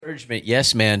encouragement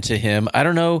yes man to him. I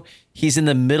don't know. He's in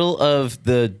the middle of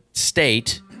the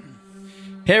state.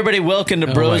 Hey, everybody. Welcome to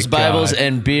Bros, Bibles,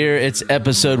 and Beer. It's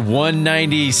episode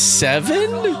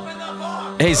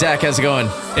 197. Hey, Zach, how's it going?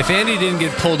 If Andy didn't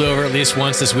get pulled over at least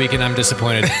once this weekend, I'm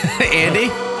disappointed. Andy?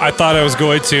 I thought I was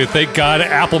going to. Thank God,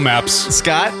 Apple Maps.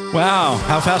 Scott? Wow,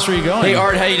 how fast are you going? Hey,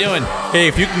 Art, how you doing? Hey,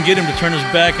 if you can get him to turn his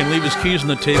back and leave his keys on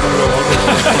the table,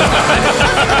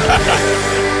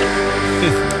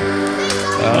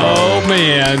 Oh,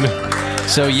 man.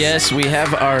 So, yes, we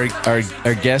have our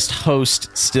guest host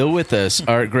still with us,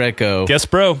 Art Greco. Guest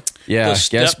bro. Yeah, The guest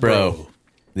step bro. bro.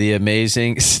 The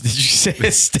amazing... Did you say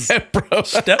step bro?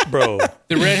 Step bro.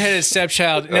 The redheaded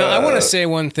stepchild. Now, I want to say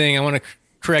one thing. I want to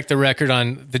correct the record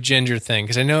on the ginger thing,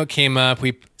 because I know it came up.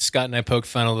 Scott and I poked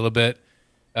fun a little bit.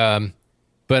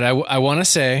 But I want to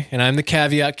say, and I'm the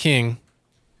caveat king,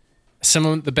 some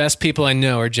of the best people I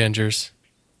know are gingers.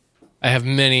 I have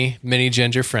many, many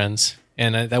ginger friends.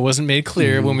 And that wasn't made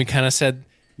clear when we kind of said...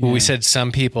 Well, we said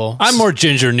some people. I'm more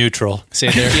ginger neutral.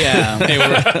 Say there. Yeah. They were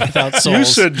without souls. You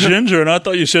said ginger, and I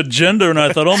thought you said gender, and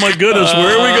I thought, oh my goodness,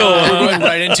 where are we going? We're going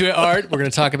right into it, Art. We're going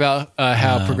to talk about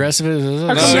how progressive it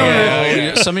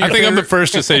is. Some of I your think I'm the favorite,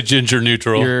 first to say ginger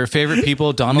neutral. your favorite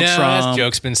people, Donald No, Trump. that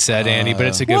joke's been said, Andy, but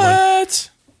it's a good one.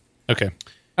 What? Okay.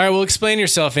 All right, well, explain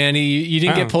yourself, Andy. You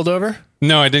didn't get pulled over?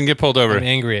 No, I didn't get pulled over. I'm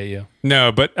angry at you.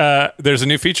 No, but there's a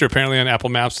new feature apparently on Apple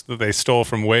Maps that they stole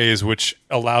from Waze, which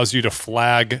allows you to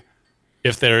flag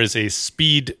if there is a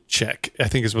speed check. I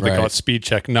think is what they call it, speed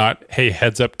check, not, hey,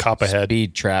 heads up, cop ahead.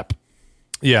 Speed trap.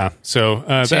 Yeah, so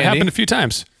that Andy? happened a few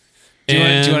times. Do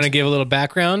you want to give a little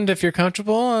background, if you're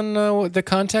comfortable, on the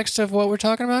context of what we're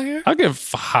talking about here? I'll give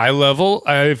high level.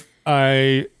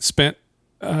 I spent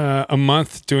a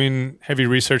month doing heavy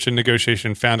research and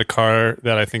negotiation, found a car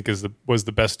that I think was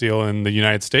the best deal in the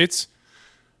United States.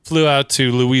 Flew out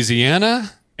to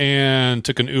Louisiana and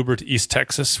took an Uber to East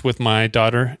Texas with my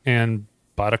daughter and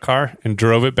bought a car and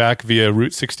drove it back via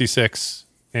Route 66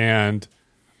 and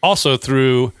also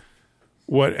through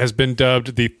what has been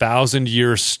dubbed the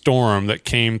 1,000-year storm that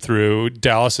came through.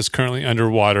 Dallas is currently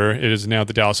underwater. It is now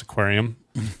the Dallas Aquarium.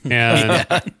 And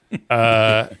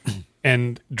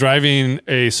and driving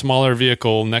a smaller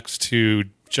vehicle next to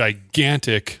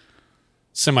gigantic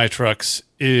semi-trucks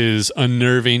is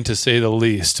unnerving, to say the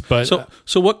least. But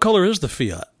So what color is the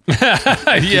Fiat?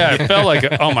 yeah, it felt like,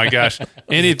 oh my gosh,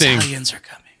 anything, Italians are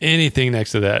coming. anything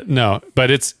next to that. No,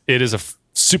 but it is a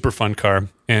super fun car,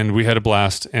 and we had a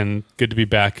blast, and good to be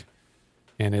back.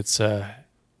 And it's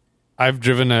I've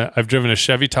driven a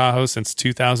Chevy Tahoe since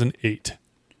 2008,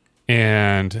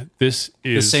 and this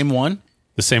is The same one?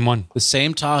 the same one. The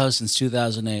same Tahoe since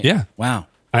 2008? Yeah. Wow.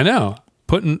 I know.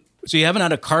 So you haven't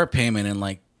had a car payment in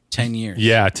like 10 years?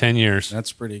 10 years.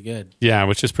 That's pretty good. Yeah,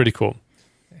 which is pretty cool.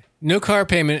 No car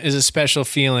payment is a special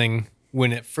feeling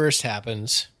when it first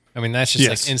happens. I mean, that's just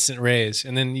Yes. like instant raise.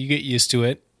 And then you get used to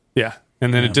it. Yeah,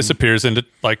 and then it disappears into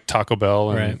like Taco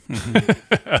Bell. And,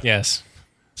 Right. Yes.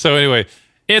 So anyway,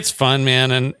 it's fun,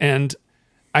 man, and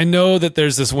I know that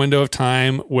there's this window of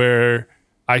time where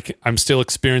I'm still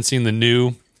experiencing the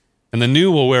new, and the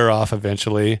new will wear off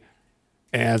eventually,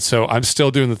 and so I'm still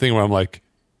doing the thing where I'm like,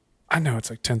 I know it's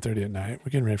like 10:30 at night. We're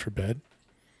getting ready for bed.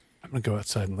 I'm gonna go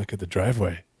outside and look at the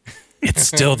driveway. It's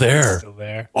still there. Still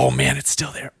there. Oh man, it's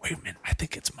still there. Wait a minute, I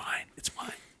think it's mine. It's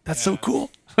mine. That's so cool.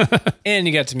 And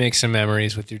you got to make some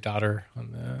memories with your daughter.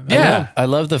 I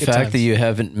love the fact times. that you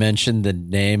haven't mentioned the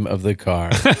name of the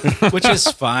car. Which is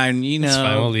fine, you know. It's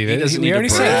fine, we'll leave He it. doesn't We need already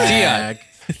to said brag.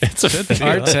 It's a Fiat.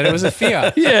 Art said it was a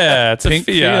Fiat. Yeah, it's Pink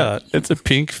a Fiat. Fiat. It's a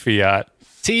pink Fiat.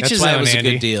 Teach That's his why own, it was Andy.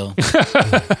 a good deal.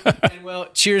 And well,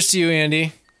 cheers to you,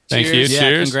 Andy. Thank you. Cheers. Yeah,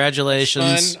 Cheers.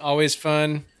 congratulations. Fun, always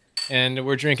fun. And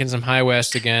we're drinking some High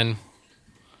West again.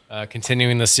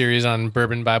 Continuing the series on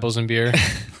bourbon, Bibles, and beer.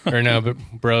 Or no, but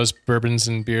bros, bourbons,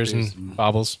 and beers and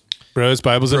baubles. Bros,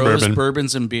 Bibles, and Bros, bourbon.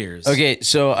 bourbons, and beers. Okay,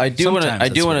 so I do want to. Sometimes I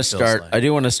do that's want what to it feels start. like. I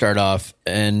do want to start off,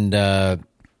 and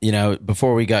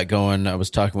before we got going, I was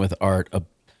talking with Art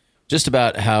just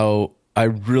about how I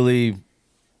really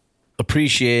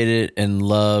appreciated and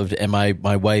loved, and my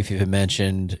wife even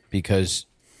mentioned, because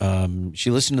she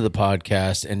listened to the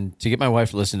podcast, and to get my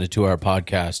wife to listen to our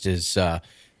podcast is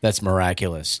that's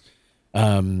miraculous.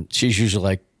 She's usually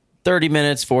like 30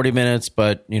 minutes, 40 minutes,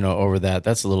 but over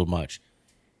that's a little much.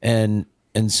 And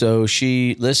so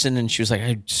she listened, and she was like,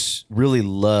 I just really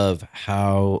love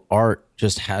how Art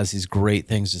just has these great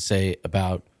things to say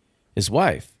about his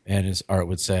wife. And as Art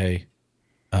would say,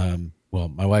 well,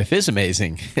 my wife is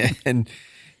amazing. and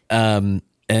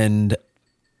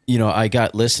I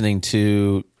got listening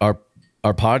to our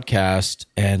podcast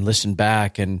and listened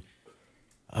back, and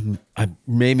I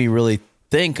made me really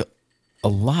think a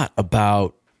lot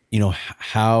about,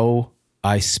 how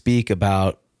I speak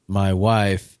about my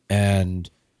wife. And,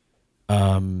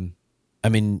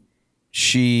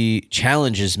 she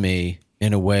challenges me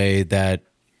in a way that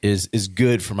is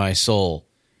good for my soul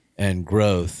and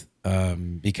growth.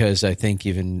 Because I think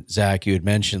even Zach, you had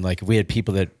mentioned, like, if we had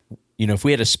people that, if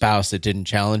we had a spouse that didn't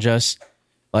challenge us,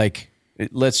 like,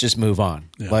 let's just move on.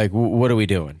 Yeah. Like, what are we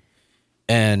doing?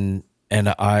 And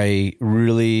I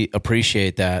really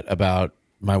appreciate that about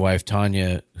my wife,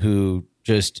 Tanya, who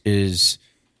just is,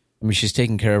 she's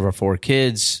taking care of our 4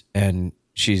 kids, and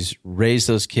she's raised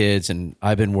those kids, and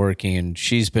I've been working, and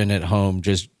she's been at home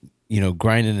just,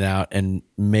 grinding it out and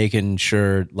making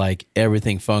sure, like,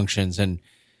 everything functions. And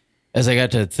as I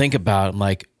got to think about,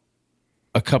 like,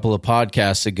 a couple of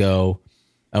podcasts ago,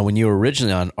 when you were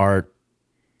originally on, Art,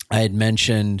 I had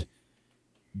mentioned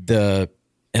and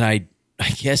I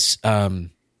guess,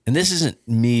 and this isn't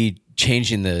me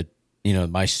changing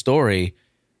my story,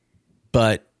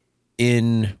 but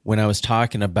when I was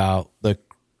talking about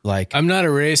I'm not a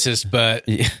racist, but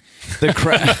the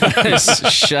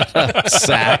shut up,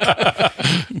 Zach.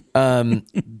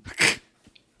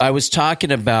 I was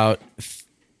talking about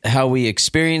how we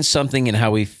experience something and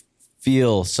how we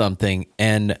feel something.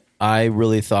 And I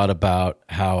really thought about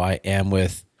how I am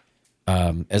with,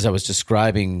 as I was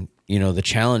describing, the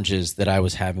challenges that I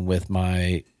was having with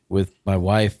my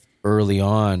wife early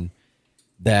on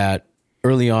in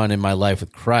my life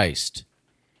with Christ,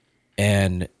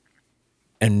 and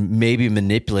maybe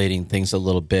manipulating things a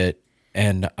little bit.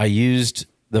 And I used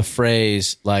the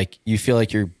phrase, like, you feel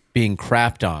like you're being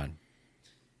crapped on.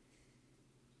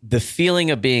 The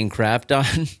feeling of being crapped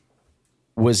on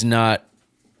was not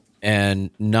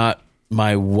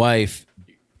my wife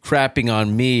crapping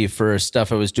on me for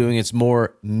stuff I was doing. It's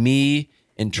more me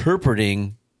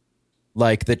interpreting,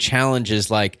 like, the challenges,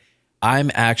 like,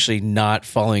 I'm actually not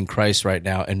following Christ right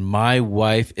now. And my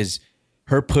wife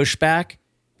her pushback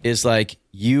is like,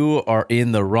 you are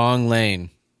in the wrong lane,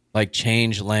 like,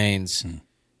 change lanes.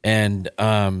 And,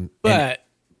 but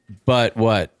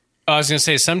what? I was going to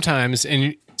say, sometimes,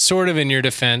 and sort of in your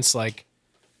defense, like,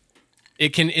 it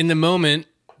can, in the moment,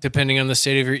 depending on the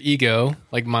state of your ego,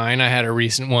 like mine, I had a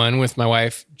recent one with my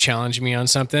wife challenging me on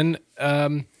something.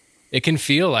 It can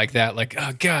feel like that, like,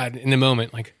 oh God, in the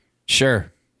moment, like,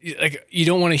 sure. Like, you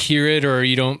don't want to hear it, or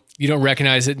you don't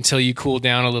recognize it until you cool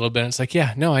down a little bit. It's like,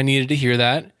 yeah, no, I needed to hear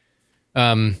that.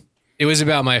 It was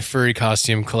about my furry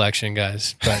costume collection,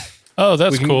 guys, but oh,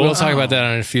 that's cool. We'll talk about that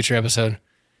on a future episode.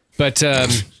 But,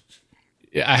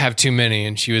 I have too many,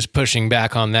 and she was pushing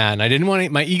back on that, and I didn't want to,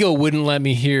 my ego wouldn't let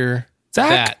me hear Zach,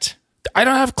 that. I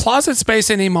don't have closet space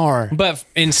anymore. But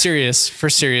for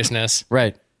seriousness.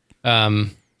 Right.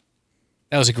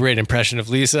 That was a great impression of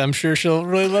Lisa. I'm sure she'll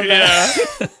really love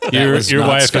that. Your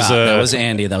wife Scott. is That was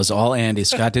Andy. That was all Andy.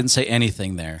 Scott didn't say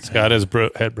anything there. Scott is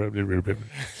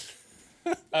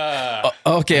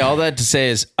okay, all that to say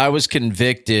is I was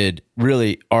convicted,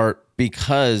 really, Art,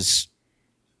 because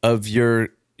of your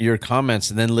comments,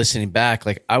 and then listening back.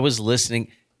 Like, I was listening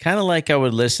kind of like I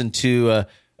would listen to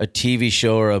a TV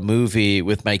show or a movie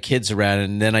with my kids around,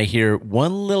 and then I hear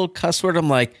one little cuss word. I'm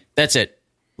like, that's it.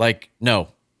 Like, no,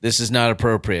 this is not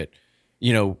appropriate.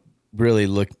 Really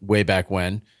look way back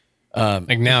when.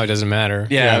 Like, now it doesn't matter.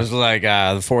 Yeah, I was like,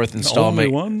 the fourth installment.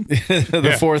 Only one?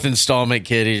 The fourth installment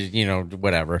kid,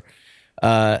 whatever.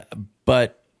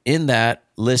 But in that,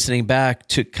 listening back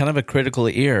to kind of a critical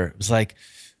ear, it was like,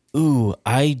 ooh,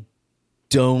 I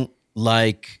don't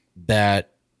like that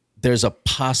there's a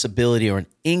possibility or an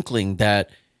inkling that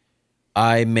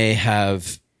I may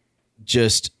have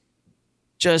just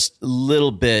a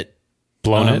little bit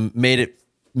blown it,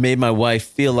 made my wife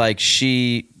feel like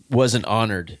she wasn't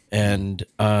honored, and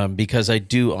because I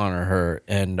do honor her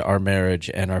and our marriage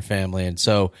and our family. And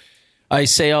so I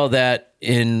say all that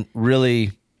in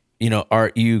really,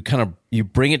 Art, you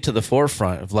bring it to the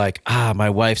forefront of like, my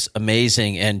wife's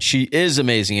amazing, and she is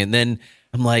amazing. And then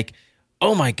I'm like,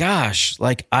 oh my gosh,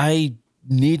 like, I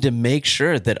need to make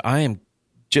sure that I am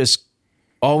just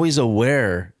always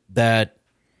aware that,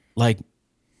 like,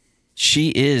 she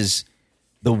is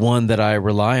the one that I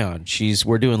rely on.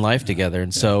 We're doing life together.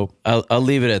 And so I'll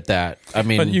leave it at that. I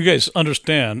mean, but you guys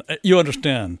understand,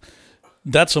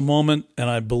 that's a moment, and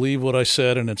I believe what I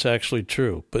said, and it's actually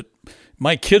true. But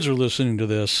my kids are listening to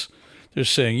this. They're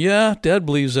saying, yeah, Dad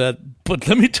believes that, but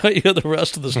let me tell you the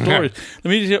rest of the story. Let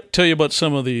me tell you about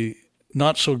some of the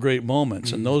not so great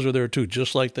moments, and those are there too,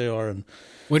 just like they are in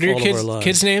what are all your of our lives.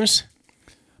 kids' names?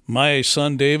 My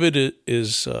son David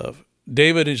is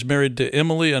married to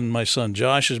Emily, and my son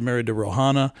Josh is married to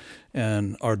Rohanna,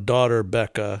 And our daughter,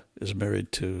 Becca, is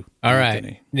married to All right.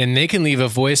 Anthony. Then they can leave a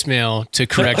voicemail to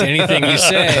correct anything you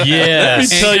say. Let me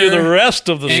tell you the rest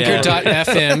of the story.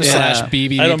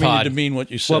 Anchor.fm/BBB I don't mean pod. to mean what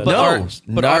you said. Well, but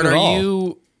not Art, at are all.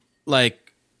 you like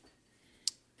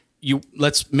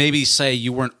let's maybe say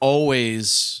you weren't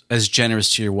always as generous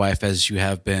to your wife as you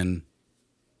have been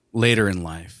later in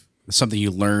life. It's something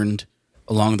you learned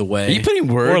along the way. Are you putting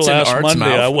or words in last Art's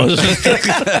Monday, mouth? I wasn't.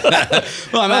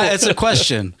 Well, it's a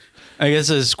question. I guess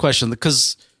it's a question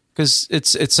because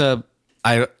it's a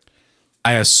I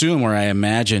assume or I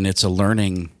imagine it's a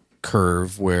learning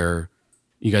curve where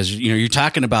you guys you're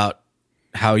talking about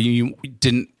how you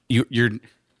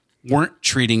weren't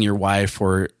treating your wife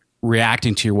or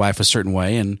reacting to your wife a certain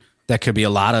way, and that could be a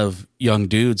lot of young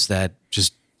dudes that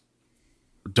just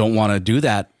don't want to do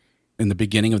that in the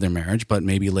beginning of their marriage, but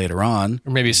maybe later on.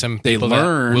 Or maybe some They people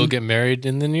learn- that will get married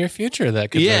in the near future that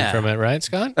could learn from it, right,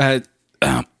 Scott? Maybe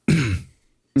in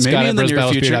the near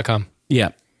future. Scott@BroseBattleSpear.com. Yeah.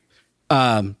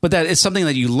 But that is something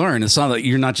that you learn. It's not that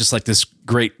you're not just like this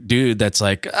great dude that's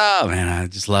like, oh man, I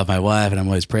just love my wife and I'm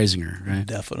always praising her, right?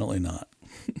 Definitely not.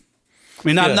 I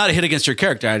mean, not a hit against your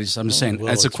character. I'm just saying Well,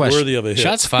 that's a it's question. worthy of a hit.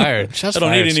 Shots fired. Shots I don't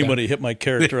fired, need Scott. anybody to hit my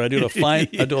character. I do a fine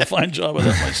job of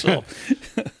that myself.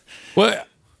 Well,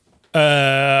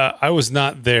 I was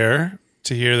not there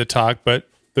to hear the talk, but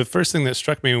the first thing that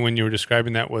struck me when you were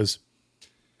describing that was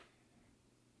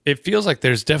it feels like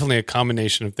there's definitely a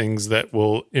combination of things that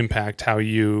will impact how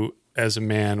you as a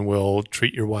man will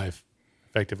treat your wife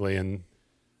effectively. And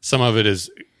some of it is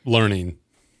learning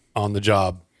on the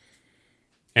job.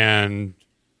 And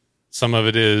some of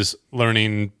it is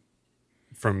learning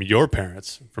from your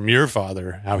parents, from your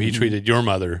father, how he treated your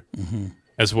mother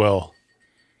as well.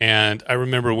 And I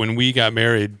remember when we got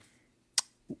married,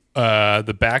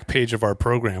 the back page of our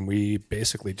program, we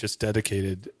basically just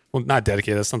dedicated, well, not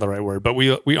dedicated, that's not the right word, but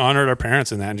we honored our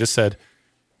parents in that and just said,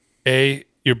 A,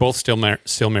 you're both still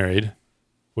married,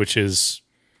 which is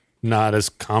not as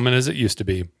common as it used to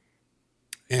be.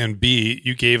 And B,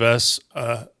 you gave us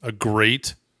a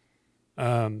great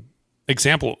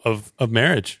example of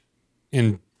marriage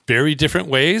in very different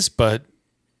ways, but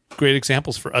great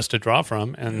examples for us to draw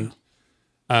from.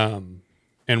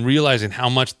 And realizing how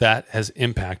much that has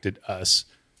impacted us,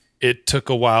 it took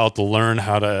a while to learn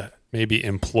how to maybe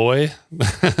employ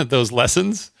those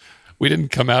lessons. We didn't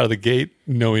come out of the gate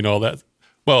knowing all that.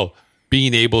 Well,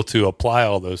 being able to apply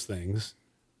all those things,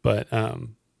 but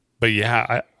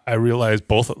yeah, I realized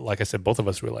both of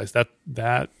us realized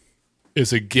that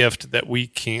is a gift that we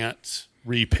can't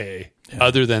repay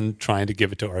other than trying to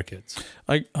give it to our kids.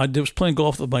 I was playing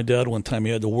golf with my dad one time.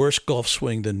 He had the worst golf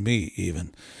swing than me,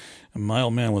 even. And my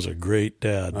old man was a great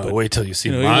dad. Oh, but wait till you see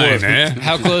he mine, was. man.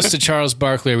 How close to Charles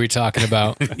Barkley are we talking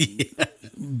about?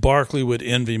 Barkley would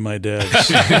envy my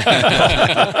dad's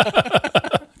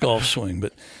golf swing.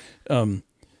 But, I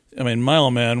mean, my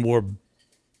old man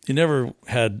he never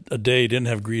had a day he didn't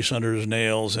have grease under his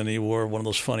nails, and he wore one of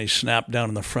those funny snap down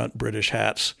in the front British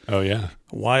hats. Oh, yeah.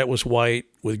 Why it was white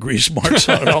with grease marks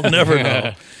on it, I'll never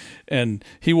know. And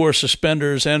he wore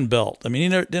suspenders and belt. I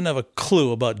mean, he didn't have a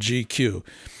clue about GQ.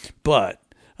 But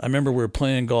I remember we were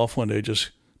playing golf one day, just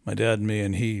my dad and me,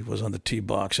 and he was on the tee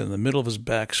box. And in the middle of his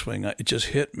backswing, it just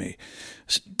hit me. I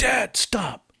said, "Dad,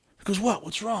 stop." He goes, "What?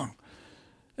 What's wrong?"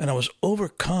 And I was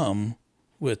overcome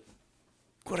with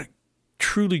what a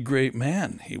truly great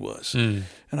man he was. And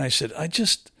I said, it's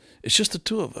just the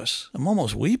two of us. I'm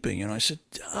almost weeping. And I said,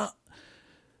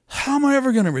 how am I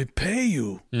ever going to repay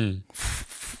you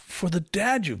for the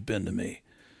dad you've been to me?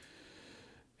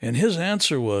 And his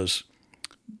answer was,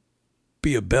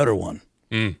 be a better one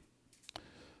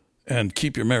and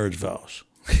keep your marriage vows.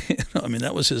 I mean,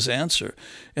 that was his answer.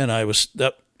 And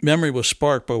that memory was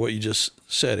sparked by what you just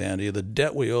said, Andy, the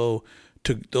debt we owe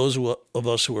to those of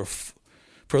us who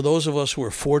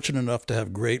are fortunate enough to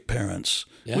have great parents.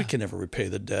 Yeah. We can never repay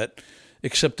the debt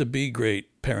except to be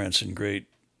great parents and great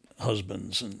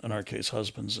husbands, and in our case,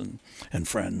 husbands and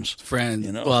friends.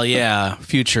 You know? Well, yeah,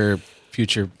 future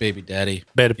baby daddy.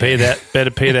 Better pay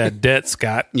that debt,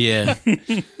 Scott. Yeah.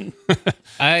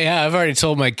 I've already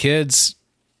told my kids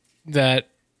that,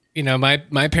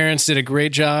 my parents did a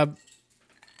great job.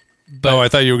 But I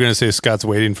thought you were going to say Scott's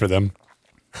waiting for them.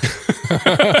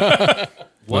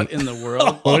 What in the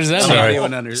world? What does that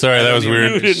mean? Sorry, that was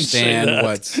weird. Understand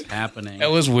what's happening.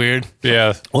 That was weird.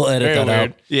 Yeah. We'll edit that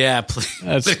out. Yeah, please.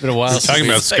 That's been a while. Talking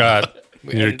about Scott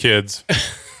and your kids.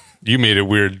 You made it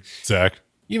weird, Zach.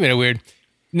 You made it weird.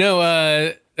 No,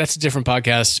 that's a different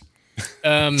podcast.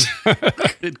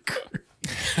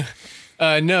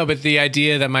 No, but the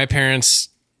idea that my parents,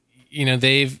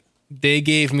 they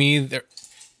gave me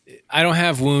I don't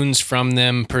have wounds from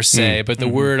them per se, but the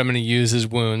word I'm going to use is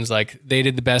wounds. Like they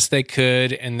did the best they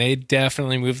could, and they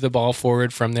definitely moved the ball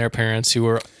forward from their parents, who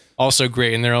were also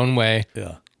great in their own way.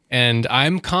 Yeah. And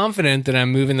I'm confident that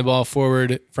I'm moving the ball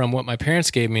forward from what my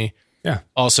parents gave me. Yeah.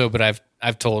 Also, but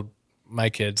I've told my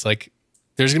kids, like,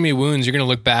 there's going to be wounds. You're going to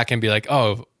look back and be like,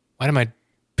 oh, why did my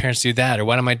parents do that? Or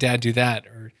why did my dad do that?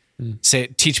 Or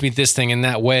teach me this thing in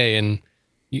that way. And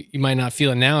you might not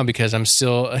feel it now because I'm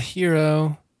still a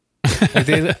hero. Like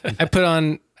I put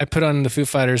on the Foo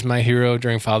Fighters My Hero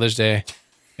during Father's Day,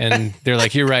 and they're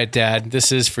like, "You're right, Dad.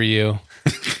 This is for you,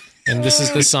 and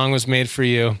this song was made for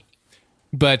you."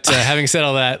 But having said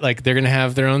all that, like they're gonna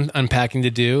have their own unpacking to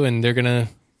do, and they're gonna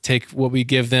take what we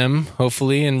give them,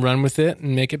 hopefully, and run with it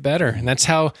and make it better. And that's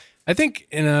how I think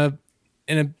in a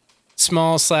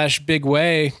small / big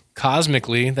way,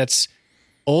 cosmically, that's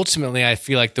ultimately I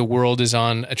feel like the world is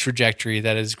on a trajectory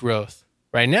that is growth.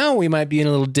 Right now, we might be in a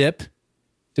little dip,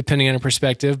 depending on our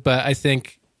perspective, but I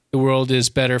think the world is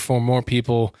better for more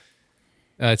people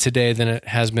today than it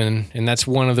has been, and that's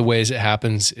one of the ways it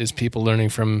happens is people learning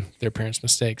from their parents'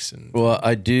 mistakes. And Well,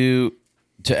 I do.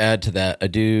 To add to that, I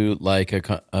do like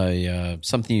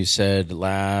something you said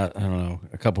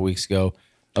a couple weeks ago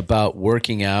about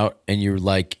working out, and you're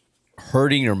like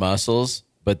hurting your muscles,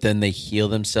 but then they heal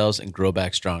themselves and grow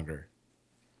back stronger.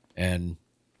 And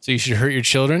so you should hurt your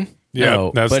children. Yeah,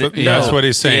 No, that's but that's what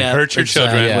he's saying. Yeah, Hurt your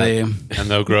children, and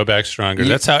they'll grow back stronger.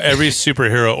 That's how every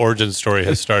superhero origin story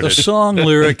has The started. song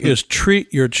lyric is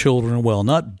treat your children well,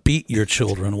 not beat your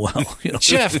children well. You know?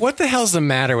 Jeff, what the hell's the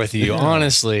matter with you?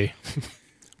 Honestly,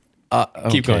 keep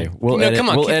okay, going. We'll No, edit, come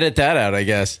on, we'll keep- edit that out, I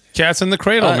guess. Cats in the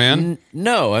cradle, man.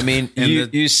 No, I mean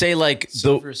you say like the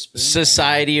silver spoon?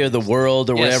 society or the world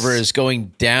or Yes. whatever is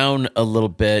going down a little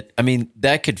bit. I mean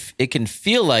it can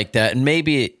feel like that, and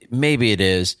maybe it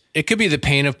is. It could be the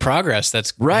pain of progress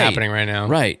that's happening right now.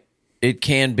 Right, it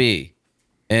can be,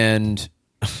 and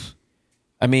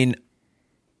I mean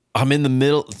I'm in the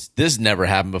middle. This never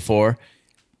happened before.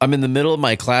 I'm in the middle of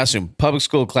my classroom, public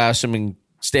school classroom in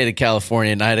state of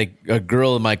California, and I had a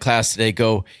girl in my class today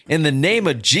go, "In the name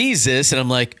of Jesus," and I'm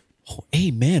like, "Oh,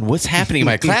 hey man, what's happening in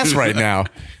my class right now?"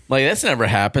 Like that's never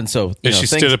happened. So And she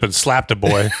stood up and slapped a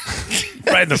boy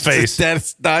right in the face.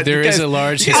 That's not. There you is guys- a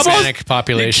large you almost- Hispanic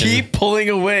population. You keep pulling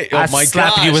away. Oh my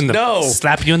slap gosh, you in the no!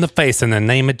 slap you in the face in the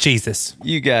name of Jesus.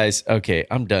 You guys, okay,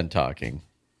 I'm done talking.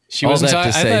 She All wasn't that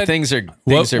to ta- I say, thought- things are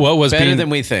What was better being- than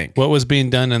we think. What was being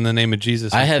done in the name of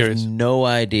Jesus? I I'm have curious. no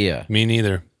idea. Me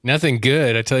neither. Nothing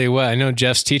good. I tell you what, I know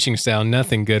Jeff's teaching style.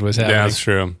 Nothing good was happening. Yeah, that's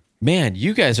true. Man,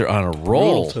 you guys are on a Roll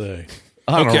roll. today.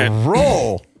 On Okay. a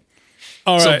roll.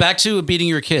 All So right. back to beating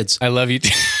your kids. I love you.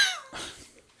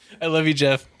 I love you,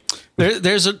 Jeff.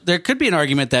 There could be an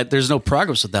argument that there's no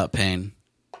progress without pain.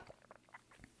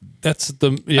 That's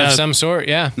the Of some sort.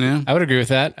 Yeah. Yeah. I would agree with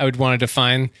that. I would want to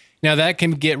define. Now that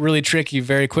can get really tricky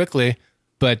very quickly,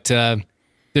 but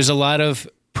there's a lot of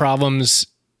problems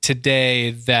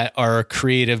today that are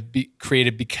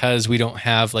created because we don't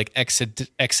have like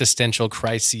existential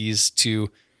crises to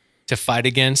fight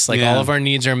against. Like Yeah. all of our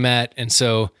needs are met, and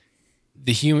so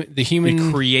the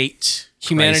human Create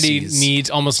humanity crises.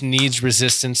 almost needs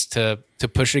resistance to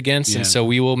push against, Yeah. and so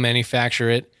we will manufacture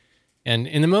it. And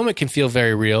in the moment, can feel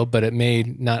very real, but it may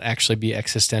not actually be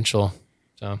existential.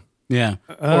 So Yeah.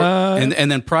 And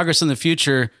then progress in the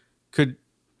future could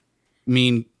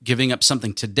mean giving up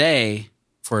something today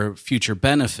for future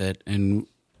benefit. And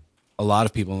a lot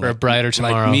of people For a brighter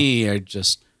tomorrow. like me are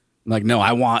just like, no,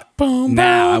 I want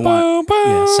now. I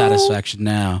want satisfaction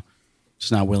now.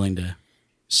 Just not willing to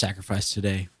sacrifice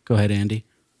today. Go ahead, Andy.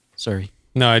 Sorry.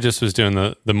 No, I just was doing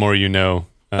the More You Know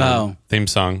theme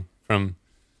song from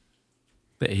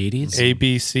The 80s.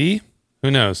 ABC. Who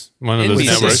knows? One of those NBC. Is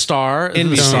this a networks. star?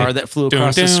 The star that flew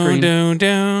across the screen.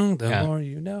 The Yeah. more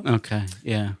you know. Okay.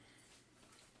 Yeah.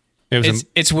 It was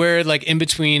it's where like in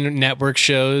between network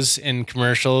shows and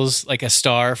commercials, like a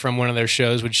star from one of their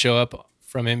shows would show up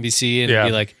from NBC and Yeah.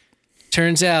 be like,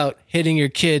 "Turns out hitting your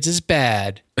kids is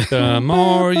bad." the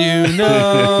more you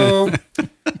know.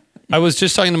 I was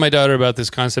just talking to my daughter about this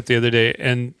concept the other day,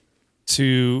 and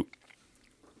to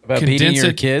About beating your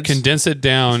it, kids. condense it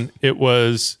down, it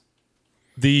was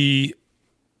the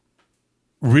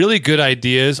really good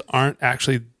ideas aren't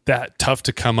actually that tough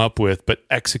to come up with, but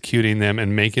executing them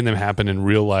and making them happen in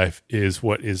real life is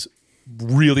what is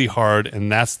really hard.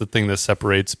 And that's the thing that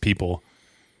separates people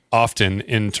often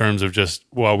in terms of just,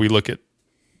 well, we look at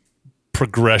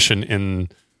progression in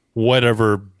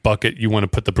whatever bucket you want to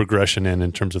put the progression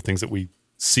in terms of things that we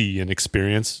see and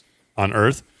experience on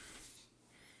Earth.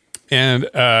 And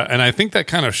I think that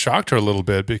kind of shocked her a little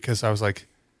bit because I was like,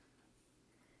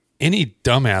 any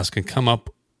dumbass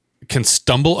can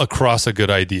stumble across a good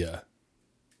idea.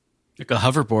 Like a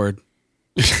hoverboard.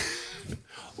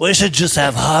 We should just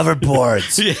have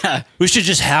hoverboards. Yeah. We should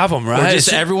just have them, right? Or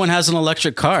just everyone has an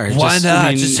electric car. Why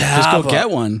not? Just go have get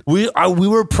one. We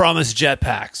were promised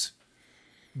jetpacks.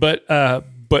 But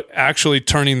actually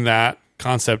turning that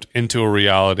concept into a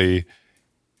reality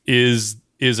is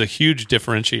a huge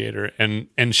differentiator,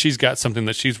 and she's got something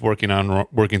that she's working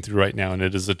through right now, and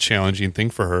it is a challenging thing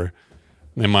for her.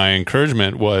 And my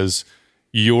encouragement was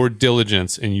your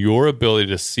diligence and your ability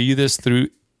to see this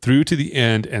through to the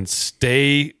end and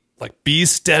be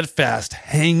steadfast,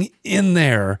 hang in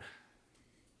there.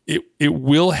 It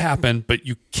will happen, but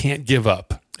you can't give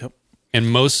up. Yep. And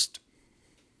most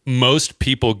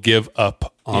people give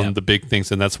up on the big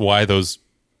things, and that's why those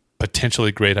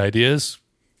potentially great ideas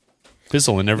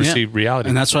fizzle and never see reality.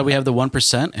 And that's why we have the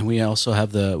 1%, and we also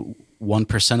have the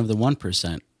 1% of the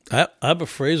 1%. I have a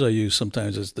phrase I use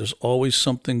sometimes is there's always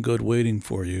something good waiting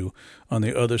for you on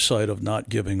the other side of not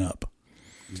giving up.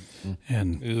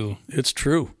 And it's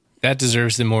true. That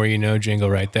deserves the more you know jingle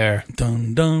right there.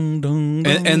 Dun, dun, dun,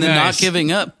 dun. And the not Nice.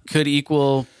 giving up could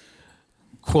equal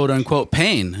quote unquote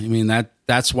pain. I mean,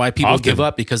 that's why people Often. give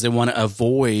up, because they want to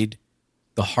avoid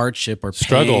the hardship or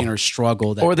pain or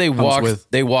struggle that Or they comes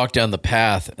walk down the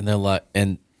path and they're like,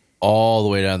 and all the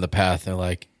way down the path, they're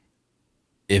like,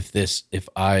 if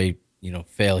I,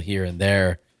 fail here and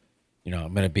there, I'm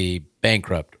going to be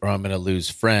bankrupt, or I'm going to lose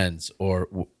friends, or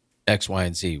X, Y,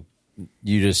 and Z.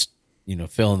 You just,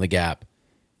 fill in the gap.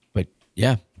 But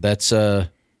yeah, that's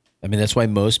why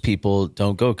most people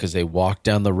don't go, because they walk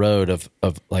down the road of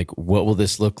like, what will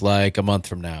this look like a month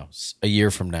from now, a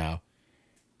year from now?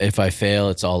 If I fail,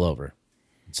 it's all over.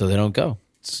 So they don't go.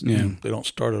 They don't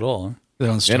start at all. Huh? They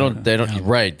don't start. They don't.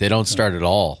 Right. They don't start at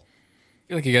all. I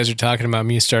feel like you guys are talking about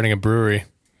me starting a brewery.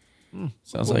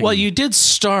 Sounds like Well, you did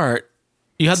start.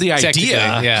 You had the Technically,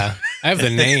 idea. yeah. I have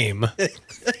the name.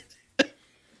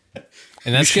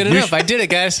 And that's good enough. I did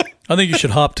it, guys. I think you should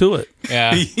hop to it.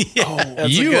 Yeah.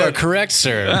 You are correct,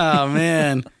 sir. Oh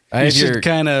man, I you have your should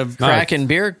kind of Kraken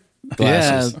beer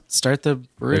glasses. start the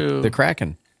brew. The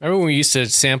Kraken. Remember when we used to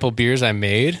sample beers I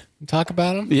made and talk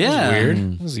about them? Yeah. That was weird.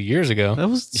 That was years ago. They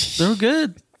were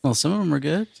good. Well, some of them were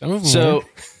good. Some of them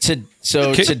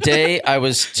So today I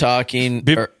was talking.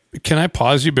 Can I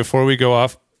pause you before we go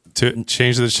off to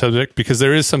change the subject? Because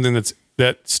there is something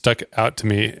that stuck out to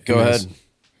me. Go ahead.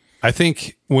 I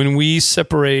think when we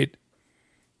separate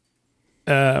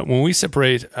this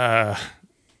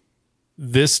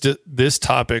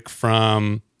topic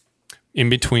from in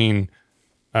between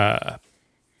our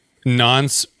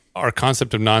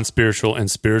concept of non-spiritual and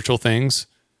spiritual things,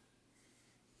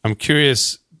 I'm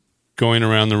curious, going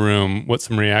around the room, what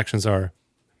some reactions are.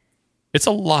 It's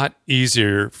a lot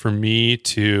easier for me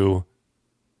to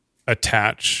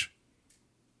attach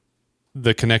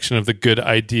the connection of the good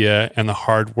idea and the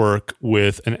hard work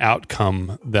with an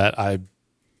outcome that I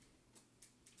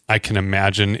can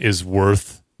imagine is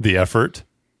worth the effort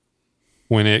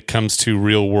when it comes to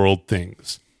real world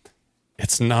things.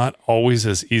 It's not always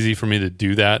as easy for me to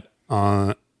do that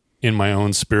in my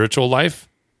own spiritual life.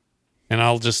 And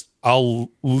I'll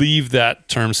leave that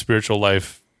term spiritual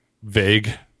life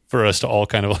vague for us to all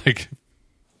kind of like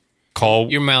call.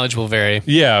 Your mileage will vary.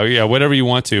 Yeah, whatever you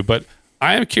want to. But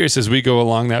I am curious as we go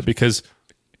along that, because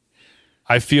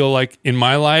I feel like in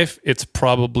my life, it's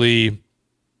probably,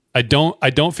 I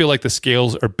don't feel like the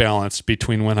scales are balanced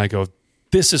between when I go,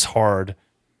 this is hard,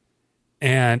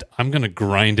 and I'm going to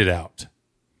grind it out,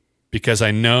 because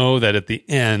I know that at the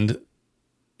end,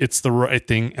 it's the right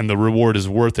thing and the reward is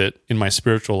worth it in my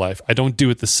spiritual life. I don't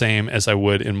do it the same as I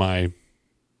would in my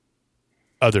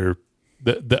the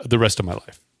rest of my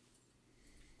life.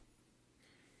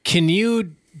 Can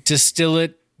you distill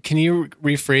it? Can you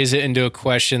rephrase it into a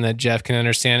question that Jeff can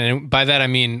understand? And by that, I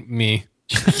mean me.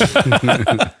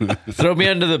 Throw me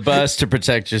under the bus to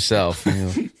protect yourself.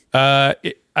 Maybe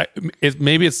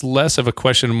it's less of a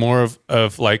question, more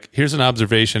of like, here's an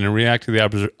observation, and react to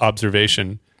the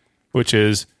observation, which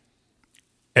is,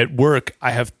 at work, I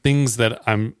have things that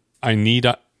I need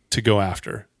to go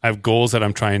after. I have goals that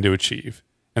I'm trying to achieve,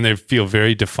 and they feel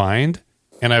very defined.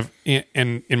 And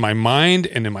in my mind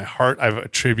and in my heart, I've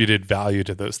attributed value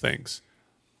to those things.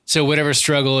 So whatever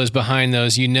struggle is behind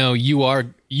those, you are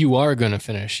going to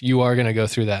finish. You are going to go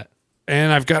through that.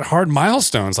 And I've got hard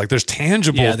milestones. Like, there's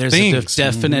tangible there's things. a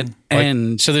definite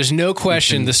end. So there's no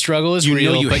question the struggle is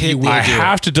real, but you will I do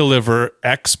have it. to deliver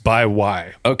X by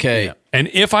Y. Okay. Yeah. And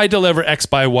if I deliver X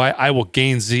by Y, I will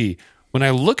gain Z. When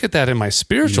I look at that in my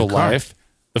spiritual life,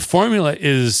 the formula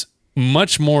is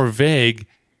much more vague,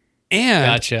 And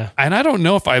Gotcha. And I don't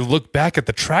know if I look back at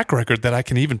the track record that I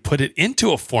can even put it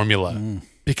into a formula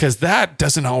because that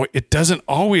doesn't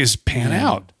always pan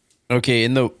out. Okay,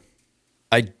 this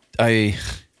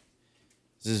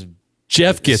is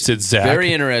Jeff gets it, Zach.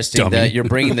 very interesting Dummy. that you're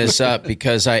bringing this up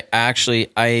because I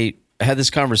had this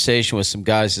conversation with some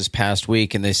guys this past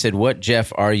week, and they said, "What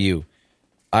Jeff are you?"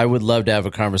 I would love to have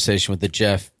a conversation with the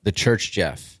church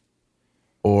Jeff,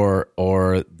 or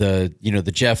the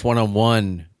Jeff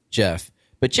one-on-one Jeff.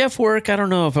 But Jeff work, I don't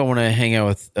know if I want to hang out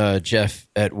with Jeff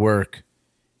at work.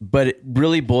 But it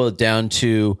really boiled down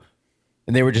to,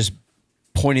 and they were just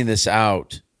pointing this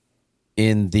out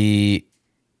in the,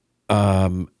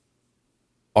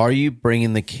 are you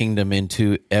bringing the kingdom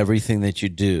into everything that you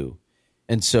do?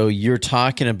 And so you're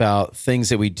talking about things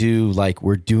that we do, like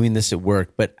we're doing this at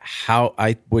work, but how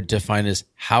I would define this,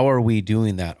 how are we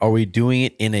doing that? Are we doing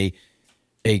it in a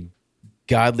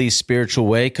godly, spiritual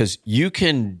way? Because you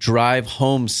can drive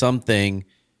home something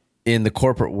in the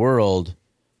corporate world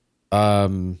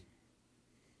in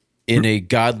a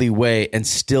godly way and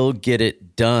still get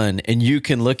it done. And you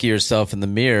can look at yourself in the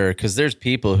mirror, because there's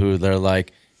people who they're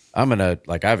like,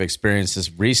 I've experienced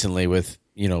this recently with,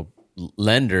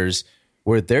 lenders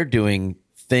where they're doing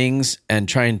things and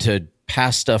trying to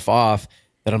pass stuff off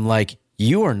that I'm like,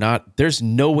 you are not, there's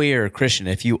no way you're a Christian.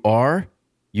 If you are,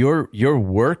 your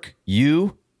work,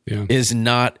 is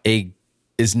not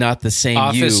the same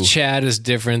Office you. Chad is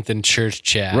different than church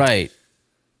Chad. Right.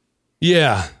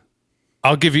 Yeah.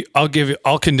 I'll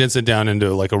condense it down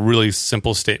into like a really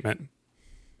simple statement.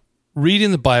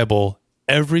 Reading the Bible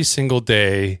every single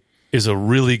day is a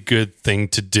really good thing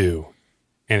to do.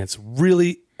 And it's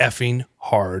really effing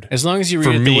hard. As long as you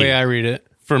read it the way I read it.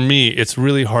 For me, it's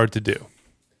really hard to do.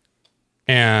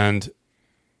 And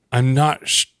I'm not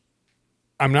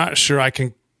sure I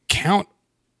can count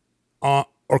on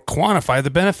or quantify the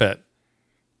benefit.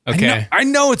 Okay. I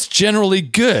know it's generally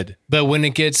good. But when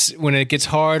it gets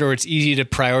hard or it's easy to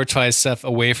prioritize stuff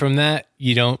away from that,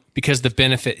 you don't, because the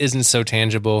benefit isn't so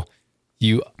tangible,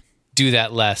 you do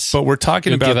that less. But we're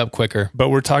talking about give up quicker. But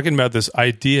we're talking about this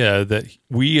idea that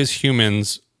we as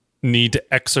humans need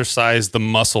to exercise the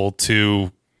muscle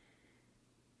to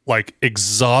like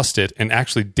exhaust it and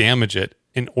actually damage it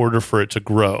in order for it to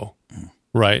grow,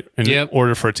 right? In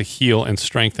order for it to heal and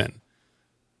strengthen.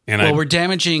 And we're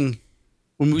damaging.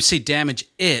 When we say damage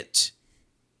it,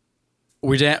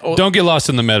 don't get lost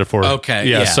in the metaphor. Okay,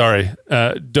 Yeah. yeah. Sorry.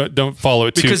 Don't follow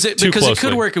it too closely. Because it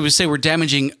could work if we say we're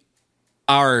damaging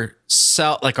our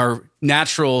self, like our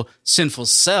natural sinful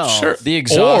self. Sure. The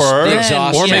exhaust. Or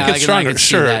exhaustion. make it stronger. I can see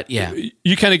Sure. that, yeah.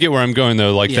 You kind of get where I'm going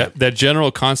though. Like Yeah. that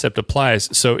general concept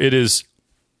applies. So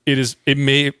it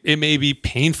may be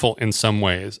painful in some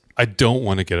ways. I don't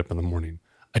want to get up in the morning.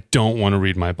 I don't want to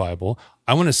read my Bible.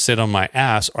 I want to sit on my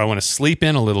ass, or I want to sleep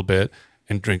in a little bit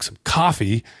and drink some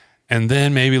coffee and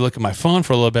then maybe look at my phone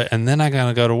for a little bit, and then I got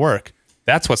to go to work.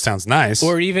 That's what sounds nice.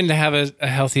 Or even to have a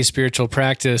healthy spiritual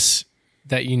practice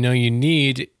that you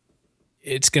need,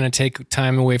 it's going to take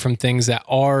time away from things that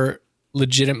are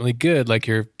legitimately good, like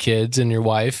your kids and your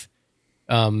wife,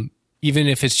 even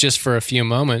if it's just for a few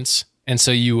moments. And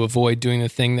so you avoid doing the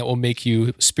thing that will make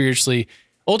you spiritually,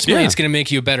 ultimately, it's going to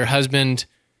make you a better husband,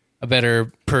 a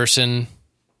better person,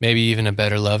 maybe even a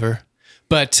better lover.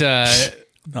 But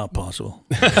Not possible.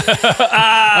 oh,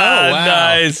 wow.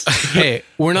 Nice. Hey,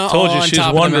 we're not Told all you on she's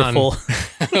top wonderful. Of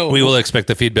the mountain. We will expect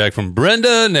the feedback from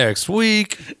Brenda next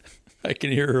week. I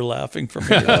can hear her laughing from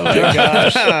here.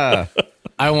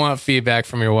 I want feedback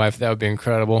from your wife. That would be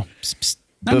incredible.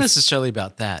 Not necessarily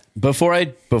about that. Before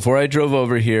I drove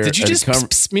over here, Did you just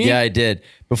pss me? Yeah, I did.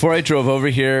 Before I drove over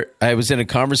here, I was in a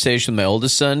conversation with my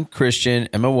oldest son, Christian,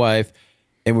 and my wife,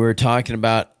 and we were talking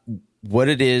about what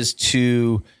it is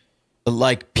to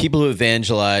like people who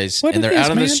evangelize and they're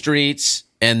out on the streets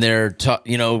and they're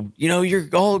you're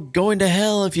all going to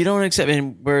hell if you don't accept.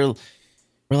 And we're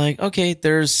like, okay,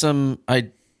 there's some.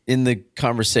 In the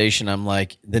conversation, I'm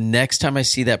like, the next time I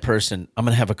see that person, I'm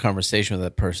going to have a conversation with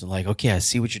that person. Like, okay, I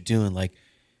see what you're doing. Like,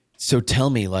 so tell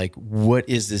me, like, what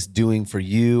is this doing for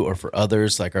you or for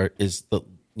others? Like, and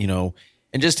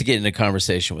just to get into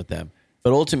conversation with them.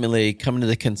 But ultimately, coming to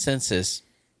the consensus,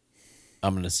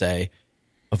 I'm going to say,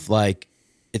 of like,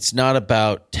 it's not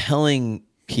about telling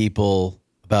people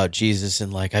about Jesus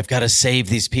and like, I've got to save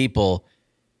these people.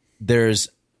 There's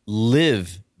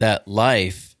live that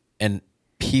life, and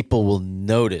people will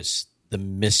notice the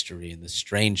mystery and the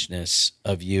strangeness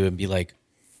of you and be like,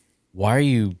 why are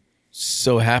you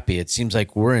so happy? It seems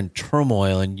like we're in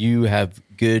turmoil and you have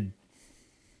good,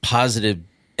 positive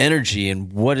energy,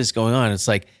 and what is going on? It's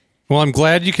like, Well, I'm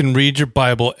glad you can read your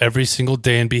Bible every single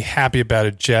day and be happy about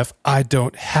it, Jeff. I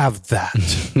don't have that.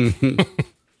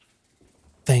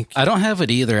 Thank you. I don't have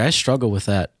it either. I struggle with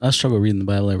that. I struggle reading the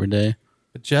Bible every day.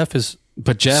 But Jeff is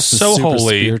so super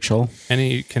holy, spiritual, and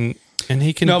he can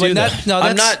do that.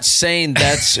 I'm not saying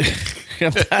that's.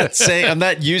 I'm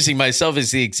not using myself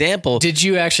as the example. Did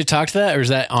you actually talk to that, or is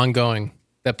that ongoing?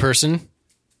 That person?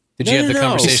 Did you have the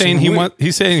conversation?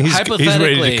 He's saying he's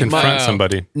ready to confront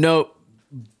somebody. No,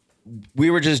 we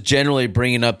were just generally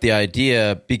bringing up the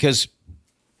idea because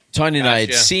Tanya and I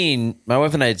had seen, my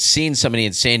wife and I had seen somebody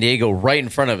in San Diego right in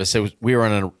front of us. We were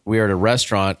at a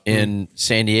restaurant in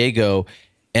San Diego,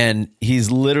 and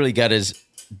he's literally got his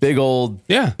big old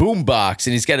boom box,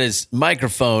 and he's got his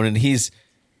microphone, and he's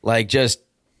like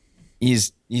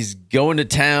he's going to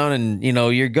town, and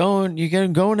you're going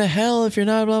to hell if you're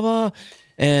not blah blah.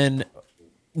 And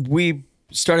we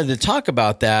started to talk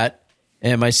about that.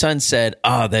 And my son said,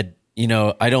 I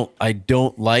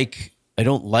don't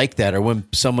like that. Or when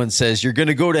someone says you're going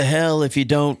to go to hell if you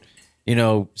don't,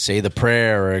 say the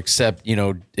prayer or accept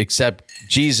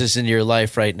Jesus into your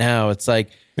life right now. It's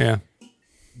like, the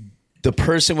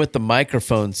person with the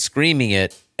microphone screaming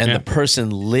it and the person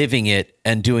living it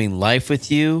and doing life with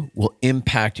you will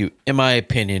impact you, in my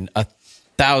opinion,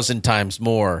 1,000 times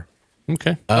more.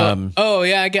 Okay. I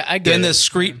get then it.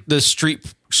 the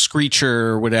street screecher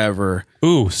or whatever.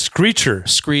 Ooh, screecher.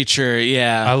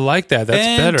 Yeah. I like that. That's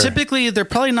and better. Typically, they're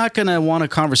probably not going to want a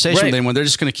conversation with anyone. They're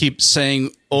just going to keep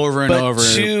saying over and over.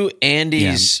 To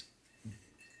Andy's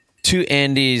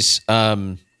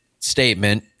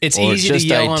statement, it's easy to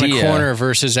yell on a corner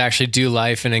versus actually do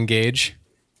life and engage.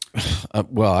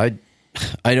 I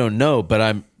don't know,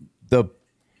 but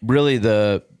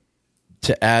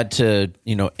to add to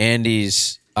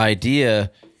Andy's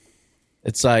idea,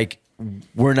 it's like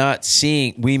we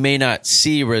may not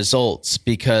see results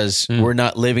because we're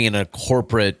not living in a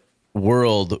corporate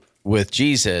world with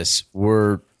Jesus.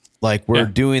 We're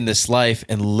doing this life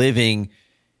and living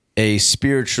a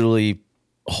spiritually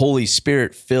Holy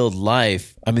Spirit filled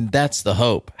life. I mean, that's the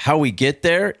hope. How we get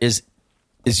there is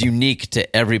unique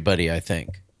to everybody, I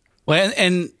think. Well,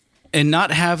 and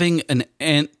not having an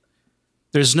end.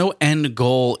 There's no end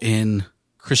goal in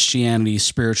Christianity,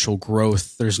 spiritual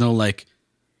growth. There's no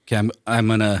I'm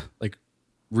gonna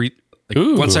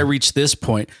once I reach this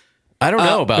point. I don't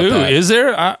know about that. Is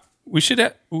there?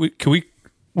 Can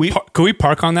we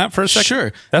park on that for a second?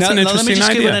 Sure. That's an interesting idea. Let me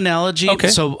just give an analogy. Okay.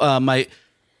 So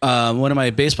one of my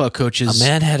baseball coaches, A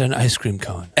man had an ice cream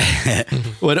cone.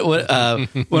 one of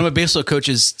my baseball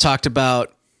coaches talked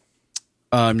about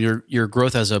your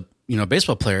growth as a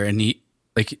baseball player, and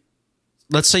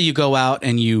let's say you go out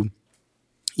and you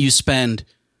spend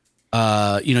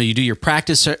you do your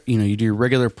practice, you do your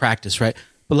regular practice, right?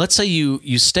 But let's say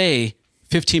you stay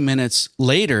 15 minutes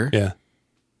later,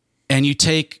 and you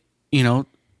take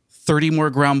 30 more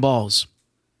ground balls.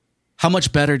 How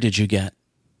much better did you get?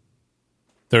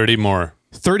 30 more.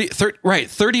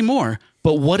 30 more.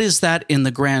 But what is that in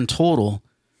the grand total?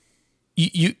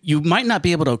 You might not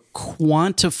be able to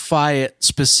quantify it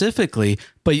specifically,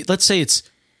 but let's say it's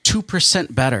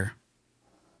 2% better.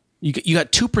 You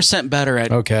got 2% better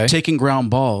at taking ground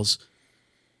balls.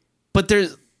 But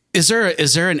is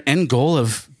there an end goal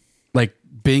of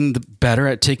being better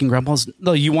at taking ground balls?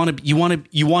 No, you want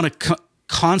to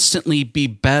constantly be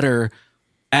better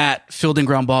at fielding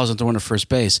ground balls and throwing to first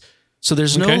base. So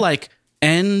there's no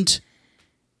end.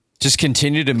 Just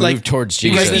continue to move towards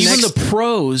Jesus. Because even the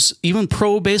pros, even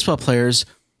pro baseball players,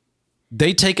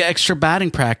 they take extra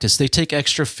batting practice. They take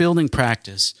extra fielding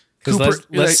practice.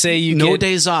 Let's say you no get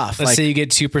days off. Let's say you get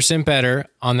 2% better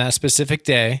on that specific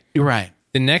day. You're right.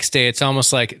 The next day, it's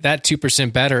almost like that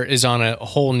 2% better is on a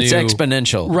whole new. It's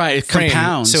exponential, right? It frame,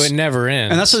 compounds, so it never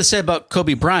ends. And that's what they say about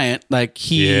Kobe Bryant.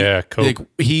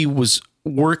 He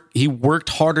worked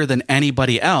harder than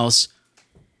anybody else,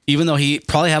 even though he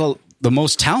probably had the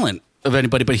most talent of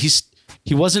anybody. But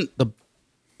he wasn't the.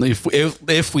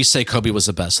 If we say Kobe was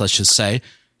the best, let's just say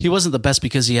he wasn't the best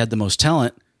because he had the most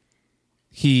talent.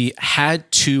 He had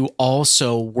to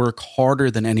also work harder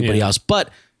than anybody else. But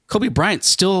Kobe Bryant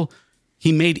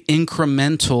he made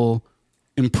incremental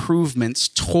improvements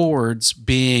towards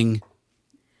being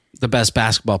the best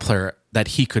basketball player that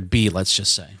he could be, let's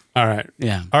just say. All right.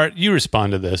 Yeah. All right, you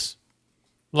respond to this.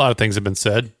 A lot of things have been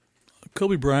said.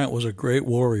 Kobe Bryant was a great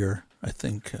warrior, I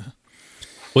think.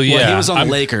 Well, yeah, he was on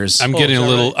the Lakers. I'm getting a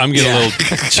little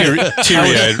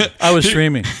teary-eyed. I was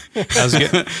streaming.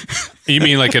 You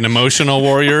mean like an emotional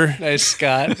warrior? Nice,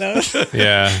 Scott.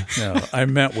 Yeah. No, I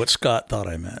meant what Scott thought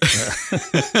I meant.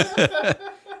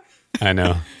 I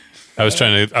know.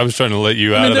 I was trying to let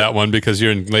you out of that one because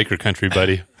you're in Laker country,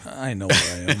 buddy. I know where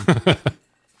I am.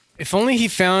 If only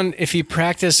if he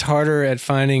practiced harder at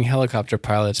finding helicopter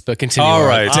pilots, but continue. All on.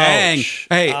 right. Dang. Ouch.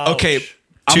 Hey, Ouch. okay.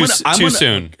 Too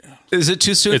soon. Is it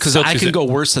too soon? It's Because still I too can soon. go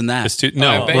worse than that. It's too,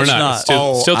 no, bet we're it's not. not. It's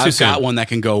still, still too I've soon. got one that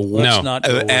can go worse. No. Not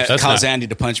go worse. That's Cause not. Andy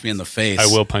to punch me in the face. I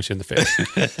will punch you in the face.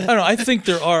 I don't know. I think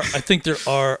there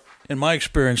are, in my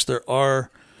experience, there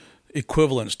are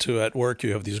equivalents to at work.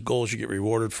 You have these goals, you get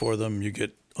rewarded for them, you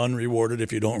get unrewarded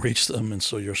if you don't reach them. And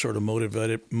so you're sort of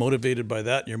motivated by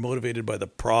that. You're motivated by the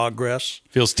progress.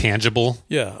 Feels tangible.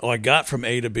 Yeah. Oh, I got from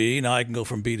A to B. Now I can go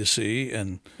from B to C.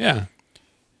 Yeah.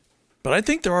 But I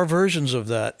think there are versions of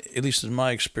that, at least in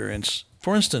my experience.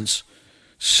 For instance,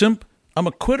 I'm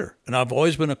a quitter, and I've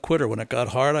always been a quitter. When it got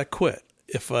hard, I quit.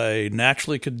 If I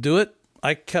naturally could do it,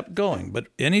 I kept going. But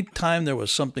any time there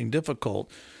was something difficult,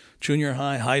 junior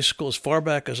high, high school, as far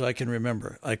back as I can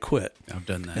remember, I quit. I've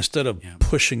done that. Instead of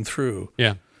pushing through.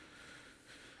 Yeah.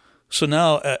 So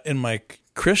now in my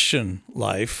Christian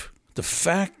life, the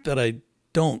fact that I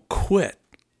don't quit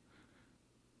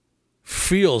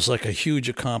feels like a huge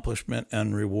accomplishment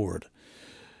and reward.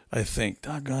 I think,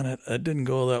 doggone it, it didn't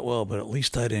go that well, but at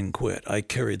least I didn't quit. I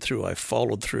carried through. I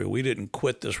followed through. We didn't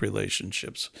quit this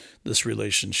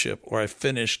relationship, or I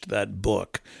finished that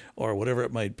book, or whatever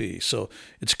it might be. So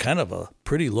it's kind of a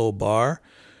pretty low bar,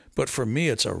 but for me,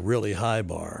 it's a really high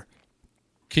bar.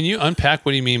 Can you unpack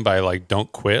what do you mean by like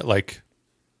don't quit? Like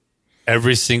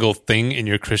every single thing in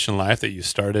your Christian life that you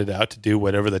started out to do,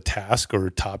 whatever the task or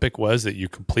topic was, that you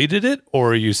completed it?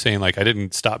 Or are you saying like I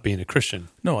didn't stop being a Christian?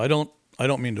 No, I don't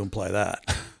mean to imply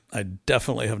that. I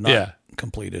definitely have not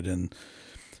completed,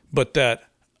 but that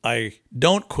I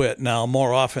don't quit now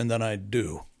more often than I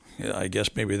do. I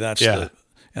guess maybe that's and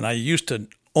I used to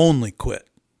only quit.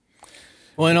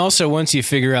 Well, and also once you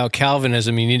figure out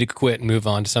Calvinism, you need to quit and move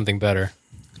on to something better.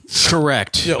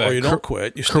 Correct. Yeah, or you don't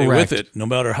quit. You stay correct. with it, no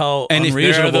matter how And if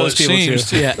unreasonable there are those it people seems.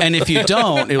 too. Yeah, and if you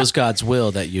don't, it was God's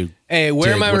will that you. Hey, where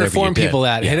did are my whatever reform you did. people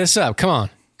at? Yeah. Hit us up. Come on.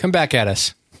 Come back at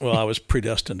us. Well, I was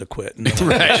predestined to quit.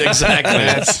 Right,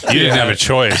 exactly. You didn't have a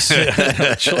choice.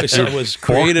 Choice. I was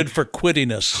created for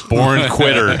quittiness. Born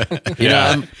quitter.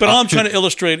 Yeah. But all I'm trying to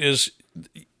illustrate is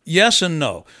yes and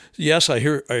no. Yes, I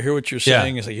hear what you're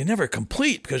saying. It's like you never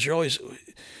complete because you're always.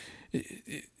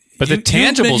 But the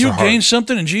tangibles you are hard. gain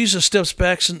something, and Jesus steps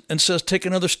back and says, "Take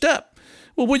another step."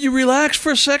 Well, would you relax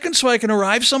for a second so I can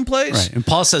arrive someplace? Right. And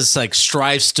Paul says like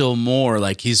strive still more.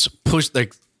 Like he's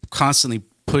like constantly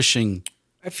pushing.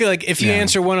 I feel like if you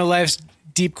answer one of life's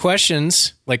deep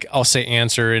questions, like I'll say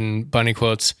answer in bunny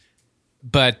quotes,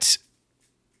 but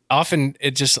often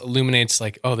it just illuminates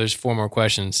like, oh, there's 4 more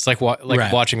questions. It's like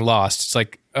watching Lost. It's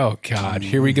like, oh God,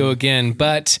 here we go again.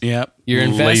 But you're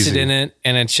invested in it,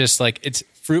 and it's just like it's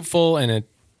fruitful. And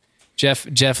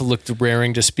Jeff looked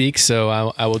raring to speak, so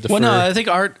I will defer. Well, no, I think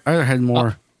Art had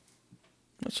more.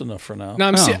 That's enough for now. No,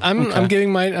 I'm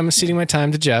ceding my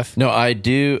time to Jeff. No, I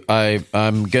do.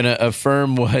 I'm gonna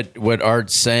affirm what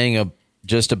Art's saying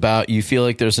just about you feel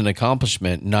like there's an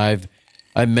accomplishment, and I've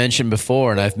mentioned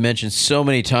before, and I've mentioned so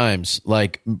many times,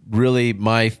 like really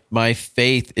my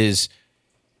faith is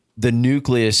the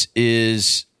nucleus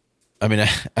is, I mean,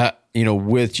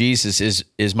 with Jesus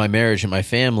is my marriage and my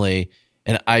family,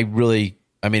 and I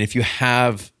mean, if you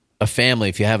have a family,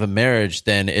 if you have a marriage,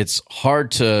 then it's hard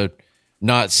to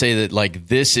not say that like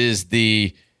this is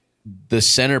the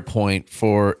center point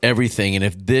for everything. And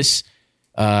if this,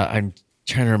 I'm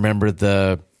trying to remember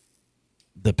the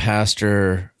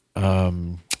pastor,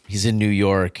 he's in New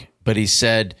York, but he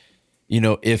said,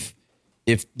 if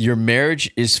your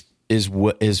marriage is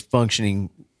functioning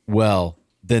well,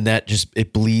 then that just,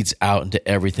 it bleeds out into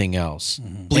everything else.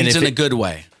 Mm-hmm. Bleeds in a good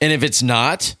way. And if it's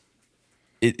not,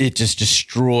 it just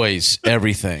destroys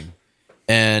everything.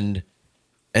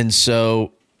 And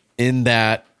so in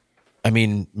that, I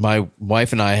mean, my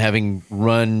wife and I, having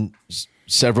run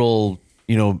several,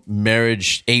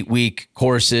 marriage 8-week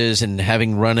courses and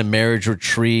having run a marriage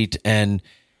retreat and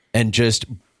just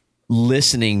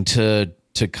listening to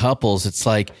couples, it's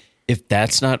like, if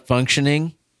that's not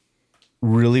functioning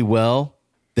really well,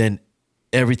 then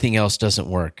everything else doesn't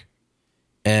work.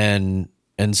 And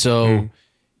so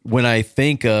when I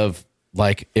think of,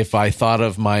 like, if I thought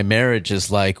of my marriage as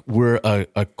like we're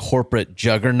a corporate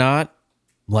juggernaut,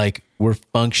 like we're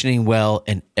functioning well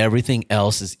and everything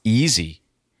else is easy.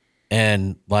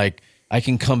 And like I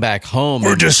can come back home.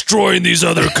 We're destroying these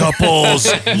other couples.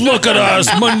 Look at us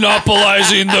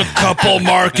monopolizing the couple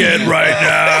market right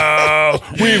now.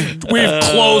 we've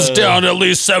closed down at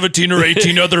least 17 or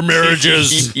 18 other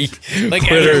marriages. Like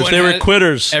Quitters. They were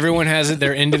quitters. Everyone has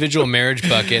their individual marriage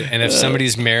bucket, and if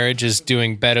somebody's marriage is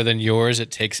doing better than yours,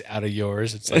 it takes out of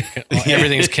yours. It's like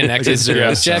everything's connected.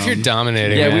 zero Jeff, you're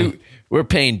dominating. Yeah, man. we're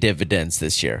paying dividends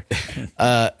this year.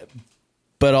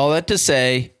 But all that to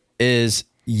say is,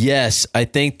 yes, I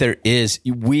think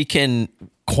we can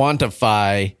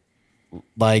quantify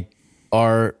like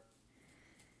our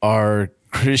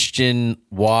Christian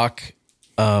walk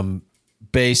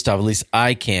based off, at least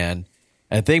I can.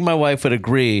 I think my wife would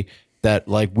agree that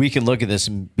like we can look at this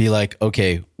and be like,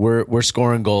 okay, we're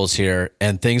scoring goals here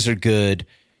and things are good.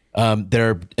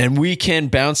 And we can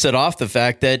bounce it off the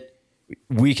fact that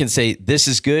we can say this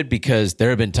is good because there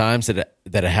have been times that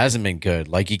it hasn't been good.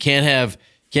 Like you can't have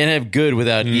good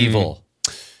without evil.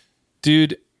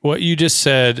 Dude, what you just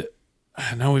said,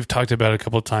 I know we've talked about it a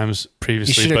couple of times You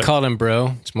previously. should have but called him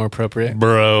bro. It's more appropriate.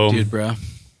 bro. Dude, bro.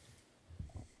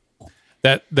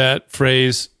 That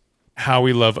phrase, how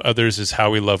we love others is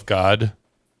how we love God,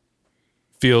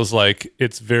 feels like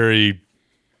it's very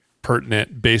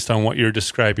pertinent based on what you're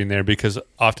describing there, because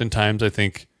oftentimes I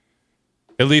think,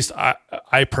 at least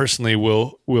I personally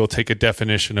will take a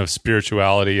definition of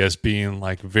spirituality as being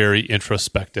like very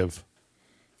introspective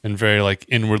and very like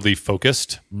inwardly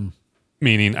focused,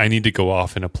 meaning I need to go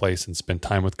off in a place and spend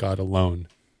time with God alone,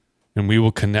 and we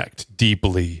will connect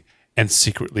deeply and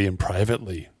secretly and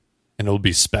privately, and it'll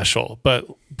be special. But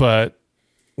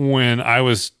when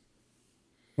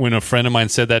a friend of mine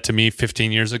said that to me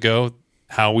 15 years ago,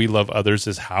 how we love others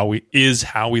is how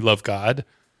we love God,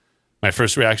 my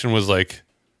first reaction was like,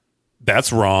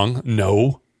 that's wrong.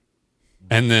 No.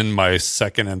 And then my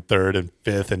second and third and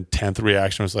fifth and 10th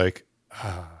reaction was like,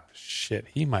 shit,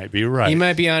 he might be right. He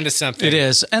might be onto something. It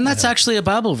is. And that's actually a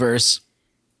Bible verse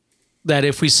that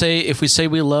if we say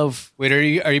we love. Wait, are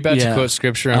you about to quote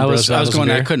scripture? On I was Bros, going.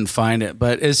 Beer? I couldn't find it,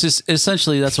 but it's just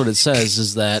essentially that's what it says.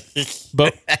 Is that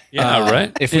But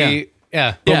right. If Yeah. we,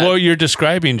 yeah. But Yeah. what you're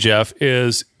describing, Jeff,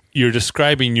 is you're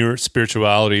describing your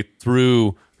spirituality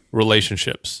through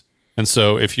relationships. And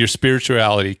so if your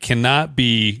spirituality cannot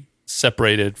be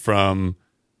separated from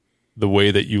the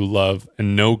way that you love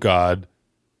and know God,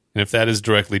 and if that is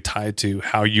directly tied to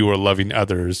how you are loving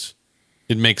others,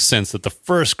 it makes sense that the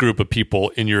first group of people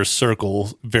in your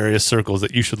circle, various circles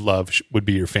that you should love would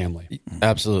be your family.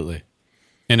 Absolutely.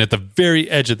 And at the very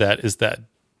edge of that is that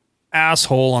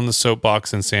asshole on the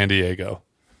soapbox in San Diego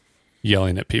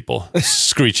yelling at people,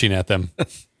 screeching at them.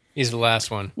 He's the last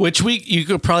one. which you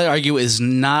could probably argue is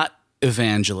not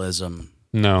evangelism.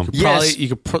 No. Yes.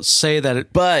 You could say that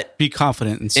it, But be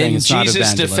confident in saying in it's not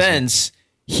Jesus' evangelism. defense,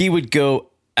 he would go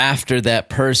after that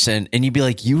person, and you'd be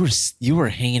like, "You were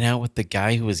hanging out with the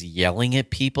guy who was yelling at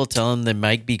people, telling them they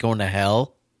might be going to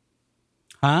hell."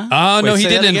 Huh? Oh, no, Wait, he say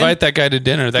didn't that again? invite that guy to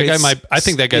dinner. That guy might, I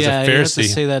think that guy's yeah, a you have to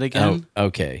Pharisee. say that again. Oh,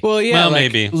 okay. Well, yeah. Well,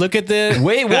 like, maybe. Look at the.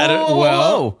 Wait,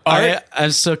 whoa.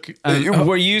 I'm so.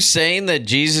 Were you saying that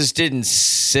Jesus didn't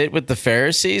sit with the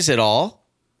Pharisees at all?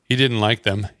 He didn't like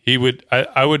them. He would,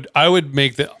 I would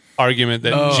make the argument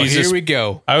that Oh, Jesus, here we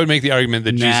go. I would make the argument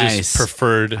that Nice. Jesus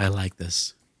preferred I like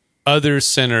this. other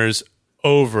sinners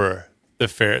over the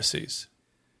Pharisees.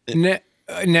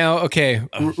 Now, okay,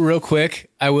 real quick,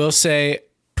 I will say,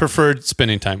 Preferred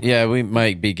spending time. Yeah, we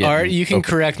might be getting. Art, you can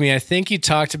correct me. I think you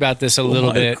talked about this a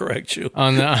little I bit correct you.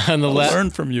 on the left. Learn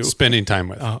from you. Spending time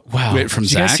with. Oh, wow. Wait, from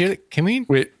Did you guys Zach? hear that? Can we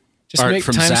Wait, just Art, make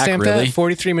from Zach, timestamp really? that?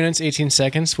 43 minutes, 18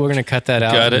 seconds. We're going to cut that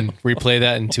out Got it. and replay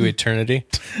that into eternity.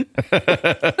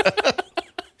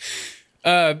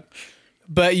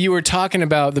 But you were talking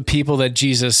about the people that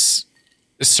Jesus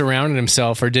surrounded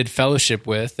himself or did fellowship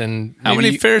with, and How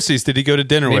many Pharisees did he go to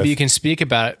dinner with? maybe you can speak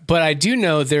about it. But I do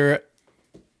know there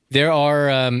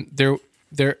are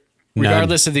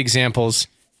regardless of the examples,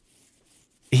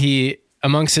 he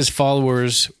amongst his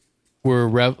followers were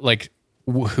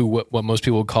what most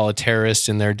people would call a terrorist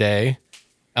in their day.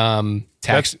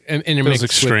 Tax intermixed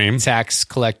extreme. with tax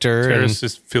collector, Terrorist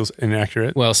and just feels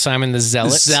inaccurate. well, Simon the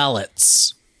Zealot.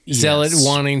 Zealots. Zealot Yes.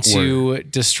 wanting to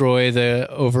destroy the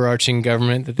overarching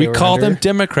government that they We were call under. them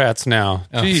Democrats now.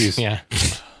 Oh, Jeez. yeah.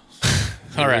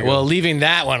 All right. Well, leaving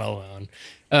that one alone.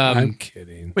 I'm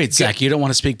kidding. Wait, Zach, you don't want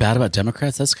to speak bad about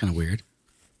Democrats? That's kind of weird.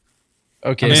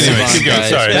 Okay, Anyway, move on, keep going. guys.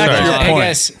 Sorry, Back sorry. to your Hey point.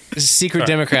 guys, secret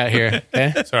Democrat here.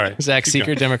 Okay? Sorry. Zach, Keep secret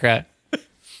going. Democrat.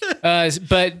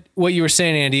 But what you were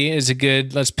saying, Andy, is a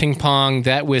good. Let's ping pong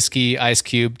that whiskey Ice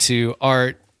Cube to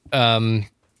Art,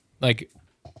 like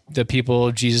the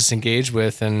people Jesus engaged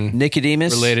with, and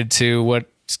Nicodemus. related to what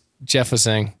Jeff was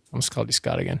saying. I almost called you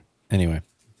Scott again. Anyway,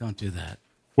 Don't do that.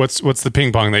 What's the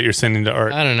ping pong that you're sending to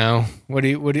Art? I don't know.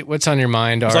 What's on your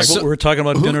mind, Art? It's like what we were talking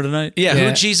about at dinner tonight. Yeah, Yeah.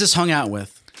 who Jesus hung out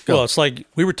with. Well, it's like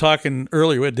we were talking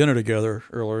earlier. We had dinner together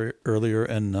earlier,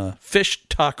 and fish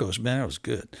tacos. Man, that was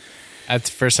good. That's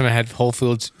the first time I had Whole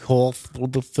Foods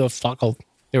taco.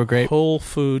 They were great. Whole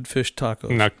food fish tacos.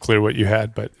 Not clear what you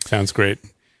had, but it sounds great.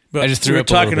 But I just we threw were up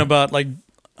a little talking bit. about like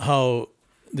how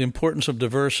the importance of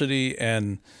diversity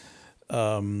and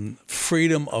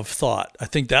freedom of thought. I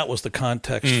think that was the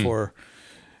context for,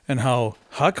 and how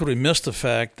could we miss the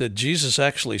fact that Jesus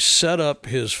actually set up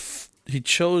he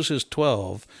chose his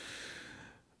 12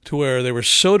 to where they were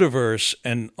so diverse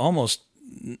and almost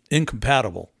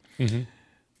incompatible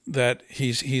that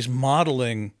he's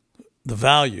modeling the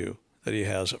value that he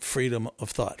has of freedom of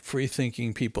thought, free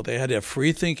thinking people. They had to have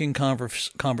free thinking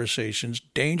conversations,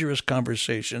 dangerous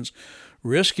conversations,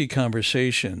 risky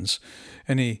conversations,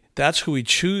 and that's who he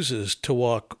chooses to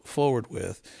walk forward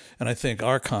with. And I think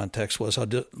our context was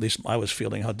at least I was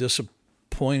feeling how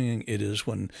disappointing it is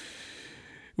when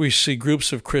we see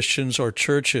groups of Christians or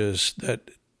churches that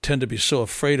tend to be so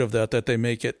afraid of that they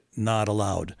make it not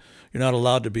allowed. You're not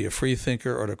allowed to be a free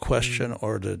thinker or to question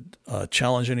or to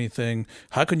challenge anything.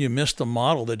 How can you miss the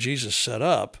model that Jesus set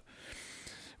up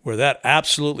where that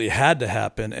absolutely had to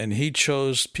happen, and he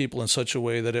chose people in such a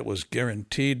way that it was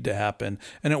guaranteed to happen,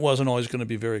 and it wasn't always going to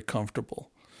be very comfortable.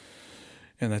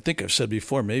 And I think I've said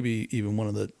before, maybe even one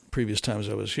of the previous times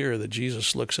I was here, that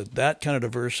Jesus looks at that kind of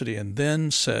diversity and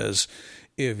then says,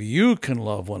 if you can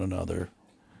love one another,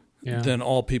 then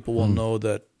all people will know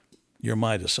that you're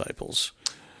my disciples.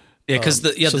 Yeah, because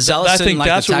the So zealous I think didn't like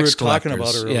that's the what we were tax talking about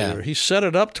collectors. earlier. Yeah. He set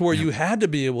it up to where you had to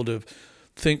be able to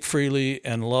think freely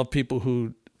and love people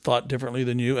who thought differently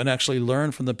than you and actually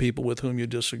learn from the people with whom you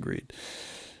disagreed.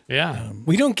 Yeah.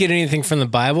 We don't get anything from the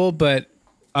Bible, but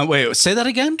Wait, say that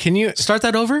again? can you Start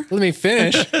that over? let me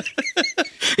finish?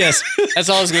 Yes, that's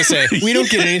all I was going to say. We don't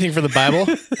get anything from the Bible.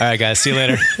 All right, guys. See you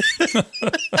later.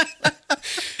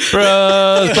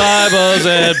 Bros, Bibles,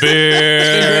 and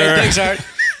beer. Great. Thanks, Art.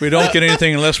 We don't get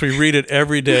anything unless we read it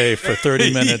every day for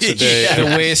 30 minutes a day. The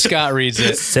way Scott reads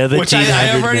it. Which I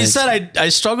have 1700 already minutes. said I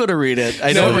struggle to read it.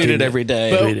 I don't read it every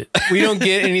day. But we don't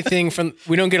get anything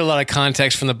we don't get a lot of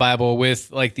context from the Bible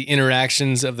with like the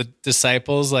interactions of the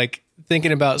disciples. Like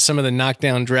thinking about some of the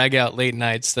knockdown, drag out late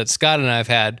nights that Scott and I have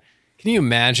had. Can you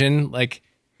imagine? Like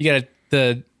you got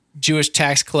the Jewish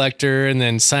tax collector and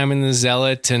then Simon the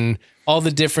Zealot and all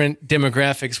the different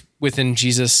demographics within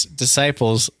Jesus'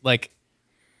 disciples. Like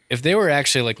if they were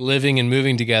actually like living and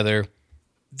moving together,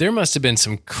 there must have been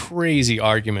some crazy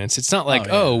arguments. It's not like,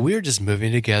 we're just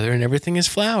moving together and everything is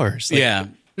flowers. Like, Yeah.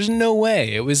 There's no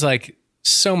way. It was like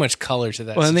so much color to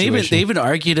that Well, and situation. they even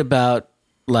argued about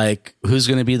like who's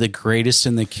going to be the greatest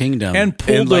in the kingdom, And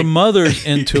pulled their mothers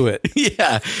into it.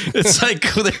 Yeah, it's like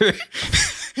they're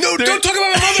no, don't talk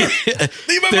about my mother.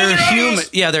 Leave my mother they're out of human. this.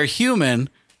 Yeah, they're human,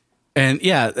 and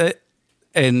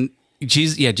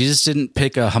Jesus didn't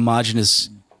pick a homogenous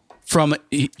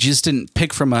Jesus didn't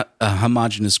pick from a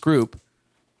homogenous group.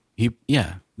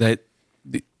 That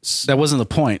wasn't the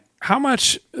point. How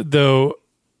much, though,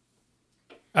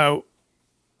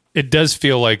 it does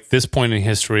feel like this point in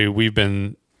history,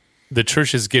 the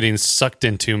church is getting sucked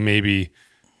into maybe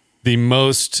the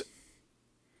most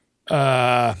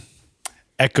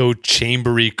echo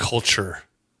chambery culture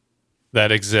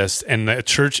that exists. And the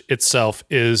church itself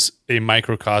is a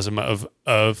microcosm of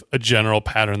a general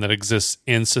pattern that exists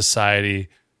in society.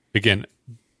 Again,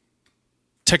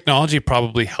 technology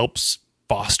probably helps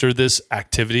foster this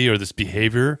activity or this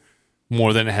behavior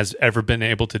more than it has ever been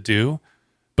able to do.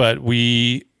 But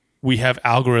we have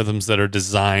algorithms that are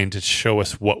designed to show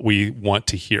us what we want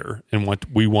to hear and what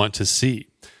we want to see.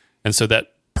 And so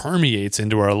that permeates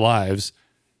into our lives,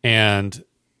 and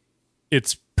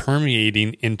it's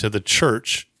permeating into the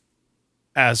church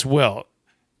as well.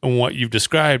 And what you've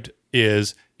described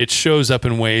is it shows up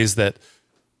in ways that,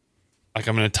 like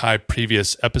I'm going to tie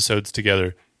previous episodes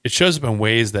together, it shows up in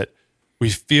ways that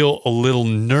we feel a little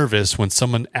nervous when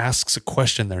someone asks a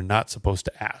question they're not supposed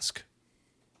to ask.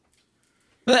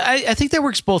 But I think that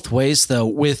works both ways, though.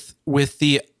 With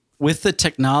the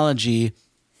technology,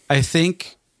 I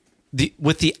think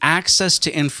with the access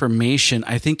to information,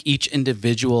 I think each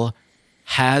individual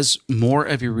has more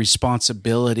of a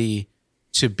responsibility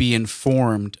to be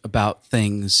informed about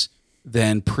things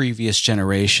than previous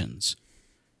generations.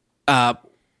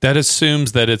 That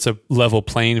assumes that it's a level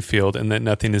playing field and that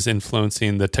nothing is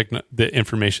influencing the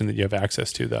information that you have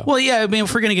access to, though. Well, yeah, I mean,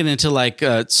 if we're going to get into like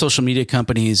social media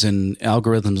companies and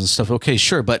algorithms and stuff, okay,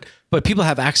 sure, but people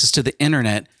have access to the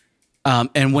internet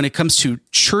And when it comes to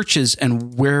churches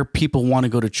and where people want to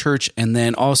go to church, and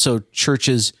then also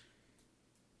churches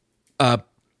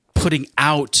putting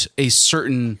out a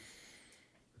certain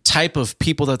type of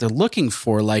people that they're looking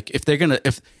for, like if they're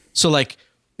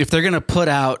gonna put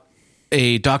out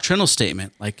a doctrinal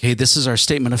statement, like, hey, this is our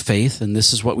statement of faith and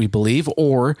this is what we believe,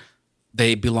 or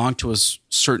they belong to a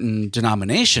certain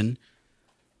denomination,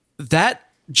 that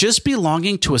just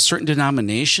belonging to a certain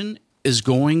denomination is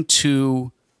going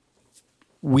to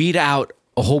weed out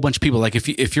a whole bunch of people. Like if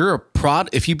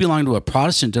you belong to a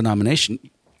Protestant denomination,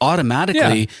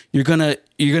 automatically you're gonna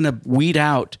weed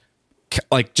out,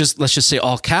 like, let's just say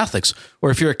all Catholics.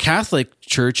 Or if you're a Catholic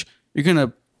church, you're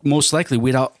gonna most likely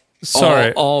weed out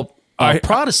all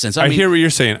Protestants. I hear what you're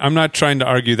saying. I'm not trying to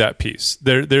argue that piece.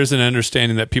 There's an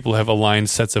understanding that people have aligned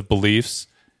sets of beliefs,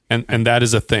 and that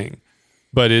is a thing.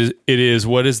 But it is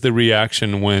what is the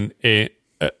reaction when a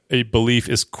belief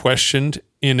is questioned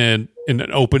in an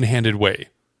open-handed way?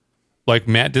 Like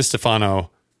Matt DiStefano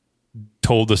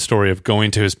told the story of going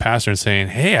to his pastor and saying,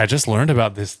 "Hey, I just learned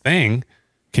about this thing.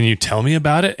 Can you tell me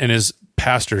about it?" And his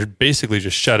pastor basically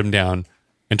just shut him down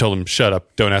and told him, "Shut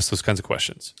up! Don't ask those kinds of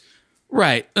questions."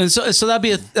 Right, and so that'd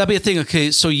be a thing.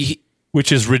 Okay, so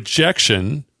which is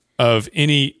rejection of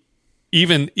any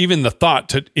even the thought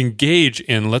to engage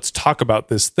in, let's talk about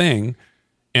this thing,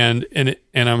 and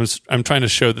I'm trying to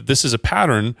show that this is a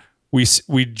pattern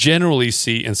we generally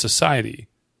see in society,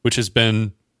 which has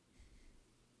been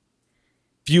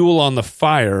fuel on the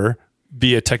fire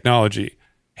via technology.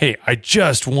 Hey, I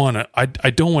don't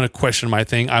want to question my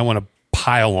thing. I want to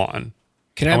pile on.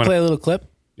 Can I play a little clip?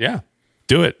 Yeah,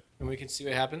 do it. And we can see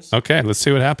what happens. Okay, let's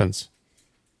see what happens.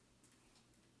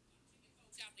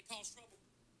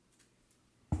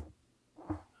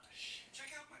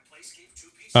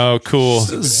 Oh, cool.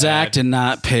 Zach did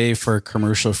not pay for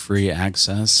commercial-free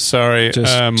access. Sorry,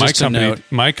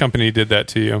 my company did that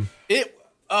to you.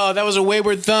 That was a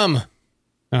wayward thumb.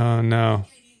 Oh no.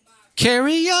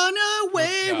 Carry on a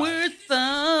wayward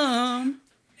thumb.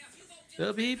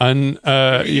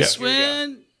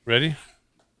 Ready?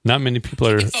 Not many people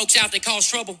are. Folks out that cause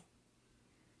trouble.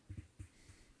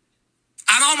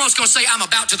 I'm almost going to say I'm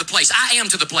about to the place. I am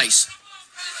to the place.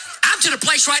 I'm to the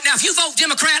place right now. If you vote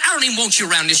Democrat, I don't even want you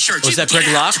around this church. Was that Greg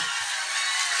Locke?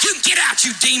 You can get out,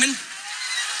 you demon.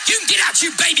 You can get out, you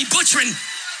baby butchering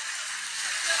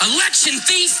election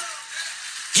thief.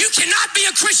 You cannot be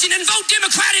a Christian and vote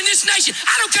Democrat in this nation.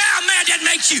 I don't care how mad that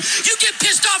makes you. You get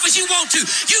pissed off as you want to.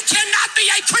 You cannot be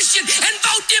a Christian and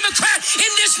vote Democrat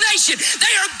in this nation.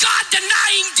 They are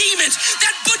God-denying demons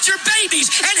that butcher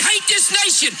babies and hate this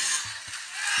nation.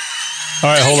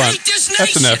 All right, hold on.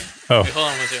 That's enough. Oh. Wait,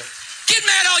 hold on with you. Get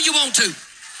mad all you want to.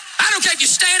 I don't care if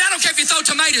you stand. I don't care if you throw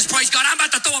tomatoes, praise God. I'm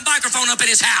about to throw a microphone up in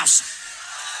his house.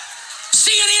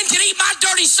 CNN can eat my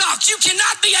dirty socks. You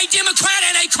cannot be a Democrat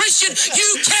and a Christian.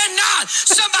 You cannot.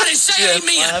 Somebody say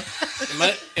amen.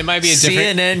 It might be a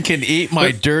different. CNN can eat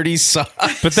my dirty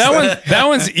socks. But that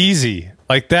one's easy.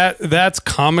 Like that's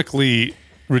comically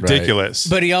ridiculous.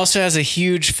 But he also has a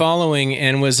huge following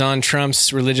and was on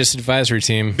Trump's religious advisory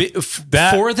team.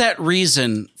 For that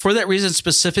reason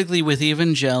specifically with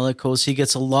evangelicals, he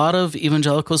gets a lot of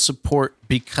evangelical support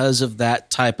because of that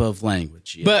type of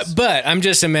language. Yes. But I'm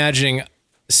just imagining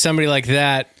somebody like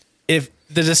that. If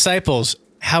the disciples,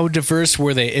 how diverse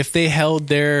were they? If they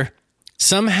held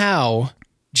somehow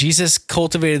Jesus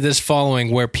cultivated this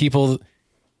following where people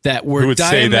that were who would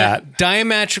say that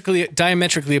diametrically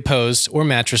opposed, or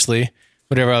mattressly,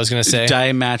 whatever I was going to say.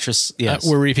 Diamatris, yes.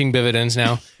 We're reaping dividends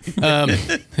now.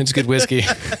 It's good whiskey.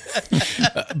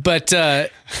 But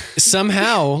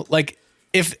somehow, like,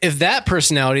 if that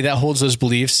personality that holds those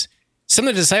beliefs, some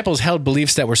of the disciples held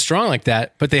beliefs that were strong like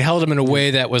that, but they held them in a way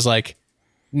that was like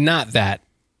not that.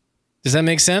 Does that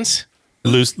make sense?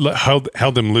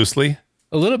 Held them loosely?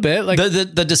 A little bit. Like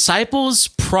the disciples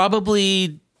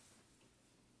probably...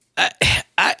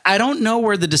 I don't know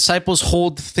where the disciples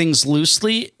hold things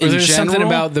loosely in there's general. Something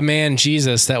about the man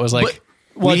Jesus that was like,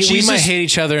 we might hate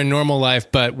each other in normal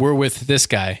life, but we're with this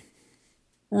guy.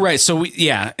 Right. So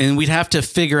and we'd have to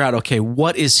figure out, okay,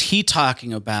 what is he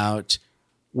talking about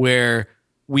where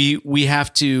we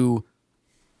have to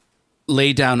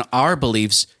lay down our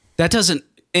beliefs. That doesn't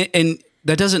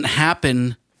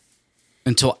happen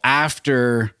until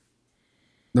after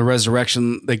the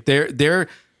resurrection. Like they're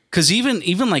because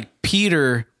even like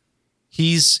Peter,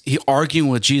 he's arguing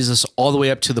with Jesus all the way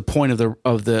up to the point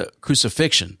of the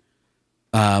crucifixion,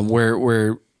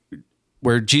 where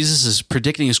Jesus is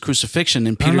predicting his crucifixion,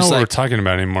 and Peter's I don't know like, what we're talking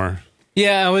about anymore.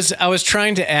 Yeah, I was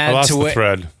trying to add I lost to the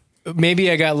thread. maybe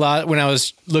I got lost when I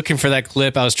was looking for that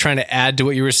clip. I was trying to add to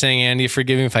what you were saying, Andy.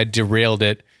 Forgive me if I derailed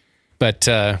it, but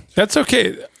That's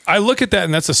okay. I look at that,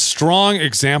 and that's a strong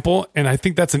example, and I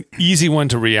think that's an easy one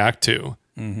to react to.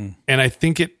 Mm-hmm. And I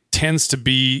think it tends to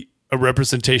be a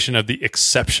representation of the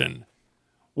exception.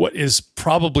 What is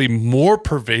probably more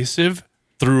pervasive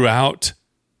throughout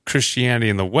Christianity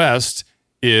in the West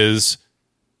is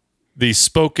the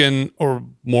spoken, or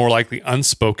more likely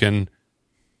unspoken,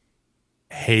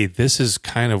 hey, this is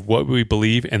kind of what we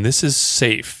believe, and this is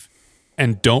safe,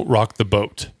 and don't rock the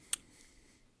boat.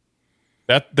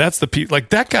 That's the piece. Like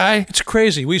that guy. It's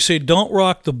crazy. We say, don't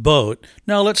rock the boat.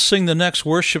 Now let's sing the next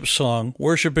worship song,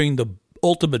 worshiping the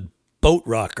ultimate boat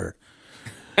rocker.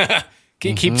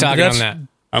 keep talking on that.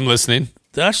 I'm listening.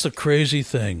 That's the crazy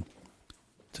thing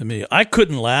to me. I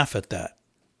couldn't laugh at that.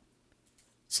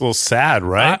 It's a little sad,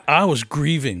 right? I was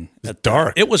grieving. It's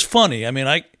dark. It was funny. I mean,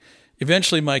 I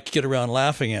eventually might get around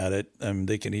laughing at it. I mean,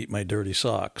 they can eat my dirty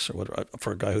socks or whatever.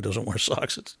 For a guy who doesn't wear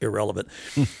socks, it's irrelevant.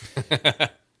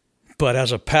 But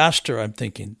as a pastor, I'm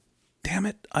thinking, damn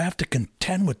it, I have to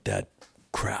contend with that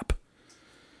crap.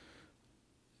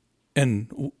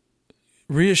 And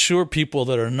reassure people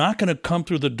that are not going to come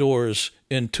through the doors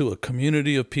into a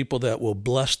community of people that will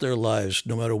bless their lives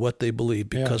no matter what they believe,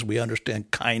 because we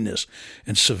understand kindness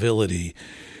and civility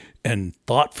and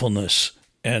thoughtfulness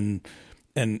and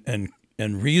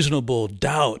reasonable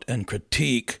doubt and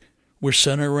critique. We're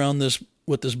centered around this,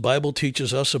 what this Bible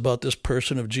teaches us about this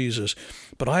person of Jesus.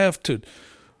 But I have to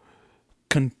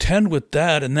contend with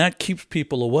that, and that keeps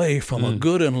people away from a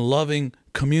good and loving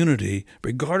community,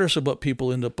 regardless of what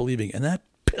people end up believing. And that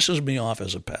pisses me off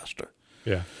as a pastor.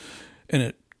 Yeah. And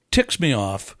it ticks me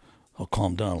off. I'll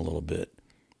calm down a little bit.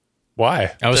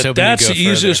 Why? I was hoping That's you'd the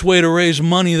go easiest further. way to raise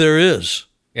money there is.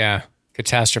 Yeah,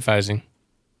 catastrophizing.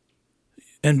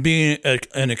 And being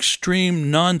an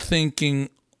extreme, non-thinking,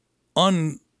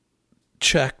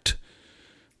 unchecked,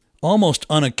 almost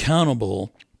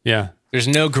unaccountable. Yeah. There's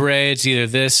no gray. It's either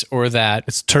this or that.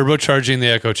 It's turbocharging the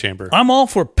echo chamber. I'm all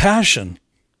for passion.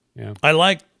 Yeah. I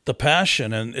like the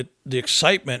passion and the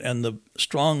excitement and the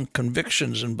strong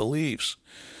convictions and beliefs.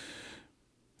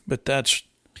 But that's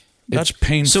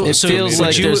painful. It feels would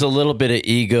like you- there's a little bit of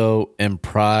ego and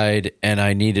pride, and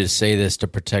I need to say this to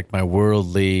protect my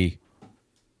worldly,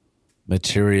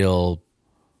 material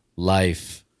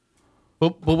life.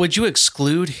 But would you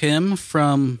exclude him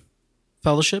from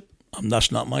fellowship?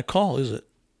 That's not my call, is it?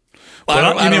 I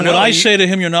don't Would know. I say to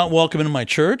him, "You're not welcome in my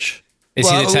church"? Is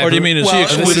he the type or do you of- mean is he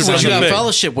excluded would from you the have faith?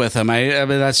 fellowship with him? I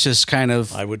mean, that's just kind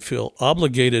of. I would feel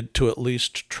obligated to at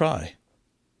least try.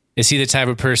 Is he the type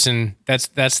of person that's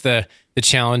the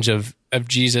challenge of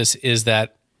Jesus, is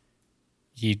that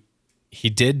he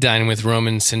did dine with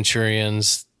Roman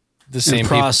centurions, the same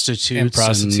people-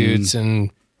 prostitutes and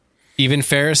even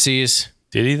Pharisees.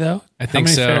 Did he, though? I think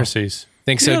How many so. Pharisees?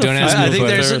 Think so. Yeah, Don't ask me. I think about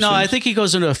there's Pharisees. I think he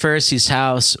goes into a Pharisee's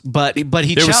house, but he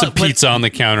There was some pizza on the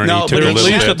counter, and he took but a at little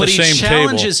least bit. at the but he same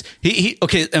challenges. He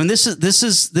okay, and this is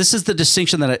the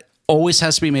distinction that always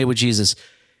has to be made with Jesus.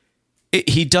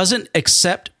 He doesn't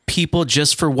accept people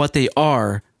just for what they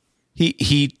are.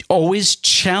 He always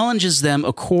challenges them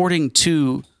according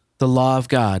to the law of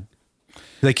God.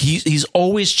 Like he's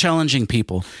always challenging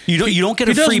people. You don't get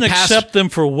He a free doesn't pass. accept them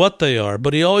for what they are,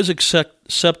 but he always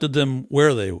accepted them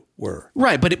where they were.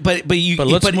 Right, but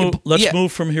Let's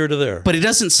move from here to there. But it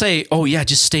doesn't say, "Oh yeah,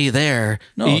 just stay there.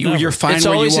 No, never. You're fine It's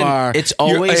where always you an- are. it's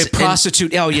You're always a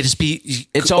prostitute. Oh, yeah, just be.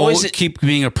 It's always- keep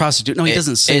being a prostitute. No, he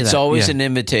doesn't say that. It's always Yeah. an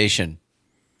invitation.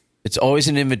 It's always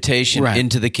an invitation Right.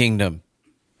 into the kingdom.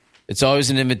 It's always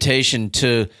an invitation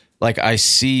to, like, I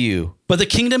see you. But the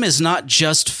kingdom is not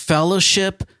just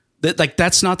fellowship.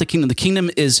 That's not the kingdom. The kingdom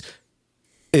is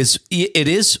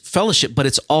fellowship, but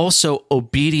it's also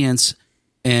obedience,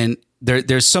 and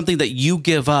there's something that you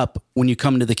give up when you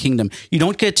come into the kingdom. You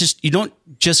don't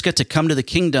just get to come to the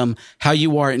kingdom how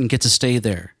you are and get to stay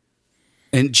there.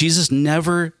 And Jesus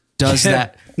never does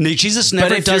that. Jesus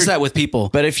never if does you're- that with people.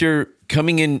 But if you're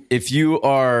coming in, if you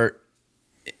are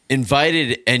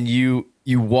invited and you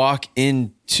walk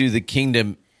into the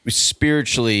kingdom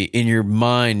spiritually, in your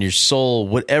mind, your soul,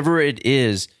 whatever it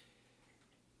is,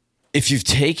 if you've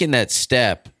taken that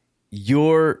step,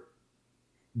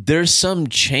 there's some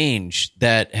change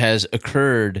that has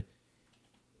occurred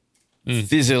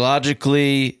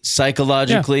physiologically,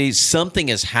 psychologically. Something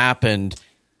has happened,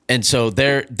 and so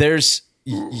there's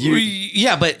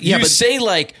you say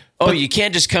like, oh, you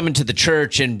can't just come into the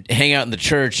church and hang out in the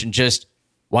church and just,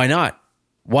 why not?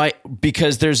 Why?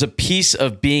 Because there's a piece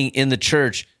of being in the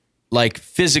church, like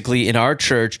physically in our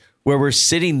church, where we're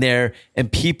sitting there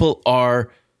and people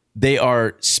are they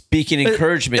are speaking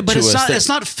encouragement but to it's us. not. It's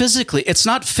not physically. It's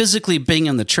not physically being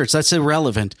in the church. That's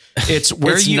irrelevant. It's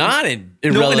where It's you. not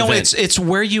irrelevant. No. It's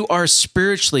where you are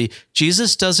spiritually.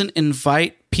 Jesus doesn't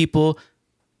invite people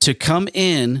to come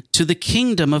in to the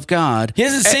kingdom of God. He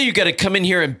doesn't say you got to come in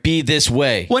here and be this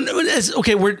way.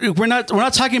 Okay, we're not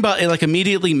talking about like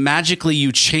immediately magically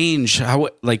you change how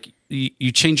like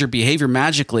you change your behavior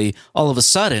magically all of a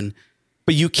sudden.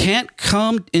 But you can't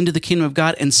come into the kingdom of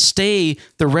God and stay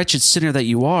the wretched sinner that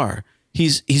you are.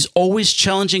 He's always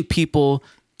challenging people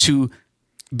to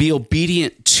be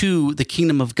obedient to the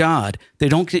kingdom of God. They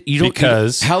don't get you don't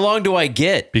Because How long do I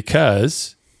get?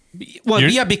 because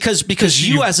because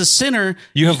you as a sinner,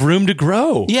 you have room to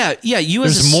grow. you as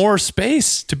There's more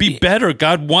space to be better.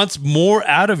 God wants more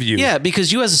out of you. Yeah,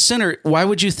 because you as a sinner, why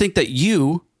would you think that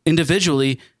you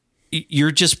individually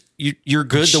you're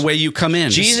good the way you come in?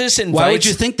 Jesus invites. Why would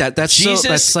you think that?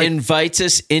 Jesus invites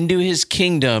us into his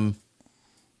kingdom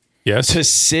Yes. to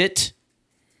sit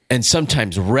and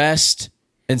sometimes rest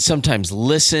and sometimes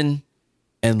listen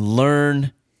and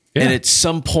learn. Yeah. And at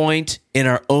some point in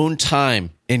our own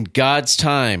time, in God's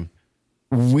time,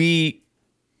 we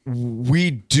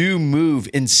do move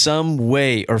in some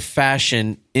way or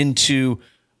fashion into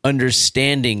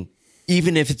understanding,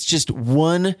 even if it's just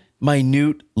one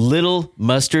minute little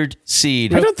mustard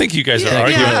seed. I don't think you guys are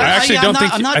arguing. I actually don't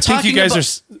think. I think you guys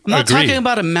are. I'm not talking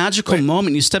about a magical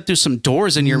moment. You step through some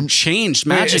doors and you're changed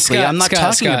magically. Scott, I'm not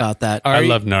talking about that. I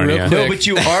love Narnia. No, but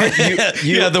you are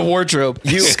The wardrobe.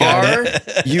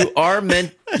 You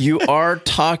are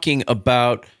talking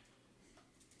about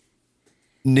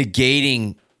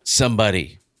negating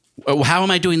somebody. How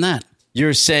am I doing that?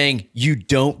 You're saying you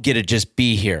don't get to just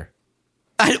be here.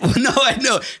 I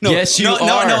know. No, Yes, you are.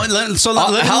 No. So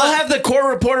I'll have the court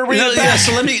reporter read it back.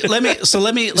 So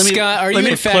let me. Scott, are you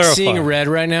in fact clarify. seeing red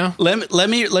right now? Let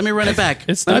me run it back.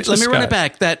 It's not let me just run Scott.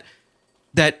 it back.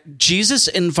 That Jesus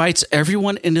invites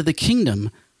everyone into the kingdom,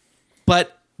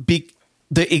 but the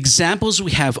examples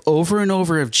we have over and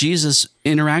over of Jesus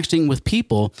interacting with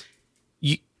people,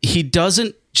 he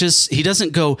doesn't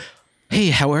go, hey,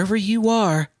 however you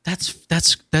are, that's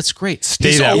great.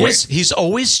 Stay that way. He's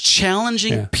always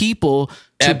challenging people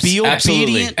to be Absolutely.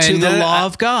 obedient to the law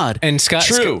of God. And Scott,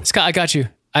 True. Scott, I got you.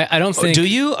 I don't think. Do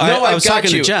you? No, I was I've got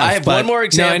talking you. to Jeff. I have but- one more No,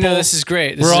 example. I know this is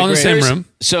great. This We're is all in the great. same room.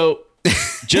 So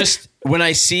just when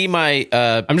I see my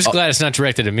I'm just glad it's not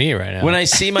directed at me right now. when I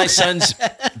see my son's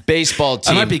baseball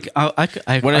team,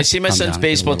 when I see my son's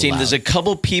baseball team, there's a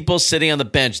couple people sitting on the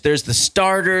bench. There's the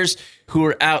starters who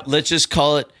are out. Let's just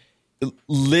call it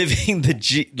living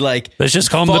the Let's just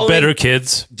call them the following- better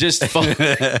kids. just following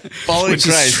which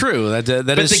Christ. is true. That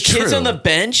But is the kids true. on the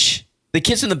bench,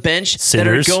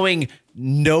 Sinners. that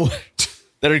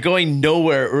are going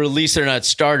nowhere, or at least they're not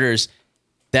starters.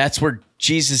 That's where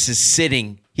Jesus is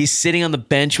sitting. He's sitting on the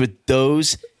bench with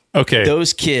those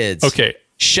kids. Okay.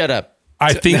 Shut up.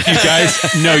 I think you guys.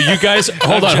 No, you guys.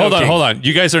 Hold on.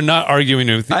 You guys are not arguing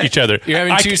with each other. You're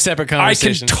having two separate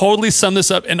conversations. I can totally sum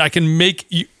this up, and I can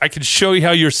show you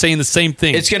how you're saying the same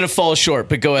thing. It's going to fall short,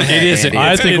 but go ahead. It isn't. Andy.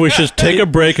 I think we should take a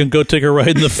break and go take a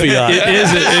ride in the Fiat.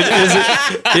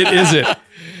 It isn't.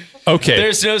 Okay.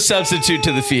 There's no substitute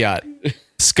to the fiat.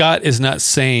 Scott is not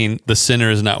saying the sinner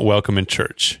is not welcome in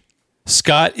church.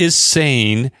 Scott is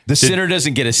saying The sinner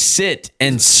doesn't get to sit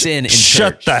and sin in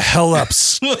shut church. the hell up.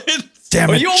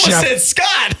 Damn it, You almost Jeff. said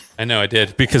Scott. I know I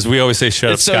did, because we always say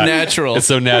shut It's up, so Scott. natural. It's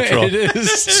so natural. It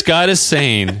is. Scott is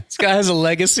saying Scott has a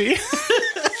legacy.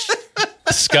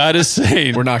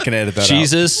 We're not going to edit that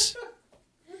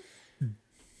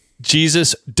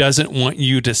Jesus doesn't want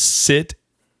you to sit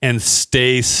and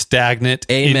stay stagnant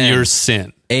in Amen. your sin.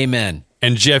 out. Amen.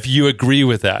 And Jeff, you agree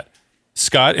with that.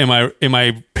 Scott, am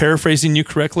I paraphrasing you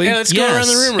correctly? Yeah, let's go around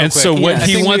the room real And quick. so what I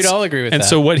he think wants, we'd all agree with and that.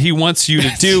 so what he wants you to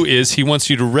do is he wants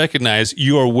you to recognize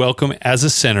you are welcome as a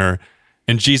sinner,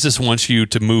 and Jesus wants you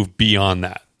to move beyond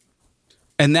that.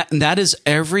 And that is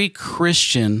every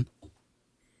Christian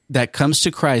that comes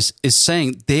to Christ is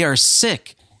saying they are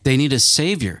sick. They need a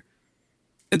savior.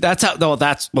 That's how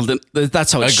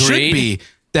it should Agreed. be.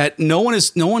 That no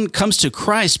one comes to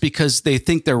Christ because they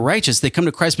think they're righteous. They come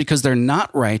to Christ because they're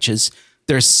not righteous.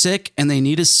 They're sick and they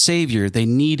need a savior. They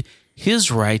need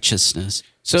his righteousness.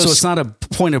 So it's not a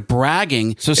point of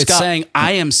bragging. So it's Scott, saying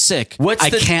I am sick. I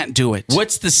can't do it.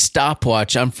 What's the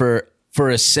stopwatch on for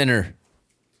a sinner?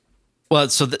 Well,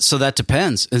 so that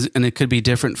depends, and it could be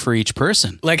different for each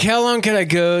person. Like, how long can I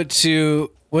go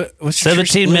to what's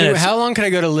 17 minutes. How long can I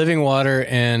go to Living Water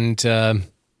and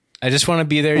I just want to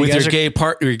be there. with you guys your gay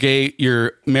partner,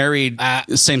 your married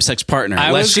same-sex partner.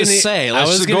 Let's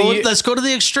go to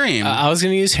the extreme. I was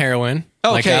going to use heroin.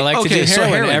 Okay, I like to do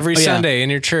heroin every Sunday in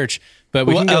your church. But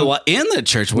we can go in the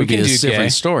church would be a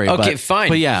different story. Okay, fine.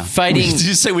 But yeah, fighting. Did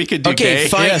you say we could do gay?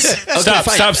 Fine. Yes.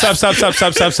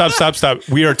 Stop.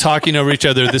 We are talking over each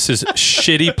other. This is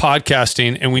shitty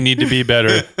podcasting, and we need to be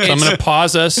better. So I'm going to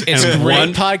pause us It's and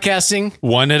great podcasting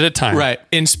one at a time. Right.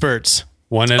 in spurts.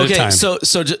 One at a time. So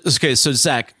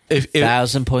Zach, if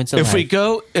 1,000 points of if we life.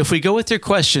 go with your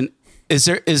question,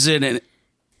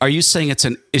 are you saying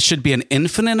it should be an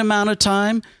infinite amount of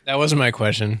time? That wasn't my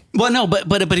question. Well, no, but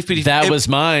if That was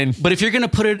mine. But if you're gonna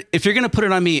put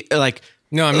it on me, like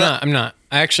No, I'm not.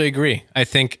 I actually agree. I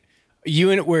think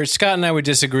where Scott and I would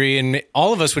disagree, and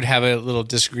all of us would have a little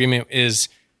disagreement, is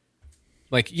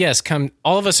like, yes,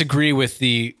 all of us agree with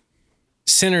the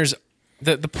sinners.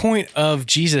 The point of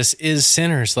Jesus is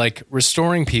sinners, like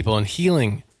restoring people and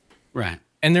healing. right.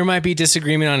 And there might be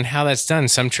disagreement on how that's done.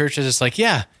 Some churches, it's like,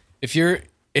 yeah, if you're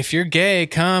gay,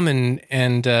 come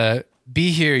and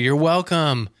be here. You're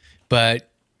welcome. But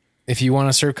if you want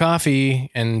to serve coffee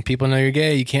and people know you're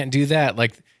gay, you can't do that.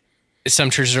 Like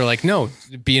some churches are like, no,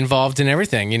 be involved in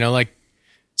everything, like,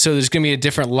 so there's going to be a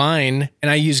different line. And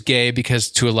I use gay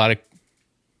because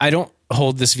I don't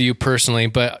hold this view personally,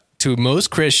 but to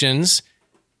most Christians,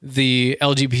 the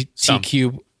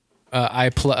LGBTQ I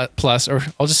plus, or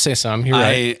I'll just say some, you're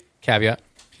right. Caveat.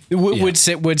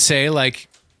 Would say like,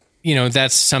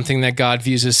 that's something that God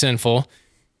views as sinful.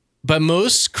 But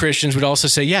most Christians would also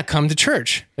say, yeah, come to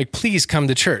church. Like, please come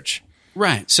to church.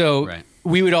 Right. So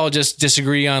we would all just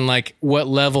disagree on like what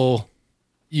level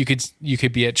you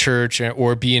could be at church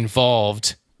or be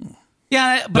involved.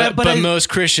 Yeah, but most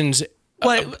Christians,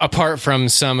 apart from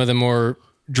some of the more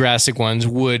drastic ones,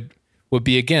 would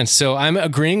be against. So I'm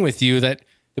agreeing with you that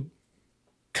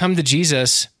come to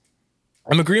Jesus.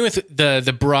 I'm agreeing with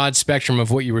the broad spectrum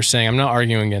of what you were saying. I'm not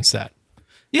arguing against that.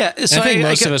 Yeah, so I think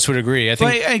most of us would agree.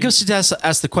 I guess to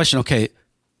ask the question. Okay,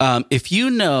 if you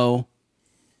know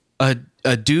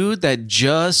a dude that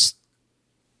just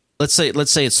let's say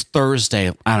it's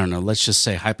Thursday. I don't know. Let's just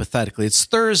say hypothetically it's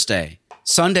Thursday.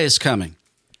 Sunday's coming.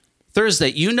 Thursday.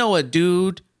 You know a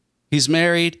dude. He's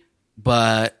married,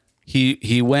 but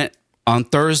he went on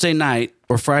Thursday night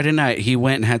or Friday night. He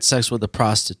went and had sex with a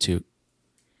prostitute.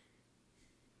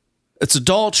 It's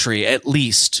adultery, at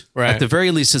least. Right. At the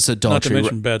very least, it's adultery. Not to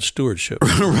mention bad stewardship.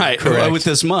 Right. Correct. With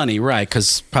this money, right.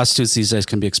 Because prostitutes these days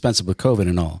can be expensive with COVID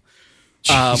and all.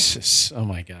 Jesus. Oh,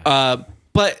 my God.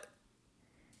 But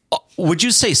would you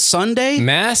say Sunday?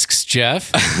 Masks,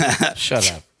 Jeff.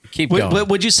 Shut up. Keep going.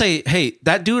 Would you say, hey,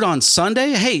 that dude on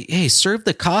Sunday, hey, serve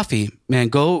the coffee, man.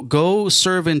 Go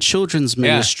serve in children's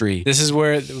ministry. Yeah. This is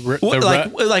where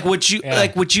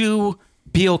would you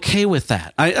be okay with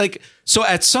that? So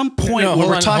at some point when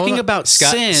we're talking about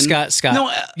sin, Scott.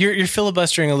 No, you're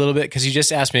filibustering a little bit because you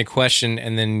just asked me a question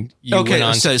and then you went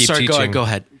on to keep teaching. Go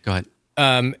ahead.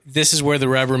 This is where the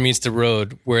rubber meets the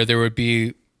road, where there would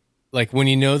be, like, when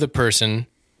you know the person,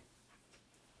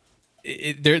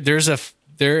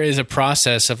 there is a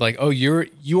process of like, oh,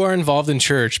 you are involved in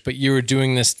church, but you are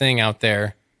doing this thing out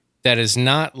there that is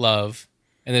not love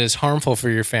and that is harmful for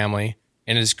your family,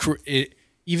 and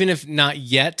even if not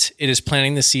yet, it is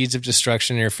planting the seeds of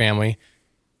destruction in your family.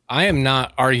 I am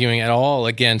not arguing at all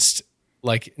against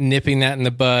like nipping that in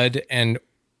the bud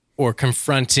or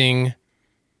confronting,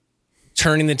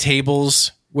 turning the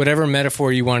tables, whatever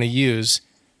metaphor you want to use.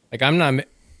 Like I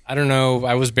don't know,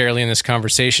 I was barely in this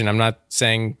conversation. I'm not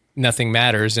saying nothing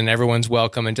matters and everyone's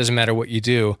welcome and it doesn't matter what you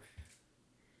do.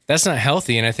 That's not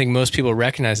healthy, and I think most people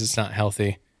recognize it's not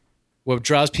healthy. What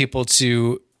draws people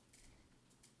to,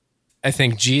 I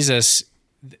think, Jesus,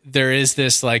 there is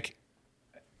this like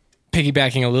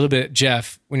piggybacking a little bit,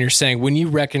 Jeff, when you're saying, when you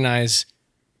recognize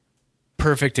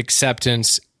perfect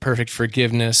acceptance, perfect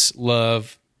forgiveness,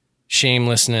 love,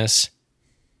 shamelessness,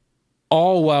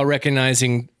 all while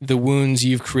recognizing the wounds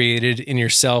you've created in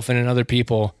yourself and in other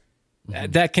people,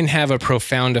 that can have a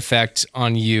profound effect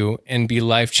on you and be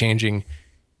life-changing.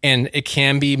 And it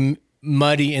can be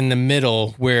muddy in the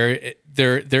middle where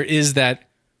there is that,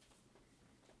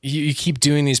 you keep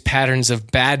doing these patterns of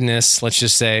badness, let's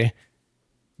just say,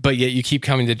 but yet you keep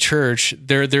coming to church.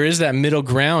 There is that middle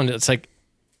ground. It's like,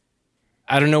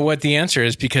 I don't know what the answer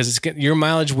is, because your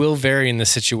mileage will vary in this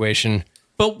situation.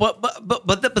 But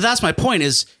that's my point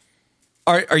is,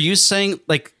 are you saying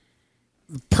like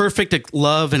perfect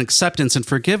love and acceptance and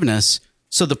forgiveness?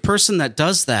 So the person that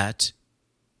does that,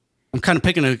 I'm kind of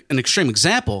picking an extreme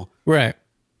example. Right.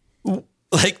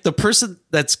 Like the person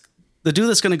the dude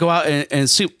that's going to go out and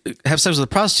have sex with a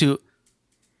prostitute,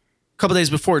 couple days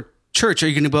before church, are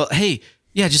you going to go, hey,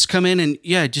 yeah, just come in and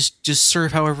just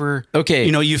serve however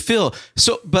you feel.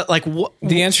 So, but like, what?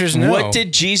 The answer is no. What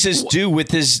did Jesus do with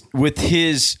the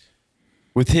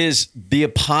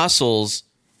apostles?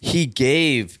 He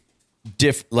gave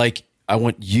I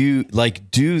want you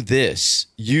do this,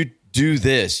 you do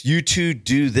this, you two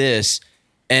do this,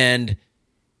 and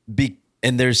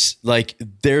there's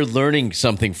they're learning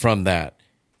something from that,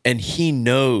 and he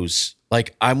knows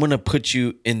I'm going to put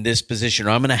you in this position,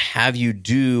 or I'm going to have you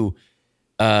do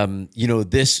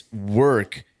this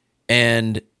work,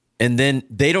 and then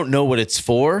they don't know what it's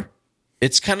for.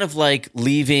 It's kind of like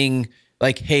leaving,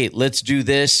 hey, let's do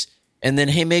this, and then,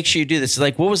 hey, make sure you do this. It's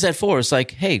like, what was that for? It's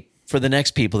like, hey, for the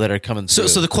next people that are coming through.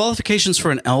 So the qualifications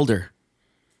for an elder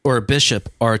or a bishop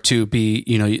are to be,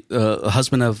 a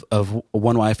husband of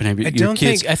one wife and have your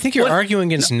kids. I think you're arguing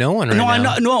against no one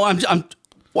right now.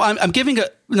 I'm giving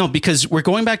because we're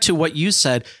going back to what you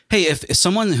said. Hey, if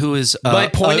someone who is my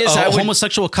point is a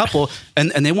homosexual couple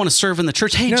and they want to serve in the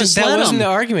church, hey, just let them. That wasn't the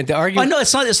argument. The argument. No,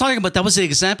 it's not. It's not. But that was the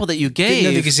example that you gave.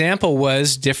 The example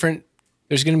was different.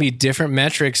 There's going to be different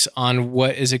metrics on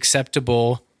what is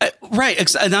acceptable. Right,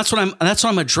 and that's what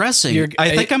I'm addressing.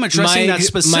 I think I'm addressing that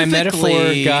specifically. My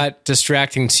metaphor got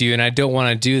distracting to you, and I don't want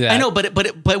to do that. I know, but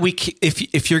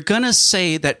if you're gonna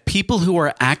say that people who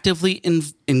are actively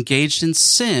engaged in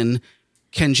sin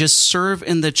can just serve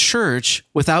in the church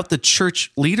without the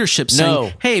church leadership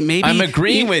saying, "Hey, maybe I'm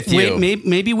agreeing with you.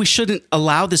 Maybe we shouldn't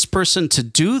allow this person to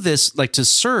do this, to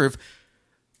serve."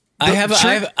 I have a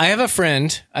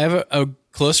friend. I have a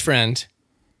close friend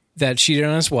that cheated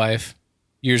on his wife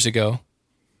years ago.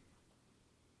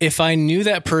 If I knew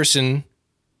that person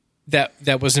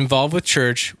that was involved with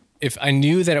church, if I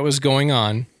knew that it was going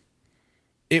on,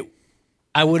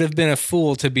 I would have been a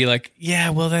fool to be like,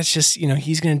 yeah, well, that's just,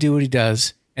 he's going to do what he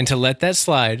does, and to let that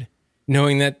slide,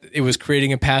 knowing that it was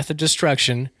creating a path of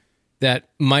destruction that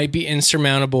might be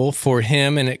insurmountable for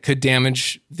him, and it could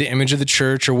damage the image of the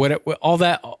church or all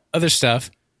that other stuff.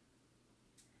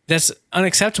 That's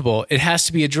unacceptable. It has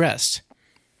to be addressed.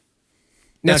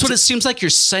 That's what it seems like you're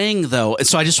saying, though.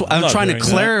 So I'm trying to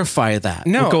clarify that.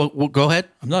 No, go ahead.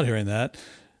 I'm not hearing that.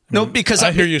 Because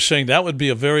I hear you saying that would be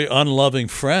a very unloving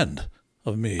friend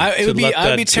of me.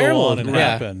 I'd be terrible and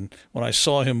happen when I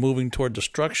saw him moving toward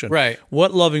destruction. Right.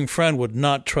 What loving friend would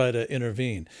not try to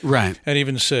intervene? Right. And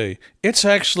even say, it's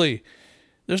actually,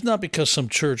 there's not because some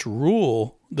church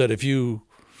rule that if you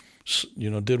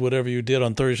did whatever you did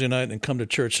on Thursday night and come to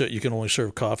church that you can only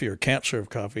serve coffee or can't serve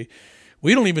coffee.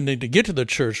 We don't even need to get to the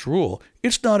church rule.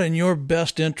 It's not in your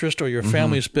best interest or your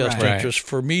family's best interest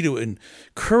for me to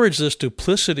encourage this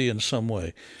duplicity in some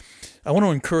way. I want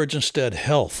to encourage instead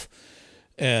health.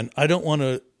 And I don't want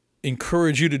to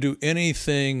encourage you to do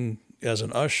anything as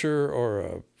an usher or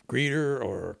a greeter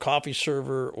or a coffee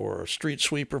server or a street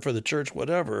sweeper for the church,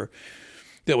 whatever,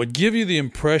 that would give you the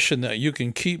impression that you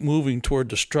can keep moving toward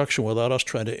destruction without us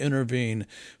trying to intervene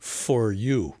for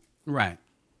you. Right.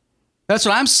 That's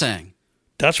what I'm saying.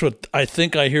 That's what I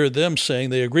think I hear them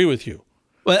saying. They agree with you.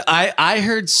 Well, I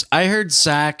heard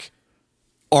Zach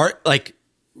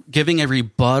giving a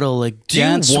rebuttal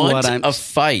against what I'm a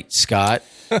fight, Scott.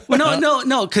 Well,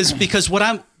 no, because when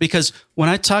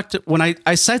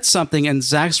I said something and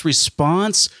Zach's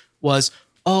response was,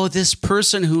 "Oh, this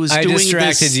person who is doing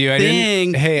distracted this you.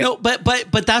 thing." No,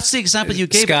 but that's the example you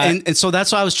gave, Scott, and so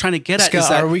that's what I was trying to get at. Scott, is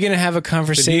that are we going to have a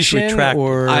conversation,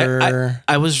 or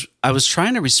I was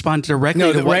trying to respond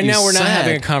directly to what right you now we're said not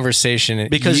having a conversation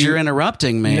because you're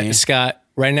interrupting me, Scott.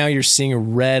 Right now you're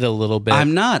seeing red a little bit.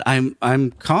 I'm not.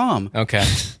 I'm calm. Okay.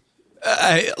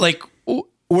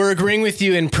 We're agreeing with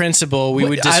you in principle. We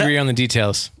would disagree on the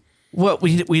details. Well,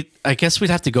 we I guess we'd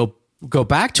have to go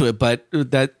back to it, but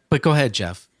go ahead,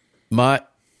 Jeff. My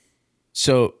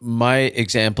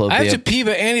example of I have to pee,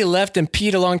 but Andy left and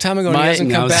peed a long time ago and he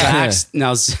hasn't come back.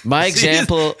 My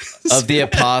example of the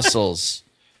apostles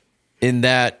in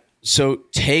that, so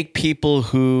take people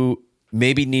who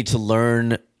maybe need to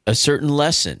learn a certain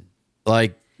lesson.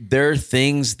 Like there are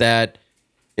things that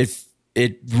if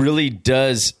it really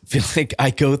does feel like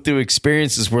I go through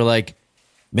experiences where like,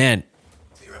 man,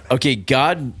 okay,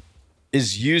 God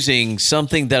is using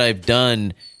something that I've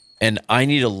done and I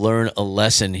need to learn a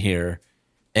lesson here.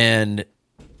 And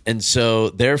so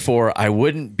therefore I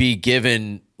wouldn't be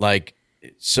given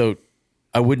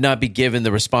I would not be given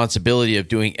the responsibility of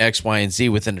doing X, Y, and Z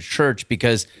within a church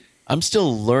because I'm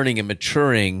still learning and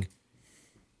maturing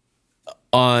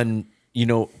on,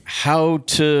 how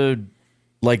to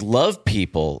love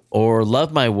people or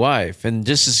love my wife. And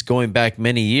this is going back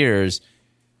many years.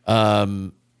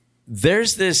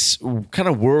 There's this kind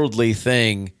of worldly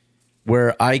thing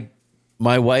where I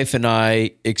my wife and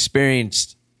I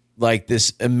experienced like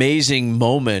this amazing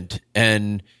moment,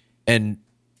 and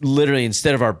literally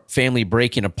instead of our family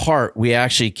breaking apart, we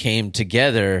actually came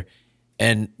together.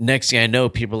 And next thing I know,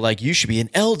 people are like, you should be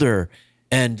an elder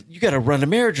and you got to run a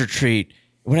marriage retreat.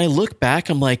 When I look back,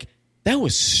 I'm like, that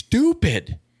was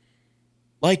stupid.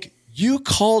 Like, you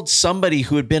called somebody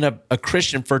who had been a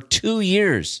Christian for 2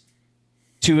 years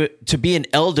to be an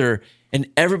elder, and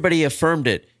everybody affirmed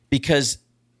it because,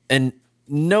 and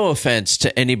no offense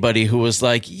to anybody who was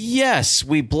like, yes,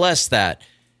 we bless that.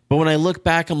 But when I look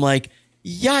back, I'm like,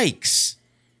 yikes.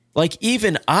 Like,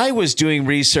 even I was doing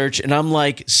research and I'm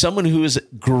like, someone who is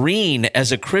green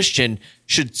as a Christian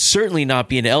should certainly not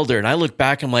be an elder. And I look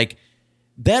back, I'm like,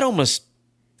 that almost,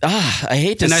 I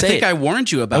hate to say it. And I think I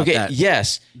warned you about that.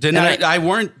 Yes. Did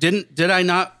I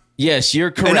not? Yes,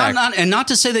 you're correct. And not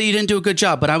to say that you didn't do a good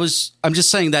job, but I'm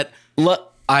just saying that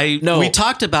we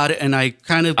talked about it and I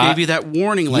kind of gave you that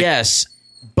warning. Like, yes.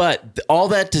 But all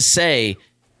that to say,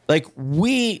 like,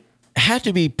 we have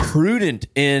to be prudent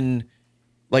in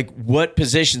like what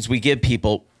positions we give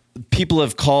people. People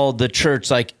have called the church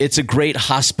like it's a great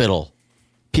hospital.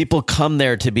 People come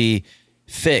there to be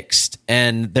fixed,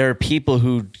 and there are people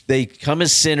who they come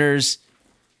as sinners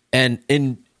and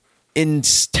in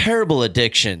terrible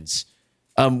addictions,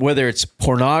 whether it's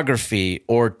pornography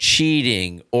or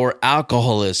cheating or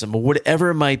alcoholism or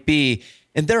whatever it might be,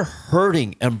 and they're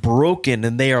hurting and broken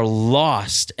and they are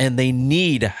lost and they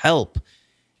need help.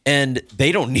 And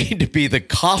they don't need to be the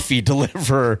coffee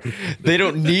deliverer. They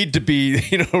don't need to be,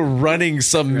 running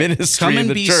some ministry come in and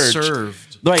the be church.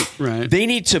 served. Right. They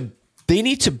need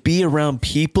to be around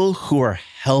people who are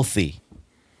healthy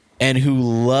and who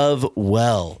love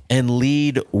well and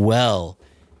lead well.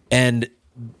 And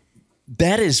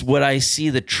that is what I see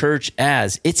the church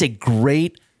as. It's a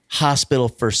great hospital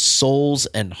for souls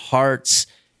and hearts,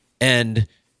 and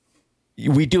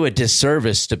we do a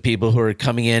disservice to people who are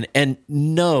coming in and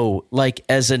know, like,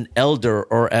 as an elder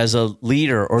or as a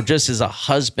leader or just as a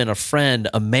husband, a friend,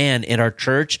 a man in our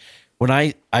church, when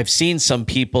I've seen some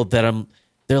people that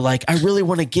they're like, I really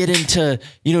want to get into,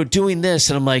 doing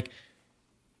this. And I'm like,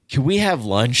 can we have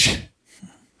lunch?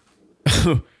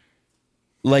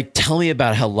 Like, tell me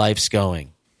about how life's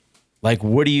going. Like,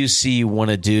 what do you see you want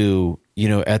to do,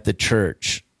 at the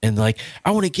church? And like,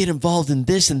 I want to get involved in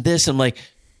this and this. I'm like,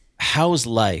 how's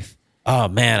life? Oh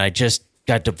man, I just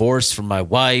got divorced from my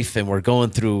wife and we're going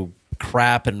through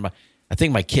crap. And I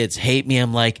think my kids hate me.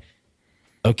 I'm like,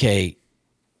 okay,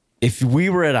 if we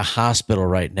were at a hospital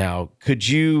right now, could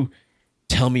you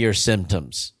tell me your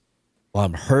symptoms? Well,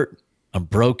 I'm hurt. I'm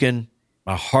broken.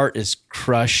 My heart is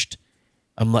crushed.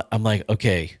 I'm like,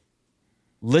 okay,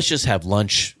 let's just have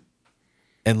lunch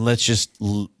and let's just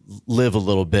live a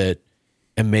little bit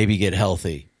and maybe get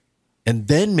healthy. And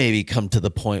then maybe come to the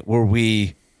point where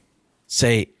we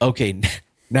say, okay,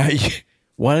 now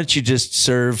why don't you just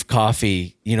serve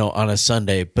coffee, on a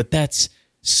Sunday? But that's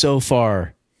so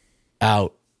far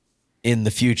out in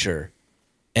the future.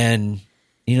 And,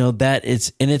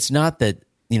 it's not that,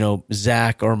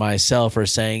 Zach or myself are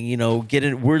saying,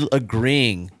 we're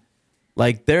agreeing.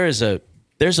 Like, there's a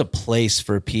place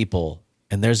for people,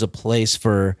 and there's a place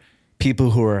for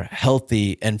people who are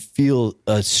healthy and feel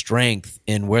a strength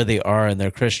in where they are in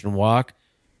their Christian walk,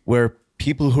 where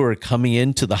people who are coming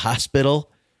into the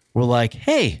hospital were like,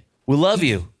 hey, we love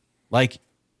you. Like,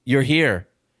 you're here.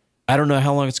 I don't know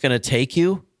how long it's going to take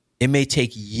you. It may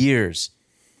take years,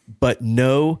 but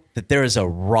know that there is a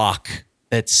rock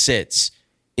that sits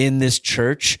in this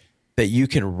church that you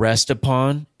can rest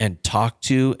upon and talk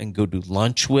to and go do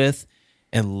lunch with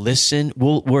and listen.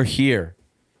 We're here.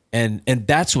 And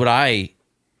that's what I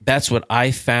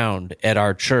found at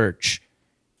our church.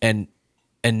 And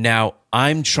now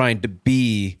I'm trying to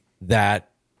be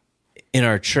that in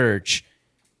our church.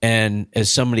 And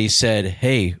as somebody said,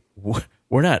 hey,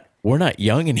 we're not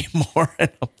young anymore.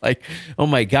 And I'm like, oh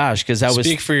my gosh, because I was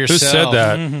Speak for Who yourself. said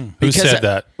that? Who said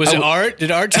that? Was it Art?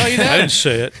 Did Art tell you that? I didn't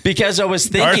say it. because I was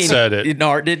thinking Art said it. No,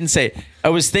 Art didn't say it. I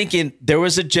was thinking there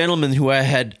was a gentleman who I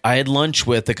had lunch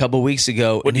with a couple weeks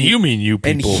ago. What do you mean, you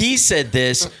And people? he said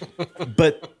this,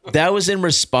 but that was in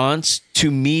response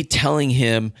to me telling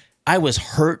him I was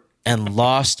hurt and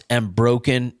lost and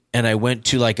broken, and I went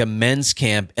to like a men's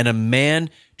camp, and a man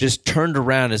just turned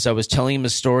around as I was telling him a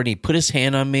story, and he put his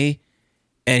hand on me,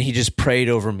 and he just prayed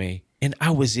over me. And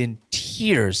I was in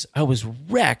tears. I was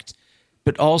wrecked.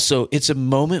 But also, it's a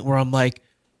moment where I'm like,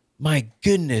 my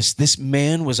goodness, this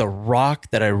man was a rock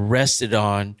that I rested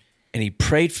on, and he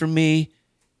prayed for me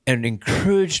and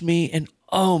encouraged me. And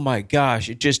oh my gosh,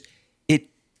 it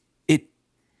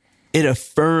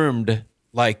affirmed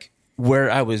like where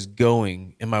I was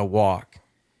going in my walk.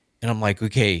 And I'm like,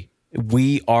 okay,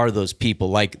 we are those people.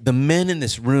 Like the men in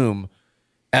this room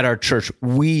at our church,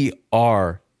 we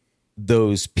are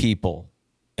those people.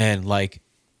 And like,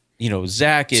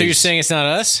 Zach is... So you're saying it's not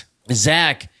us?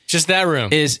 Zach... Just that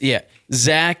room.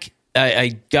 Zach,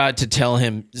 I got to tell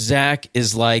him, Zach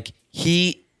is like,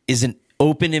 he is an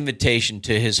open invitation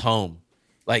to his home.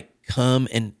 Like, come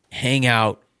and hang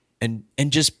out and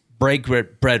just break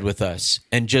bread with us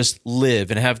and just live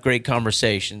and have great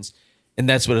conversations. And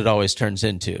that's what it always turns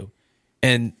into.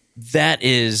 And that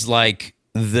is like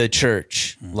the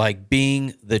church, like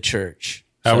being the church.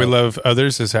 How we love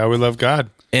others is how we love God.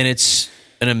 And it's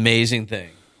an amazing thing.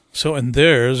 So, and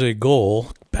there's a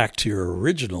goal, back to your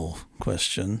original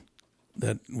question,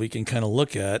 that we can kind of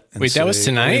look at. And Wait, that was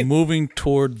say, tonight? are we moving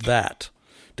toward that?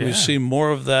 Do we see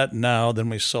more of that now than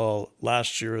we saw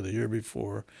last year or the year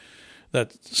before?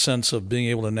 That sense of being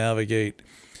able to navigate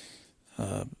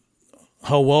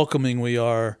how welcoming we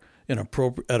are in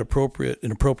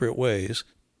appropriate ways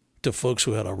to folks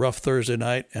who had a rough Thursday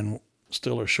night and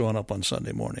still are showing up on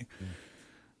Sunday morning.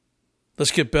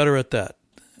 Let's get better at that.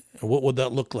 What would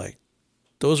that look like?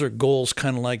 Those are goals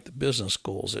kind of like the business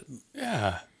goals.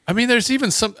 Yeah. I mean, there's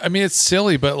even some, I mean, it's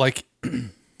silly, but like,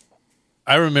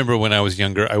 I remember when I was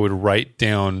younger, I would write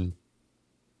down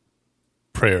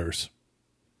prayers.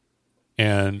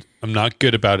 And I'm not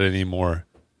good about it anymore.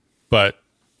 But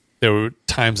there were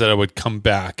times that I would come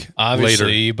back Obviously,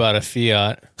 later. you bought a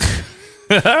Fiat.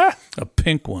 A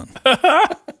pink one.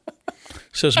 It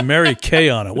says Mary Kay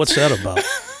on it. What's that about?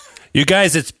 You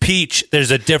guys, it's peach.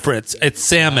 There's a difference. It's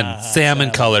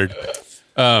salmon colored.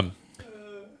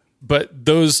 But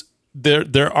those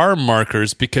there are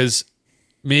markers, because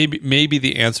maybe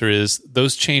the answer is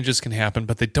those changes can happen,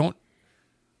 but they don't.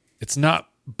 It's not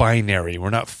binary. We're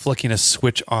not flicking a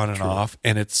switch on and off,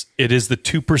 and it is the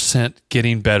 2%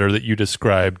 getting better that you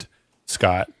described,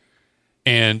 Scott.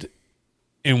 And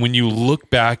when you look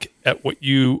back at where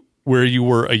you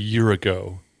were a year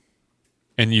ago,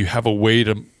 and you have a way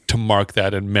to mark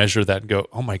that and measure that and go,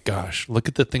 oh my gosh, look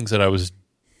at the things that I was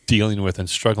dealing with and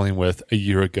struggling with a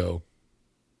year ago.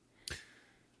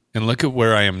 And look at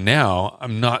where I am now.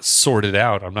 I'm not sorted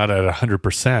out. I'm not at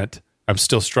 100%. I'm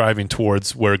still striving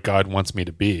towards where God wants me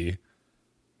to be.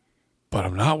 But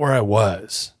I'm not where I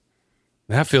was.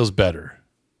 And that feels better.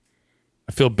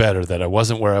 I feel better that I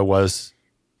wasn't where I was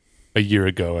a year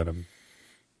ago,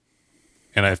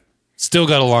 and I've still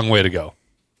got a long way to go.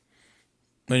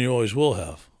 And you always will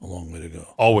have a long way to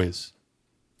go. Always.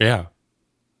 Yeah.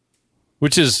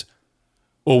 Which is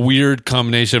a weird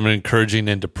combination of encouraging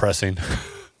and depressing.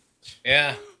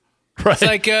 Yeah. Right.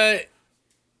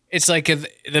 It's like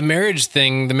the marriage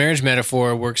thing, the marriage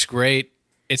metaphor works great.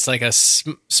 It's like a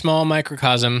small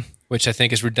microcosm, which I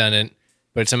think is redundant,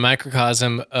 but it's a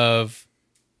microcosm of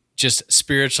just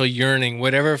spiritual yearning,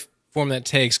 whatever form that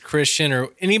takes, Christian or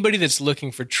anybody that's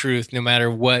looking for truth, no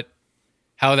matter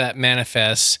how that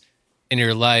manifests in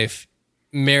your life.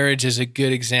 Marriage is a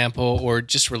good example, or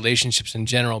just relationships in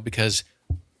general, because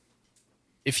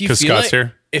if you feel Scott's like,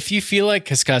 here? if you feel like,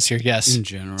 because Scott's here, yes, In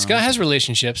general. Scott has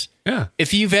relationships. Yeah.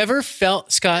 If you've ever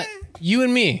felt, Scott, you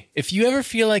and me, if you ever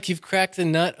feel like you've cracked the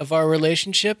nut of our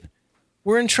relationship,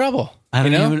 we're in trouble. I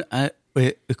don't you know? even.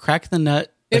 Wait, crack the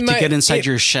nut It to might- get inside it-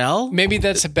 your shell. Maybe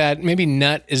maybe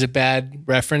nut is a bad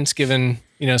reference given,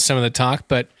 some of the talk,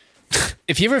 but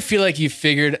if you ever feel like you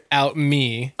figured out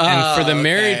me, and for the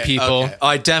married people, Okay. Oh,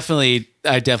 I definitely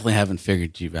haven't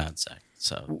figured you out, Zach.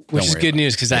 So, which is good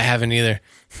news because I haven't either.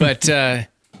 But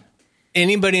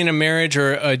anybody in a marriage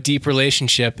or a deep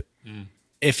relationship,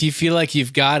 if you feel like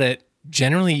you've got it,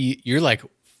 generally you're like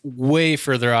way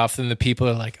further off than the people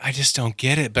who are like, I just don't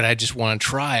get it, but I just want to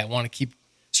try. I want to keep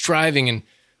striving, and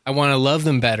I want to love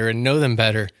them better and know them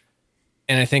better.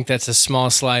 And I think that's a small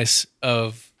slice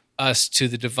of us to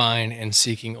the divine and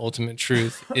seeking ultimate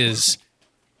truth is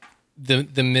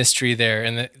the mystery there,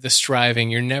 and the striving.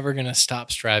 You're never going to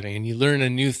stop striving, and you learn a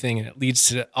new thing, and it leads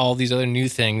to all these other new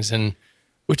things. And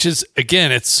Which is,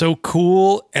 again, it's so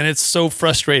cool and it's so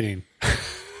frustrating.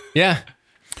 yeah,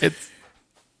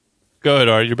 Go ahead,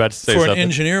 Art. You're about to say For something. an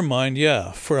engineer mind,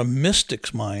 yeah. For a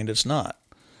mystic's mind, it's not.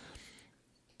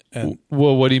 And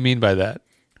Well, what do you mean by that?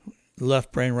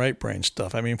 left brain, right brain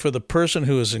stuff. I mean, for the person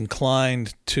who is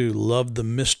inclined to love the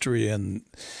mystery and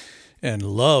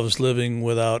loves living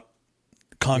without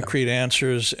concrete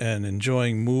answers and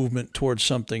enjoying movement towards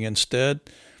something instead,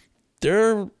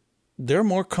 they're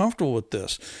more comfortable with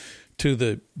this. To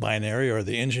the binary or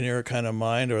the engineer kind of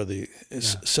mind, or the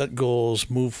set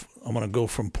goals, move. I'm going to go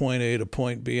from point A to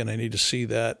point B, and I need to see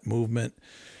that movement.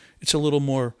 It's a little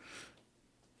more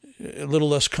a little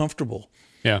less comfortable.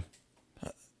 Yeah.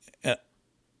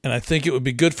 And I think it would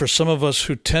be good for some of us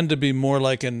who tend to be more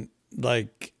like an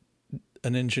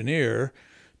engineer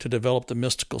to develop the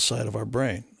mystical side of our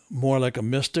brain, more like a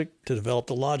mystic to develop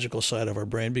the logical side of our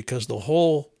brain, because the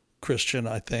whole Christian,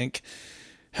 I think,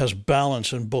 has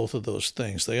balance in both of those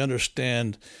things. They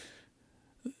understand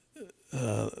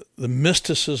the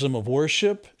mysticism of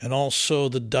worship and also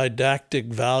the didactic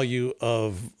value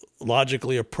of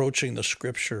logically approaching the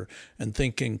scripture and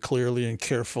thinking clearly and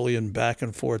carefully and back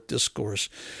and forth discourse,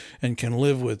 and can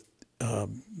live with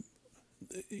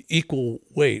equal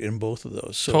weight in both of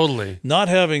those. So Totally. not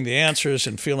having the answers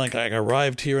and feeling like I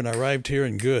arrived here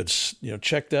and good,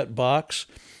 check that box.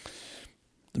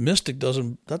 The mystic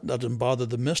doesn't bother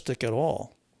the mystic at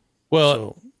all.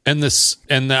 Well, and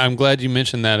I'm glad you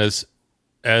mentioned that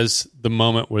as the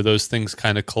moment where those things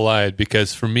kind of collide,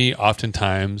 because for me,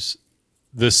 oftentimes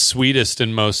the sweetest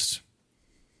and most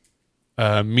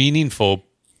meaningful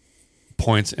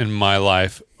points in my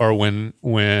life are when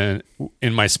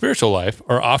in my spiritual life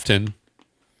are often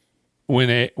when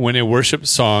a worship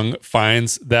song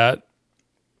finds that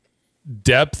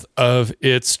depth of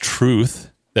its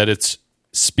truth that it's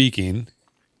speaking,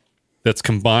 that's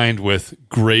combined with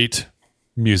great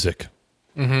music.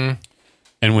 Mm-hmm.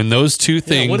 And when those two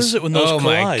things, what is it when those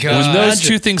collide? My God. when those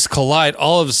two things collide,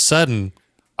 all of a sudden,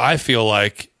 I feel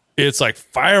like it's like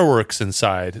fireworks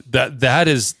inside.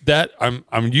 I'm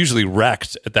usually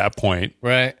wrecked at that point,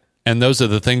 Right. and those are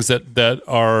the things that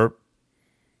are.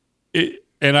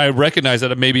 And I recognize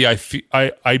that maybe I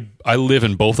live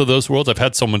in both of those worlds. I've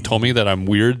had someone tell me that I'm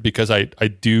weird because I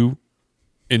do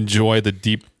enjoy the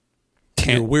deep.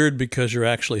 You're weird because you're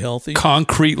actually healthy.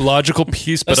 Concrete, logical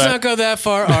piece, Let's not go that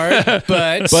far, Art,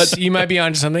 but you might be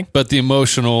onto something. But the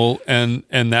emotional and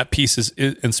that piece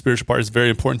and spiritual part is very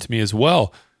important to me as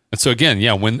well. And so again,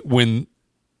 yeah, when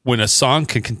a song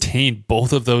can contain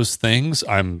both of those things,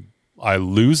 I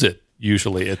lose it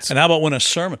usually. And how about when a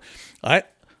sermon? I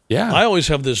always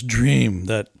have this dream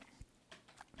that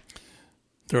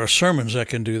there are sermons that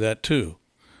can do that too.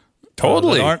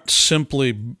 Totally. That aren't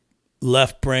simply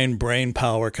left brain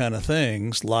power kind of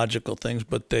things, logical things,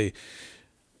 but they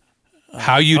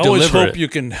how you I always deliver hope it. you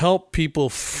can help people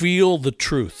feel the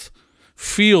truth.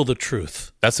 Feel the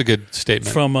truth. That's a good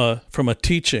statement. From a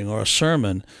teaching or a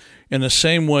sermon, in the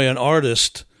same way an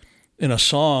artist in a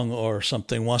song or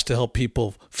something wants to help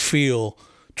people feel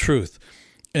truth.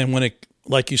 And when it,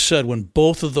 like you said, when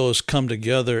both of those come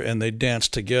together and they dance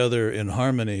together in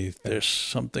harmony, there's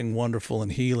something wonderful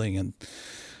and healing and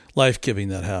life-giving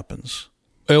that happens.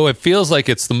 Oh, it feels like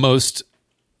it's the most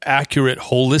accurate,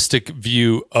 holistic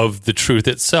view of the truth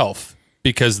itself,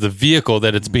 because the vehicle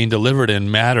that it's being delivered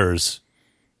in matters,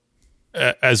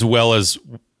 as well as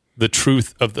the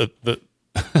truth of the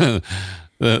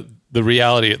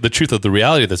reality, the truth of the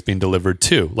reality that's being delivered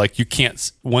too. Like you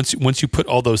can't once you put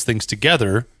all those things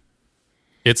together,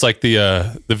 it's like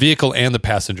the vehicle and the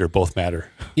passenger both matter.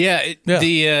 Yeah,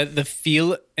 the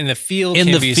feel and the feel In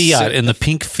can the be Fiat, so, in the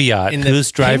pink Fiat, in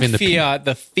who's driving pink the Fiat,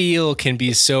 the feel can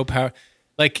be so powerful.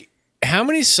 Like how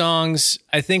many songs?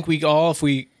 I think we all, if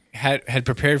we had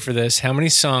prepared for this, how many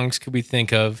songs could we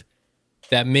think of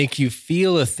that make you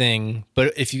feel a thing?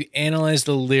 But if you analyze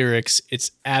the lyrics,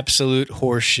 it's absolute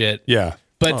horseshit. Yeah.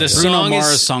 But the Bruno song Mars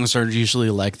is. songs are usually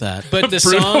like that. But the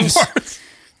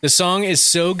song is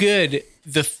so good.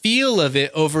 The feel of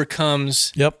it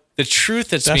overcomes the truth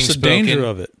that's being the spoken. danger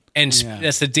of it. And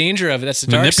that's the danger of it. That's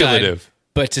the dark side. Manipulative.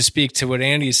 But to speak to what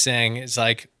Andy's saying, it's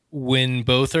like when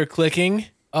both are clicking,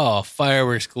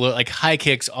 fireworks glow, like high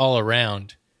kicks all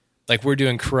around. Like we're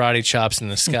doing karate chops in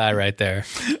the sky right there.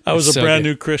 I was It's a so brand good.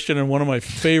 new Christian, and one of my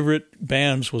favorite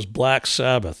bands was Black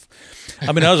Sabbath.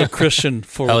 I mean, I was a Christian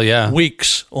for Hell yeah.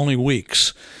 weeks, only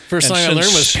weeks. First And song I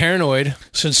learned was Paranoid.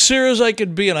 sincere as I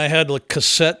could be, and I had a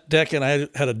cassette deck, and I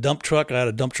had a dump truck. I had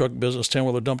a dump truck business,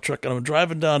 10-wheeler dump truck, and I'm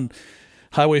driving down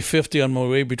Highway 50 on my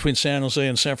way between San Jose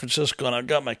and San Francisco, and I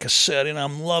got my cassette, and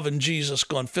I'm loving Jesus,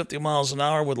 going 50 miles an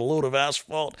hour with a load of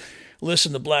asphalt.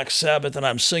 Listen to Black Sabbath, and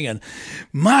I'm singing,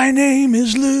 "My name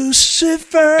is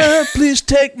Lucifer, please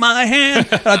take my hand."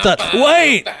 And I thought,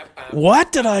 wait,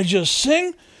 what did I just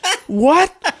sing?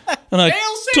 What? And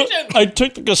I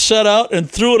took the cassette out and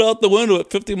threw it out the window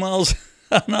at 50 miles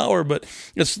an hour. But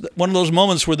it's one of those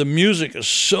moments where the music is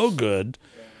so good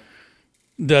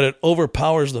that it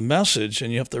overpowers the message,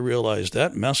 and you have to realize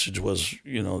that message was,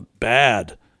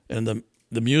 bad, and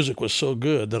the music was so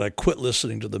good that I quit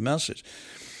listening to the message.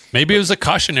 Maybe it was a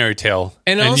cautionary tale,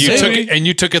 And you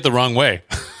also- took it the wrong way.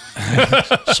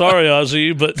 Sorry,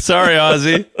 Ozzy, but Sorry,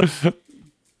 Ozzy.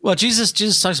 Well, Jesus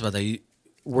talks about that.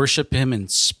 worship him in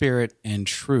spirit and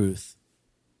truth.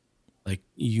 Like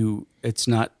it's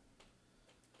not.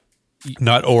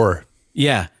 Not or.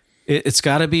 Yeah, it's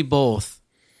got to be both.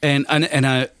 And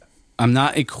I'm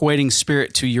not equating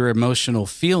spirit to your emotional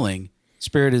feeling.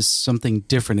 Spirit is something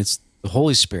different. It's the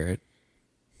Holy Spirit.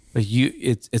 But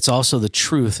it's also the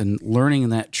truth, and learning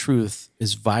that truth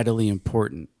is vitally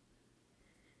important.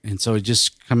 And so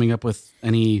just coming up with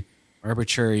any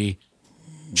arbitrary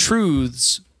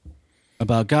truths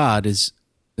about God is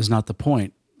not the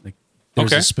point. Like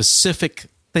there's a specific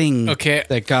thing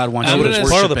that God wants you to worship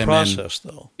part of the him process,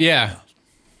 though. Yeah.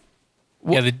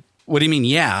 What do you mean?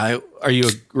 Yeah. Are you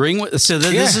agreeing with? So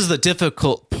this is the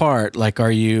difficult part. Like, what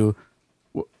are you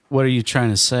trying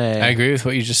to say? I agree with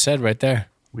what you just said right there.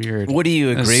 Weird. What do you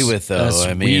agree with, though?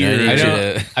 I mean,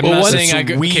 weird. I'm not saying I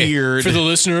agree. Weird. Okay, for the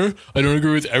listener, I don't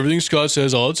agree with everything Scott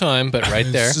says all the time, but right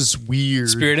there. This is weird.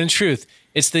 Spirit and truth.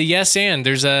 It's the yes and.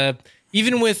 There's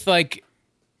even with like,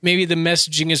 maybe the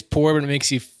messaging is poor, but it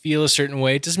makes you feel a certain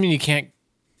way. It doesn't mean you can't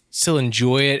still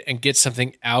enjoy it and get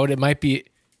something out. It might be,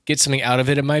 get something out of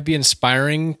it. It might be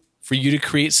inspiring for you to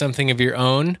create something of your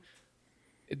own.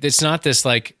 It's not this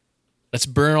like, let's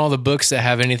burn all the books that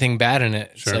have anything bad in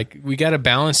it. It's like, we got to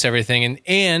balance everything,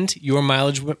 and your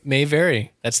mileage may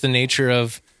vary. That's the nature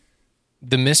of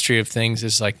the mystery of things,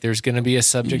 is like, there's going to be a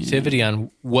subjectivity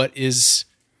on what is.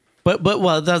 But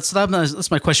well, that's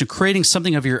my question. Creating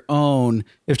something of your own.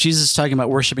 If Jesus is talking about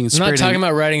worshiping in spirit, I'm not talking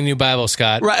about writing a new Bible,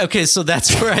 Scott. Right. Okay. So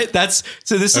that's right.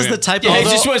 So this is the type of. I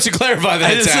just wanted to clarify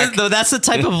that. Zach. That's the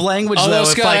type of language. Although, though,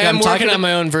 Scott, I'm working on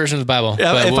my own version of the Bible.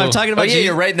 If I'm talking about,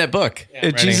 you're writing that book.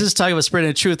 If Jesus is talking about spirit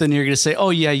and truth, then you're going to say, "Oh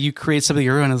yeah, you create something of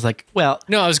your own." I was like, "Well,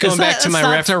 no, I was going back to my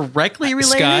not directly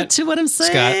related to what I'm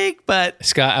saying, but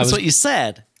Scott, that's what you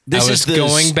said." This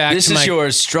is your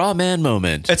straw man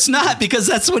moment. It's not, because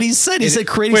that's what he said. He said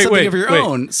creating something of your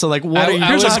own. So like, what are you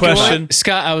here's a talking question. about?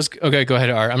 Scott, okay, go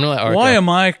ahead, Art. I'm going to let Art Why go. am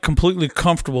I completely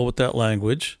comfortable with that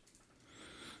language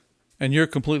and you're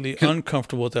completely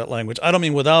uncomfortable with that language? I don't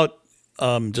mean without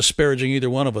disparaging either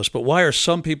one of us, but why are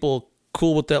some people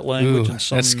cool with that language and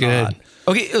some that's good. not?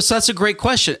 Okay, so that's a great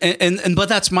question, and but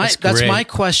that's my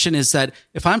question is that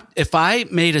if I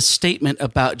made a statement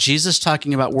about Jesus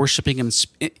talking about worshiping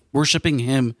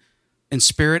him in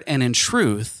spirit and in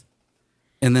truth,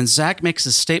 and then Zach makes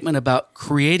a statement about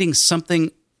creating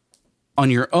something on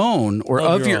your own or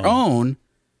of your own.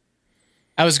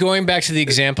 I was going back to the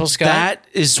example, Scott. That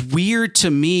is weird to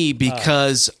me,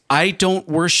 because I don't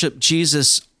worship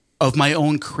Jesus of my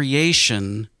own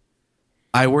creation.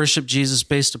 I worship Jesus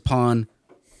based upon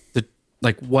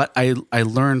what I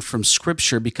learned from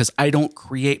Scripture, because I don't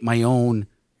create my own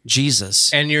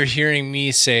Jesus. And you're hearing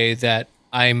me say that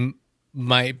I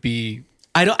might be.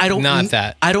 I don't not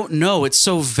that. I don't know. It's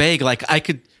so vague. Like I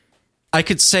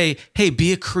could say, "Hey,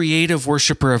 be a creative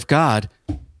worshiper of God."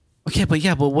 Okay, but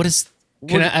what is?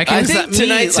 I think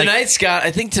tonight, Scott.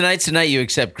 I think tonight you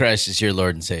accept Christ as your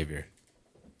Lord and Savior.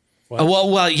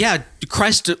 Well, yeah.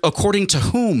 Christ, according to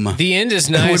whom? The end is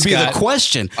nice, would be Scott. the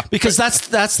question, because that's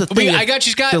the thing. I got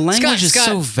you, Scott. The language Scott, is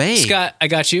so vague. Scott, I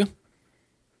got you.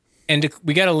 And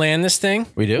we got to land this thing.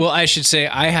 We do. Well, I should say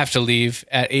I have to leave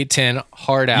at 8:10.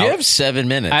 Hard out. You have 7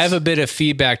 minutes. I have a bit of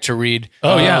feedback to read.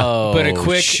 Oh yeah. But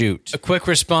a quick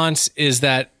response is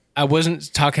that I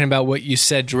wasn't talking about what you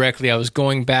said directly. I was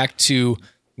going back to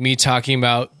me talking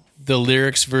about the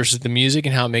lyrics versus the music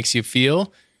and how it makes you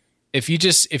feel. If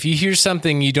you hear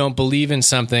something, you don't believe in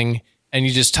something, and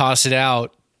you just toss it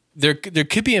out, there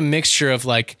could be a mixture of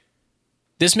like,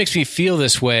 this makes me feel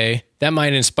this way. That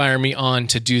might inspire me on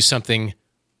to do something,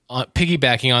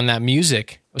 piggybacking on that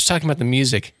music. I was talking about the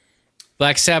music,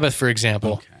 Black Sabbath, for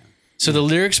example. Okay. So the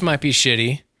lyrics might be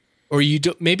shitty, or you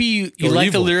don't. Maybe you like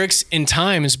evil. The lyrics in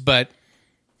times, but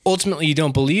ultimately you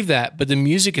don't believe that. But the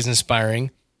music is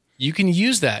inspiring. You can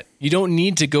use that. You don't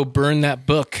need to go burn that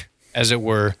book, as it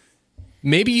were.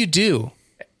 Maybe you do.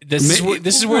 This is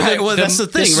where that's the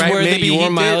thing, right?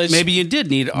 Maybe you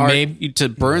did need art to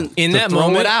burn in that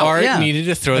moment. Art needed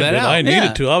to throw that out. I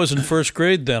needed to. I was in first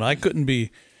grade then. I couldn't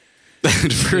be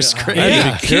first grade. I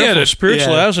had to be careful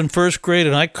spiritually. I was in first grade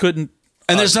and I couldn't.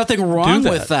 And there's nothing wrong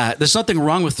with that. There's nothing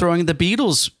wrong with throwing the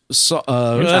Beatles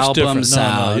albums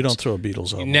out. No, you don't throw a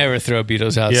Beatles album. You never throw a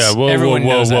Beatles out. Yeah, everyone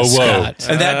knows that, Scott.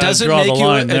 And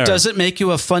that doesn't make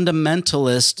you a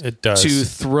fundamentalist to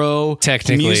throw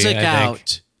music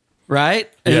out. Right?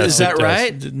 Yes, is that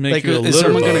right? Is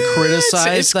someone going to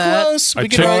criticize that? Close.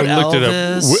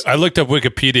 I looked up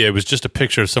Wikipedia. It was just a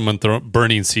picture of someone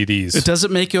burning CDs. It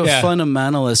doesn't make you a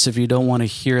fundamentalist if you don't want to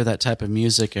hear that type of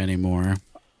music anymore.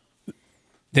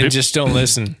 then just don't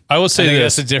listen. I will say I think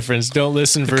this. that's the difference. Don't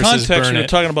listen versus Context burn when you're it.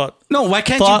 talking about No, why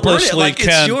can't you burn it? thoughtlessly Like,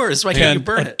 it's yours. Why can't you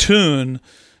burn a it? tune,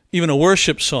 even a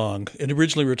worship song, and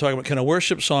originally we were talking about, can a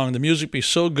worship song, the music be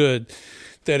so good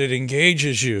that it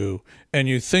engages you and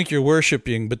you think you're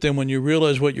worshiping, but then when you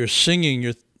realize what you're singing,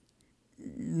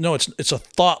 it's a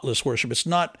thoughtless worship. It's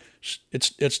not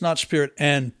spirit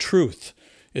and truth.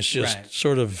 It's just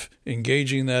sort of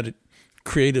engaging that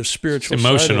creative spiritual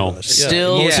Emotional. side of us. Yeah.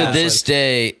 Still Yeah. to this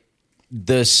day,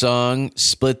 the song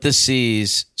 "Split the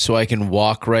Seas" so I can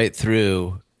walk right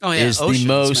through is Oceans, the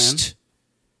most.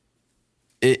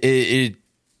 It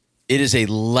is a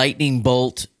lightning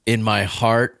bolt in my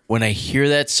heart when I hear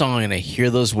that song and I hear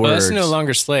those Well, words. that's No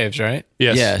Longer Slaves, right?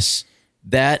 Yes. Yes,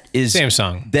 that is Same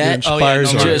song. That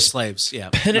inspires no us. just slaves. Yeah,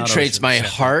 penetrates not my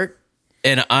oceans. heart,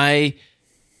 and I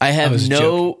have was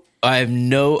a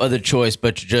no other choice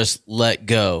but to just let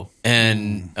go.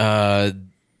 And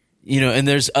and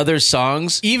there's other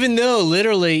songs. Even though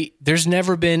literally there's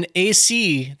never been a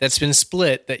sea that's been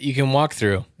split that you can walk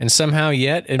through, and somehow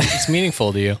yet it's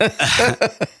meaningful to you.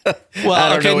 Well, I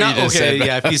don't okay, know what not you just okay. said,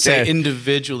 Yeah, if you say okay.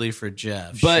 individually for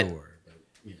Jeff, But-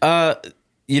 sure.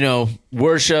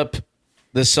 Worship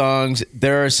the songs.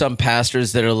 There are some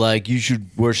pastors that are like, you should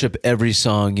worship every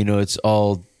song. It's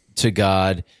all to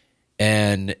God,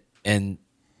 and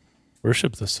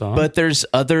Worship the song. but there's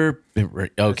other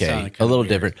sounded a kinda little weird.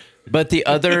 different. But the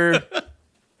other,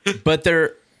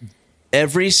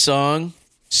 every song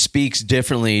speaks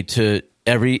differently to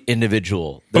every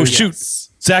individual. oh, shoot.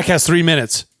 Zach has 3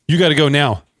 minutes. You got to go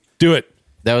now. Do it.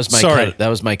 That was my Sorry. that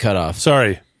was my cutoff.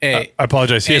 Sorry. Hey, I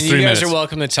apologize. He has and 3 you guys minutes. are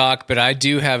welcome to talk, but I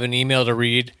do have an email to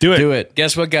read. Do it. Do it.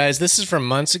 Guess what, guys? This is from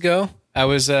months ago. I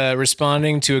was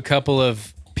responding to a couple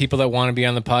of people that want to be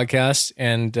on the podcast,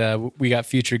 and we got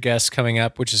future guests coming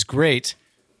up, which is great.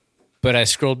 But I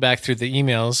scrolled back through the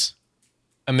emails.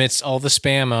 Amidst all the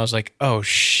spam, I was like, oh,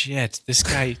 shit, this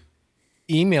guy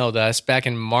emailed us back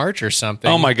in March or something.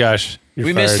 Oh, my gosh. You're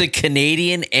We missed fired. the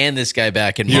Canadian and this guy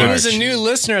back in He March. was a new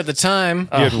listener at the time.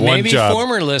 had one Maybe job.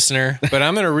 former listener, but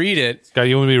I'm going to read it. Scott,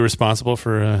 you want to be responsible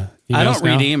for emails I don't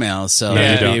read now? emails, so you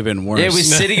it'd be don't. even worse. Yeah, he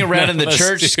was sitting around in the Let's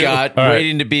church, do. Scott, All right.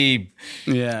 waiting to be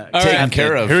yeah. taken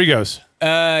care of. Here he goes.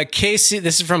 Casey,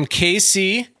 this is from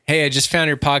Casey. Hey, I just found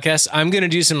your podcast. I'm going to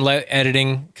do some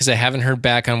editing because I haven't heard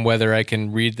back on whether I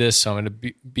can read this, so I'm going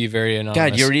to be very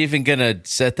anonymous. God, you're even gonna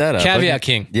set that up. Caveat aren't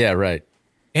you? king. Yeah, right.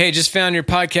 Hey, just found your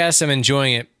podcast. I'm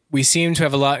enjoying it. We seem to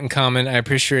have a lot in common. I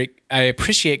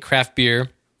appreciate craft beer.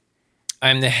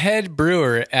 I'm the head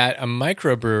brewer at a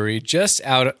microbrewery just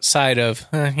outside of.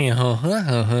 I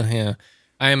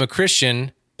am a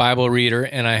Christian Bible reader,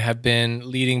 and I have been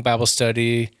leading Bible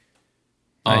study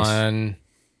on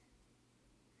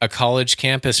a college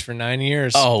campus for 9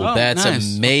 years. Oh, that's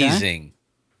nice. amazing.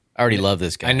 I already love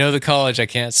this guy. I know the college. I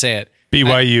can't say it.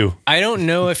 BYU. I don't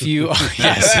know if you.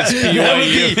 Yes, it's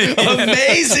BYU.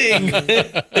 amazing.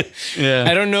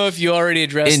 I don't know if you already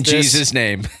addressed In this. Jesus'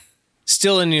 name.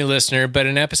 Still a new listener, but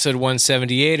in episode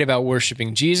 178 about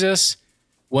worshiping Jesus,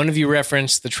 one of you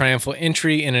referenced the triumphal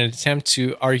entry in an attempt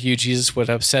to argue Jesus was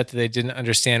upset that they didn't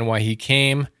understand why he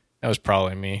came. That was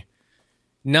probably me.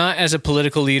 Not as a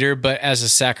political leader, but as a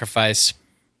sacrifice.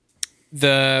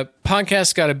 The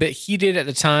podcast got a bit heated at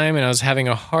the time, and I was having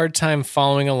a hard time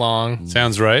following along.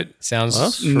 Sounds right. Sounds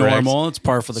correct. normal. It's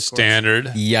par for the course. Standard.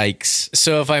 Yikes.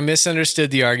 So if I misunderstood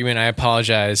the argument, I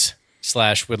apologize /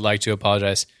 would like to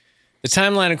apologize. The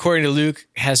timeline, according to Luke,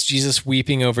 has Jesus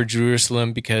weeping over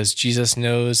Jerusalem because Jesus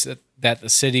knows that the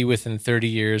city within 30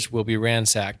 years will be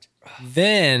ransacked.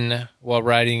 Then, while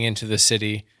riding into the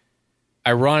city,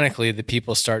 ironically, the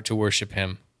people start to worship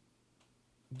him.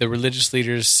 The religious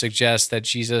leaders suggest that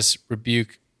Jesus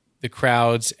rebuke the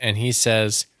crowds, and he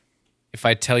says, if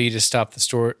I tell you to stop,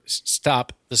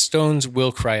 the stones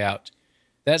will cry out.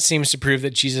 That seems to prove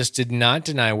that Jesus did not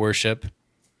deny worship.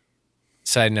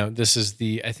 Side note,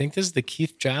 I think this is the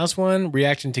Keith Giles one,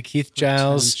 reacting to Keith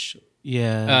Giles,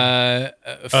 Yeah.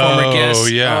 former Oh,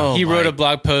 guest. yeah. He Oh, wrote my a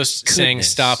blog post saying,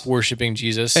 goodness. stop worshiping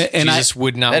Jesus. And Jesus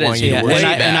would not that want is you to Yeah, way worship.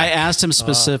 and I back. asked him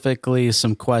specifically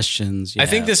some questions. I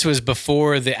think Yeah. this was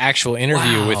before the actual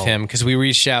interview with him because we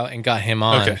reached out and got him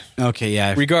on. Okay. Okay,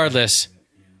 yeah. Regardless,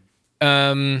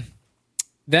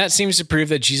 that seems to prove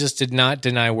that Jesus did not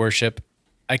deny worship.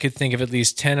 I could think of at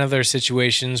least 10 other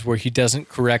situations where he doesn't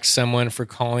correct someone for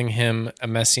calling him a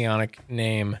messianic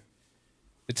name.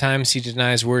 The times he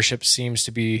denies worship seems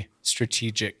to be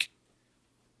strategic.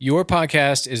 Your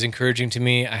podcast is encouraging to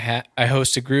me. I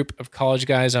host a group of college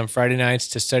guys on Friday nights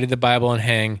to study the Bible and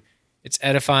hang. It's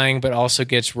edifying, but also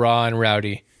gets raw and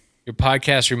rowdy. Your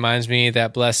podcast reminds me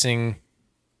that blessing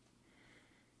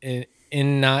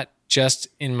in not just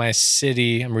in my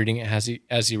city. I'm reading it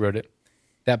as he wrote it.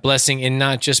 That blessing in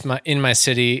not just in my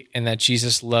city, and that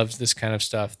Jesus loves this kind of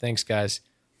stuff. Thanks, guys.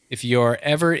 If you're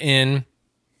ever in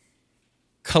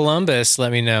Columbus,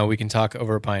 let me know. We can talk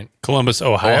over a pint. Columbus,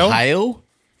 Ohio. Ohio?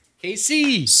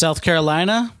 KC. South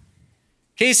Carolina,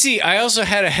 KC, I also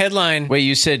had a headline. Wait,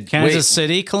 you said Kansas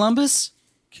City, Columbus,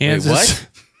 Kansas. what?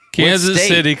 Kansas state?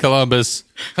 City, Columbus,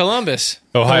 Columbus.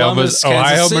 Ohio, Columbus, Ohio,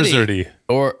 Kansas City. Missouri.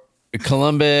 Or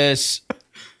Columbus,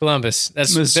 Columbus.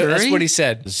 That's Missouri? what he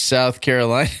said. South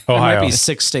Carolina. There might Ohio. be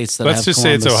 6 states that Let's have just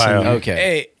say it's Columbus in Ohio. them. Okay.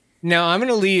 Hey, now I'm going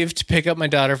to leave to pick up my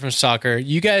daughter from soccer.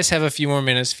 You guys have a few more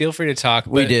minutes. Feel free to talk.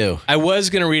 We but do. I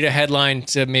was going to read a headline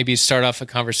to maybe start off a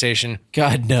conversation.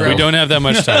 God, no. We don't have that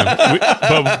much time,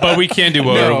 but we can do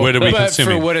what are we but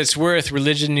consuming? for what it's worth,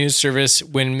 Religion News Service,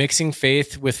 when mixing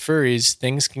faith with furries,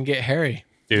 things can get hairy.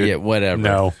 Dude, Yeah, whatever.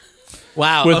 No.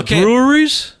 Wow. With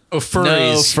breweries? Oh, No,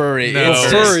 furries. furry. No.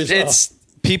 It's, Furries. it's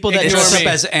People that Ignore dress up me.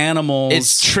 as animals.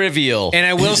 it's trivial. And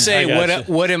I will say, I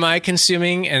gotcha. what am I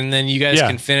consuming? And then you guys Yeah.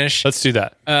 can finish. Let's do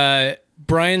that.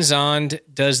 Brian Zond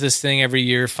does this thing every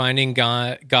year, finding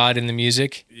God in the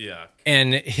music. Yeah.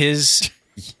 And his,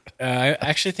 I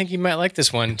actually think you might like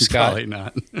this one, Scott. Probably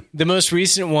not. The most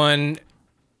recent one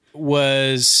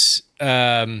was,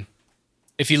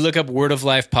 if you look up Word of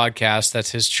Life podcast,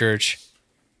 that's his church,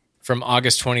 from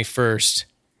August 21st.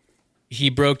 He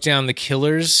broke down the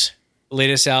Killers'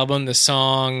 latest album, the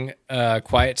song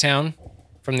Quiet Town,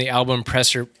 from the album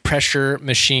Pressure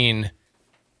Machine.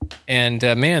 And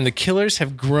man, the Killers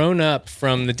have grown up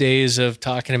from the days of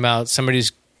talking about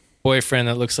somebody's boyfriend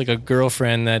that looks like a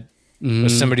girlfriend that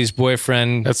was somebody's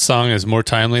boyfriend. That song is more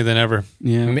timely than ever.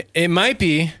 Yeah. It might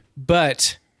be,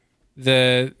 but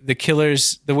the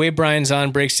Killers, the way Brian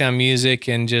Zahn breaks down music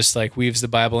and just like weaves the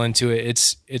Bible into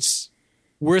it, it's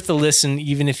worth a listen,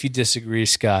 even if you disagree,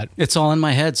 Scott. It's all in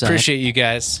my head, Zach. Appreciate you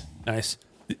guys. Nice.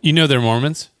 You know they're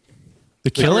Mormons? The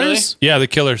Killers? Yeah, the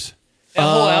Killers. That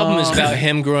whole album is about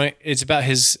him growing. It's about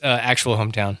his actual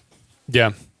hometown.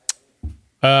 Yeah.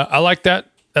 I like that.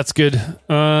 That's good.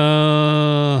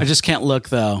 I just can't look,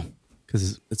 though,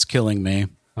 because it's killing me.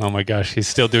 Oh my gosh, he's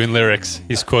still doing lyrics.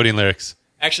 He's quoting lyrics.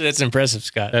 Actually, that's impressive,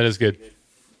 Scott. That is good.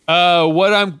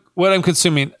 What I'm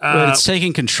consuming. But it's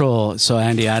taking control, so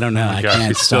Andy, I don't know. I Gosh,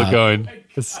 can't it's stop. still going.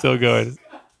 It's still going.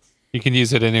 You can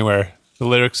use it anywhere. The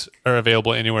lyrics are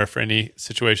available anywhere for any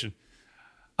situation.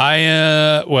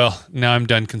 Now I'm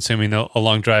done consuming a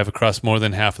long drive across more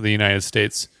than half of the United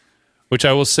States, which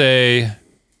I will say,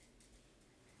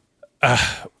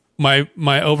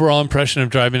 my overall impression of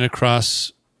driving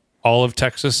across all of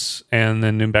Texas and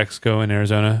then New Mexico and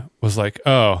Arizona was like,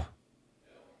 oh,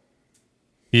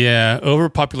 yeah,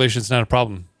 overpopulation is not a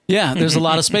problem. Yeah, there's a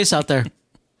lot of space out there.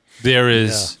 There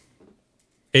is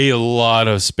a lot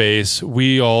of space.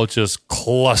 We all just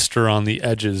cluster on the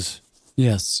edges.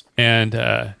 Yes. And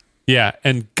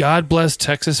and God bless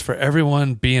Texas for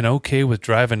everyone being okay with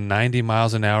driving 90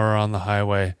 miles an hour on the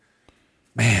highway.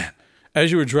 Man. As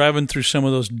you were driving through some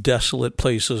of those desolate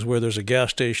places where there's a gas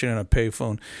station and a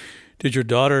payphone, did your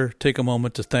daughter take a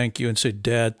moment to thank you and say,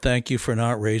 Dad, thank you for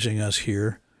not raising us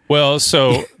here? Well,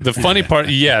 so the funny part,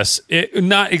 yes,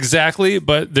 not exactly,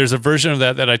 but there's a version of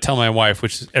that I tell my wife,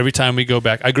 which is every time we go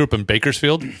back, I grew up in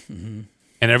Bakersfield, and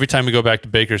every time we go back to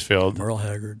Bakersfield, Merle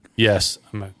Haggard. yes,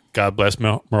 God bless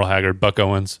Merle Haggard, Buck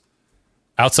Owens.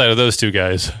 Outside of those two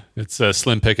guys, it's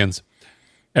Slim Pickens.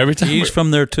 Every time He's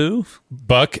from there too?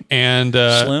 Buck and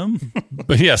Slim?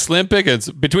 but yeah, Slim Pickens.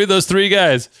 Between those three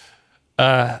guys,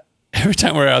 every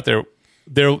time we're out there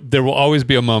will always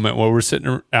be a moment where we're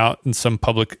sitting out in some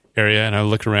public area, and I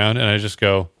look around and I just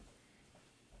go,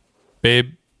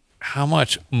 "Babe, how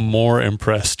much more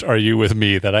impressed are you with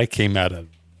me that I came out of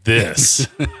this?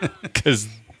 Because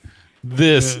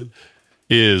this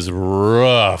is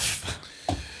rough."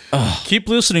 Keep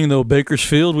listening, though,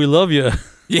 Bakersfield. We love you.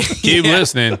 Keep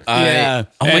listening. Yeah.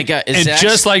 Oh my God. Is And that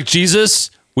just like Jesus,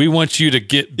 we want you to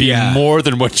be Yeah. more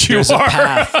than what you There's a are.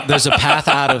 path. There's a path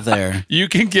out of there. You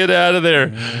can get out of there.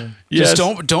 Yes.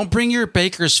 Just don't bring your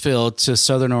Bakersfield to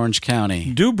Southern Orange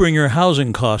County. Do bring your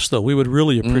housing costs, though. We would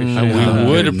really appreciate We that.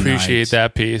 would Good appreciate night.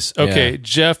 that piece. Okay, Yeah.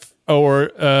 Jeff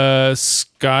or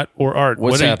Scott or Art.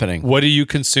 What's happening? What are you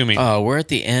consuming? we're at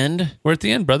the end. We're at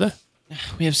the end, brother.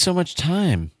 We have so much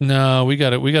time. No, we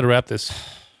got to wrap this.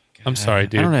 I'm sorry, I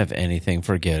dude. don't have anything.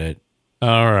 Forget it.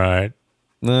 All right.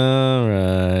 All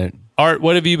right. Art,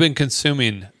 what have you been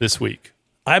consuming this week?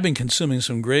 I've been consuming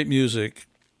some great music,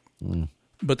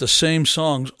 but the same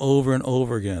songs over and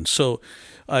over again. So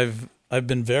I've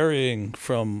been varying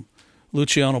from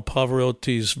Luciano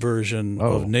Pavarotti's version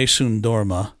of Nessun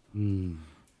Dorma.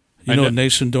 You know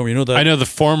Nessun Dorma. You know that. I know the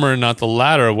former, not the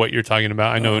latter of what you're talking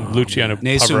about. I know Luciano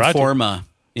Nessun Pavarotti. Forma.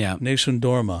 Yeah. Nessun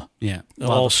Dorma. Yeah.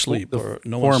 All sleep or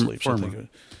no one sleeps. I think.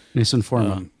 Nessun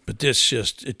Forma. But this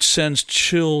it sends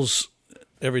chills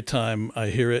every time I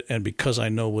hear it, and because I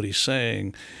know what he's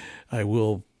saying, I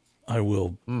will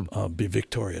be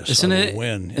victorious. Isn't I will it?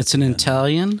 win. It's an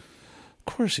Italian. Of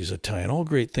course, he's Italian. All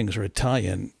great things are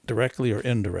Italian, directly or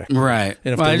indirectly. Right.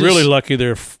 And if Well, they're really lucky,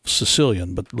 they're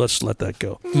Sicilian. But let's let that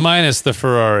go. Minus the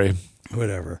Ferrari.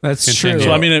 Whatever. That's Continue. true.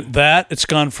 So I mean, it's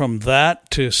gone from that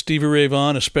to Stevie Ray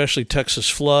Vaughan, especially Texas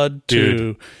Flood,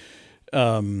 to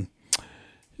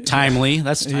timely.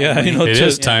 That's timely. yeah, It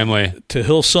is timely. to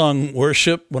Hillsong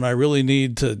Worship when I really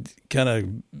need to kind of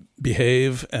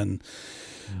behave, and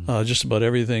just about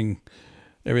everything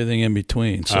in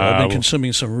between. So I've been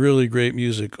consuming some really great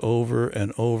music over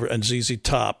and over. And ZZ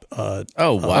Top. Oh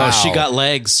wow, she got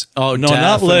legs. Oh No,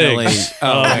 definitely. not legs.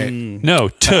 Oh, right. No,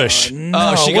 Tush.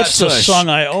 No, she what's got the Tush. song?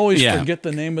 I always Yeah. forget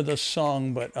the name of the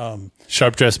song, but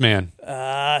Sharp Dressed Man.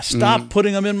 stop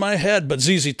putting them in my head. But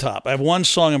ZZ Top. I have one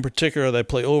song in particular that I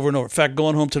play over and over. In fact,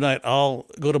 going home tonight, I'll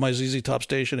go to my ZZ Top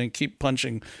station and keep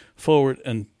punching forward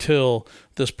until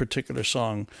this particular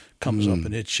song comes up,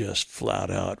 and it just flat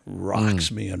out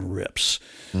rocks me and rips.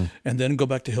 And then go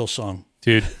back to Hillsong.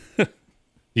 Dude.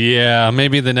 Yeah,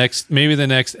 maybe the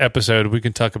next episode we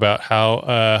can talk about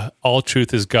how all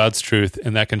truth is God's truth,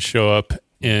 and that can show up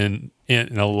in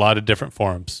a lot of different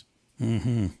forms.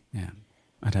 Yeah.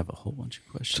 I'd have a whole bunch of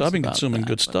questions. So I've been about consuming that,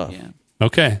 good but stuff. Yeah.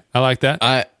 Okay, I like that.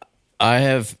 I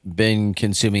have been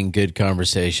consuming good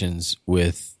conversations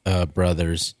with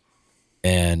brothers,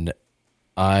 and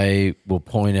I will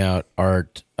point out,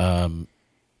 Art,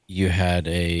 you had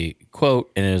a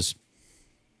quote, and it was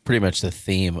pretty much the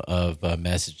theme of a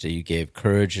message that you gave.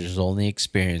 Courage is only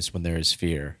experienced when there is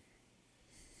fear.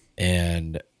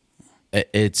 And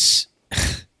it's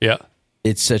Yeah.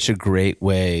 it's such a great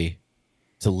way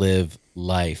to live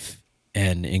life.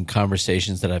 And in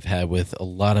conversations that I've had with a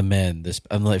lot of men,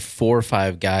 I'm like 4 or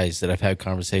 5 guys that I've had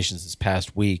conversations this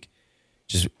past week,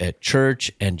 just at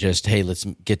church, and just, hey, let's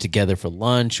get together for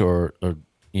lunch or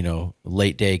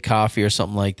late day coffee or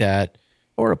something like that,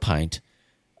 or a pint.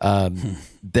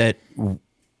 That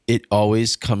it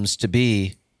always comes to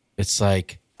be, it's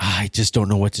like, I just don't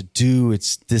know what to do.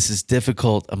 This is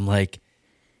difficult. I'm like,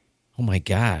 oh my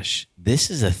gosh, this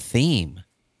is a theme.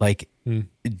 Like,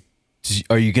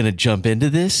 are you going to jump into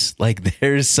this? Like,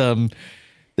 there's some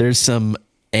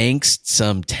angst,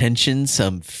 some tension,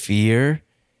 some fear.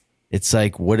 It's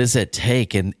like, what does that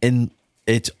take? And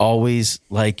it's always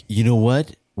like, you know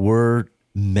what? We're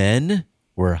men,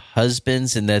 we're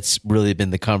husbands, and that's really been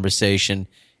the conversation.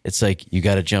 It's like, you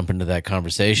got to jump into that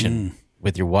conversation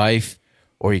with your wife,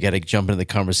 or you got to jump into the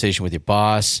conversation with your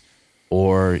boss,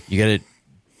 or you got to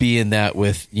be in that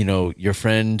with, your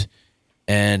friend.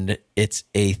 And it's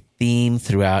a theme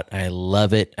throughout. I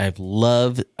love it. I'm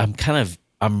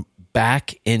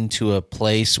back into a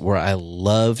place where I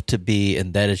love to be,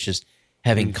 and that is just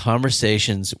having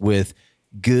conversations with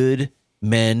good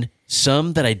men,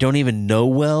 some that I don't even know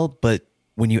well, but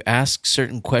when you ask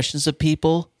certain questions of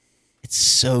people, it's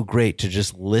so great to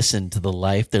just listen to the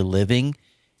life they're living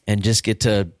and just get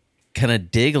to kind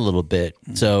of dig a little bit.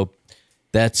 So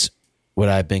that's what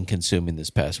I've been consuming this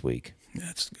past week.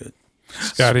 That's good.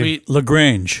 Scotty. Sweet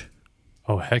LaGrange.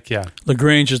 Oh, heck yeah.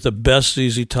 LaGrange is the best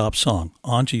ZZ Top song.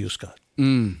 On to you, Scott.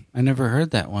 I never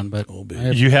heard that one, but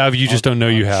You just don't know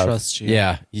you have. Trust you.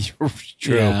 Yeah, you're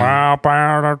true. Yeah. Scott,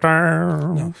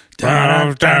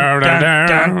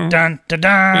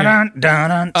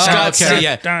 okay.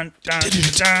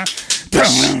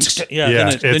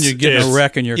 yeah. Then you're getting a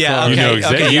wreck in your Yeah, car. okay, You know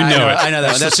exactly- okay, you yeah, know it. I know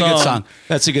that one. That's a good song.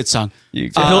 That's a good song.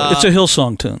 It's a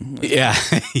Hillsong tune. Yeah,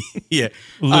 yeah.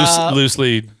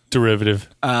 Loosely derivative.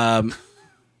 I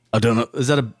don't know. Is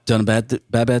that a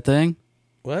bad thing?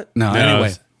 What? No. No, Anyway,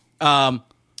 it's-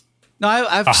 no.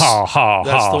 I've Ha ha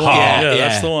That's ha the one. ha. Yeah, yeah.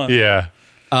 that's the one. Yeah.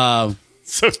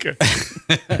 So good.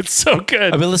 It's so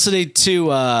good. I've been listening to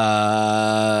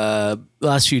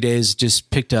last few days. Just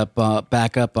picked up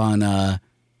back up on a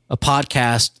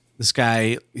podcast. This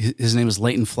guy, his name is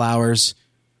Leighton Flowers.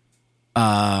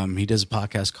 He does a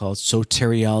podcast called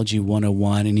Soteriology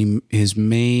 101, and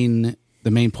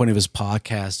the main point of his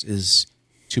podcast is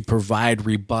to provide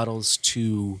rebuttals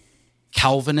to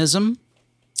Calvinism.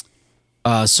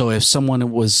 So if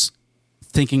someone was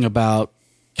thinking about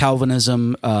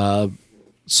Calvinism,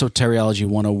 Soteriology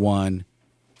 101,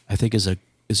 I think is a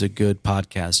good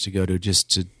podcast to go to,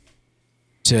 just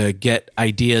to get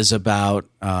ideas about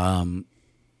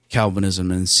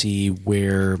Calvinism and see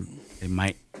where they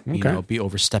might be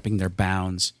overstepping their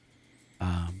bounds.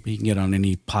 You can get on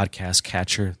any podcast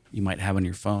catcher you might have on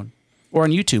your phone or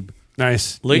on YouTube.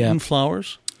 Nice. Leighton Yeah.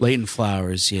 Flowers. Leighton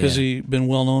Flowers, yeah. Has he been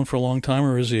well known for a long time,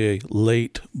 or is he a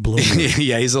late bloomer?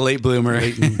 Yeah, he's a late bloomer.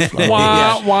 Leighton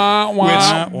Flowers.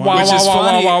 Which is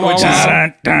funny.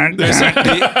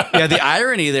 The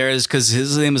irony there is because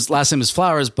his last name is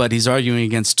Flowers, but he's arguing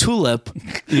against Tulip.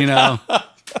 You know.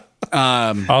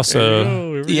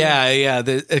 Also,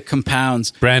 It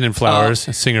compounds. Brandon Flowers,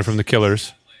 a singer from The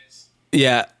Killers.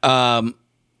 Yeah. No,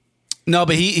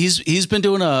 but he's been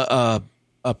doing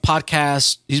a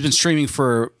podcast. He's been streaming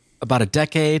for about a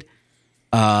decade.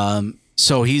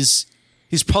 So he's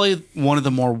probably one of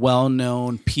the more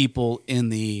well-known people in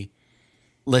the,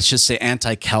 let's just say,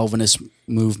 anti-Calvinist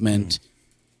movement.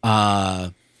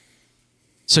 So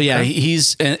yeah,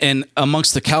 he's and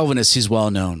amongst the Calvinists, he's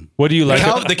well known. What do you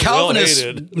like? The Calvinists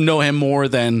know him more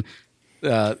than,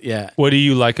 What do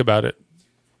you like about it?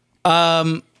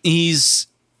 he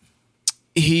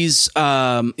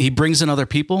brings in other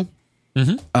people.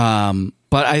 Mm-hmm.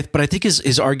 But I think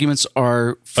his arguments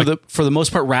are for the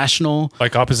most part rational.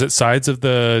 Like opposite sides of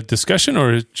the discussion,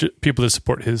 or people that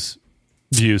support his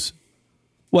views?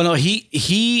 Well, no,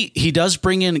 he does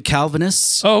bring in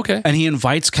Calvinists. Oh, okay. And he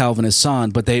invites Calvinists on,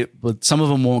 but some of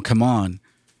them won't come on.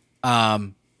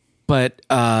 But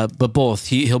both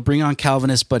he'll bring on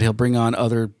Calvinists, but he'll bring on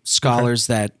other scholars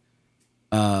that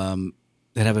have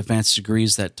advanced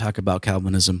degrees that talk about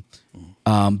Calvinism.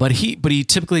 But he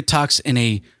typically talks in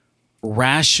a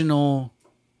rational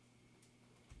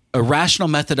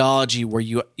methodology where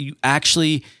you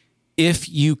actually, if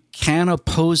you can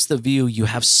oppose the view, you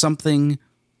have something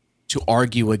to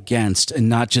argue against, and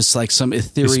not just like some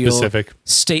ethereal specific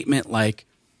statement like,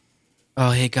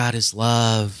 "Oh, hey, God is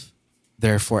love,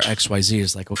 therefore XYZ."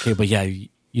 Is like, okay, but yeah,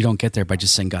 you don't get there by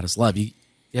just saying God is love. You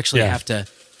actually have to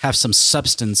have some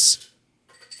substance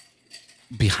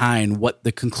behind what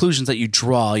the conclusions that you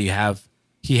draw. He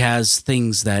has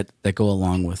things that go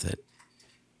along with it.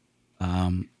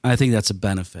 I think that's a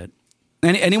benefit.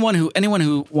 Anyone who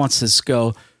wants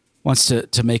to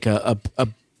make a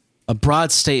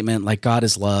broad statement like God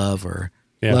is love or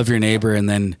love your neighbor, and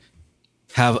then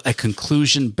have a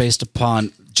conclusion based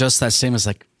upon just that statement is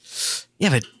like, yeah,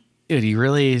 but dude, you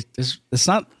really, it's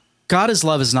not. God is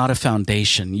love is not a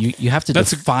foundation. You have to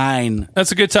define.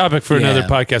 That's a good topic for another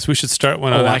podcast. We should start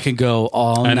one on that. I can go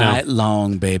all night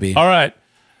long, baby. All right.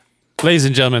 Ladies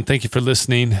and gentlemen, thank you for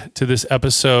listening to this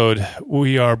episode.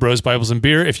 We are Bros, Bibles, and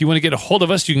Beer. If you want to get a hold of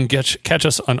us, you can catch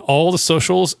us on all the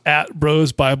socials at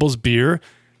Bros, Bibles, Beer.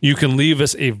 You can leave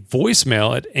us a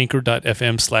voicemail at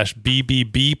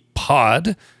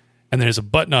anchor.fm/BBBpod. And there's a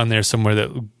button on there somewhere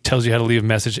that tells you how to leave a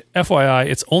message. FYI,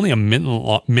 it's only a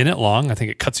minute long. I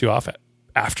think it cuts you off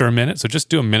after a minute. So just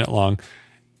do a minute long.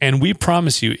 And we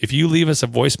promise you, if you leave us a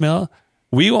voicemail,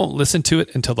 we won't listen to it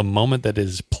until the moment that it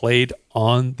is played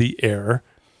on the air.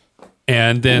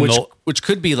 And then which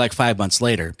could be like 5 months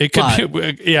later. It could be,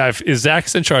 if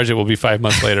Zach's in charge, it will be 5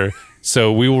 months later.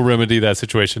 So we will remedy that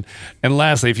situation. And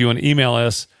lastly, if you want to email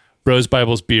us,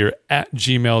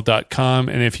 brosbiblesbeer@gmail.com.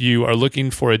 And if you are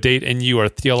looking for a date and you are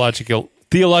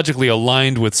theologically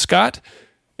aligned with Scott,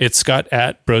 it's Scott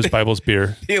at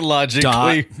brosbiblesbeer.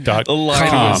 Theologically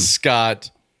aligned with Scott.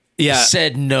 Yeah.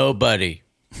 Said nobody.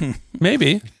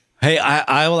 Maybe. Hey,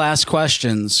 I will ask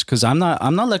questions because I'm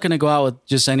not looking to go out with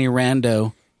just any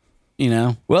rando, you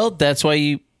know. Well, that's why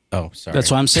you. Oh, sorry. That's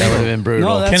why I'm saying. That would have been brutal.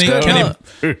 No, that's good.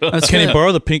 Can he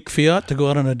borrow the pink Fiat to go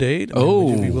out on a date? Would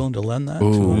you be willing to lend that? To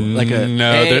him? Like a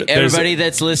No, Hey, there's everybody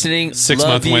that's listening, 6 love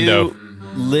month you. window.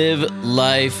 Live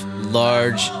life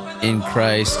large in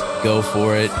Christ. Go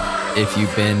for it. If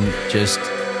you've been just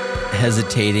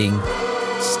hesitating,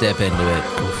 step into it.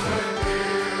 Go for it.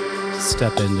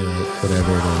 Step into it,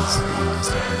 whatever it is.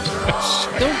 Step into it.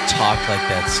 Don't talk like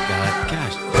that, Scott.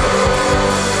 Gosh.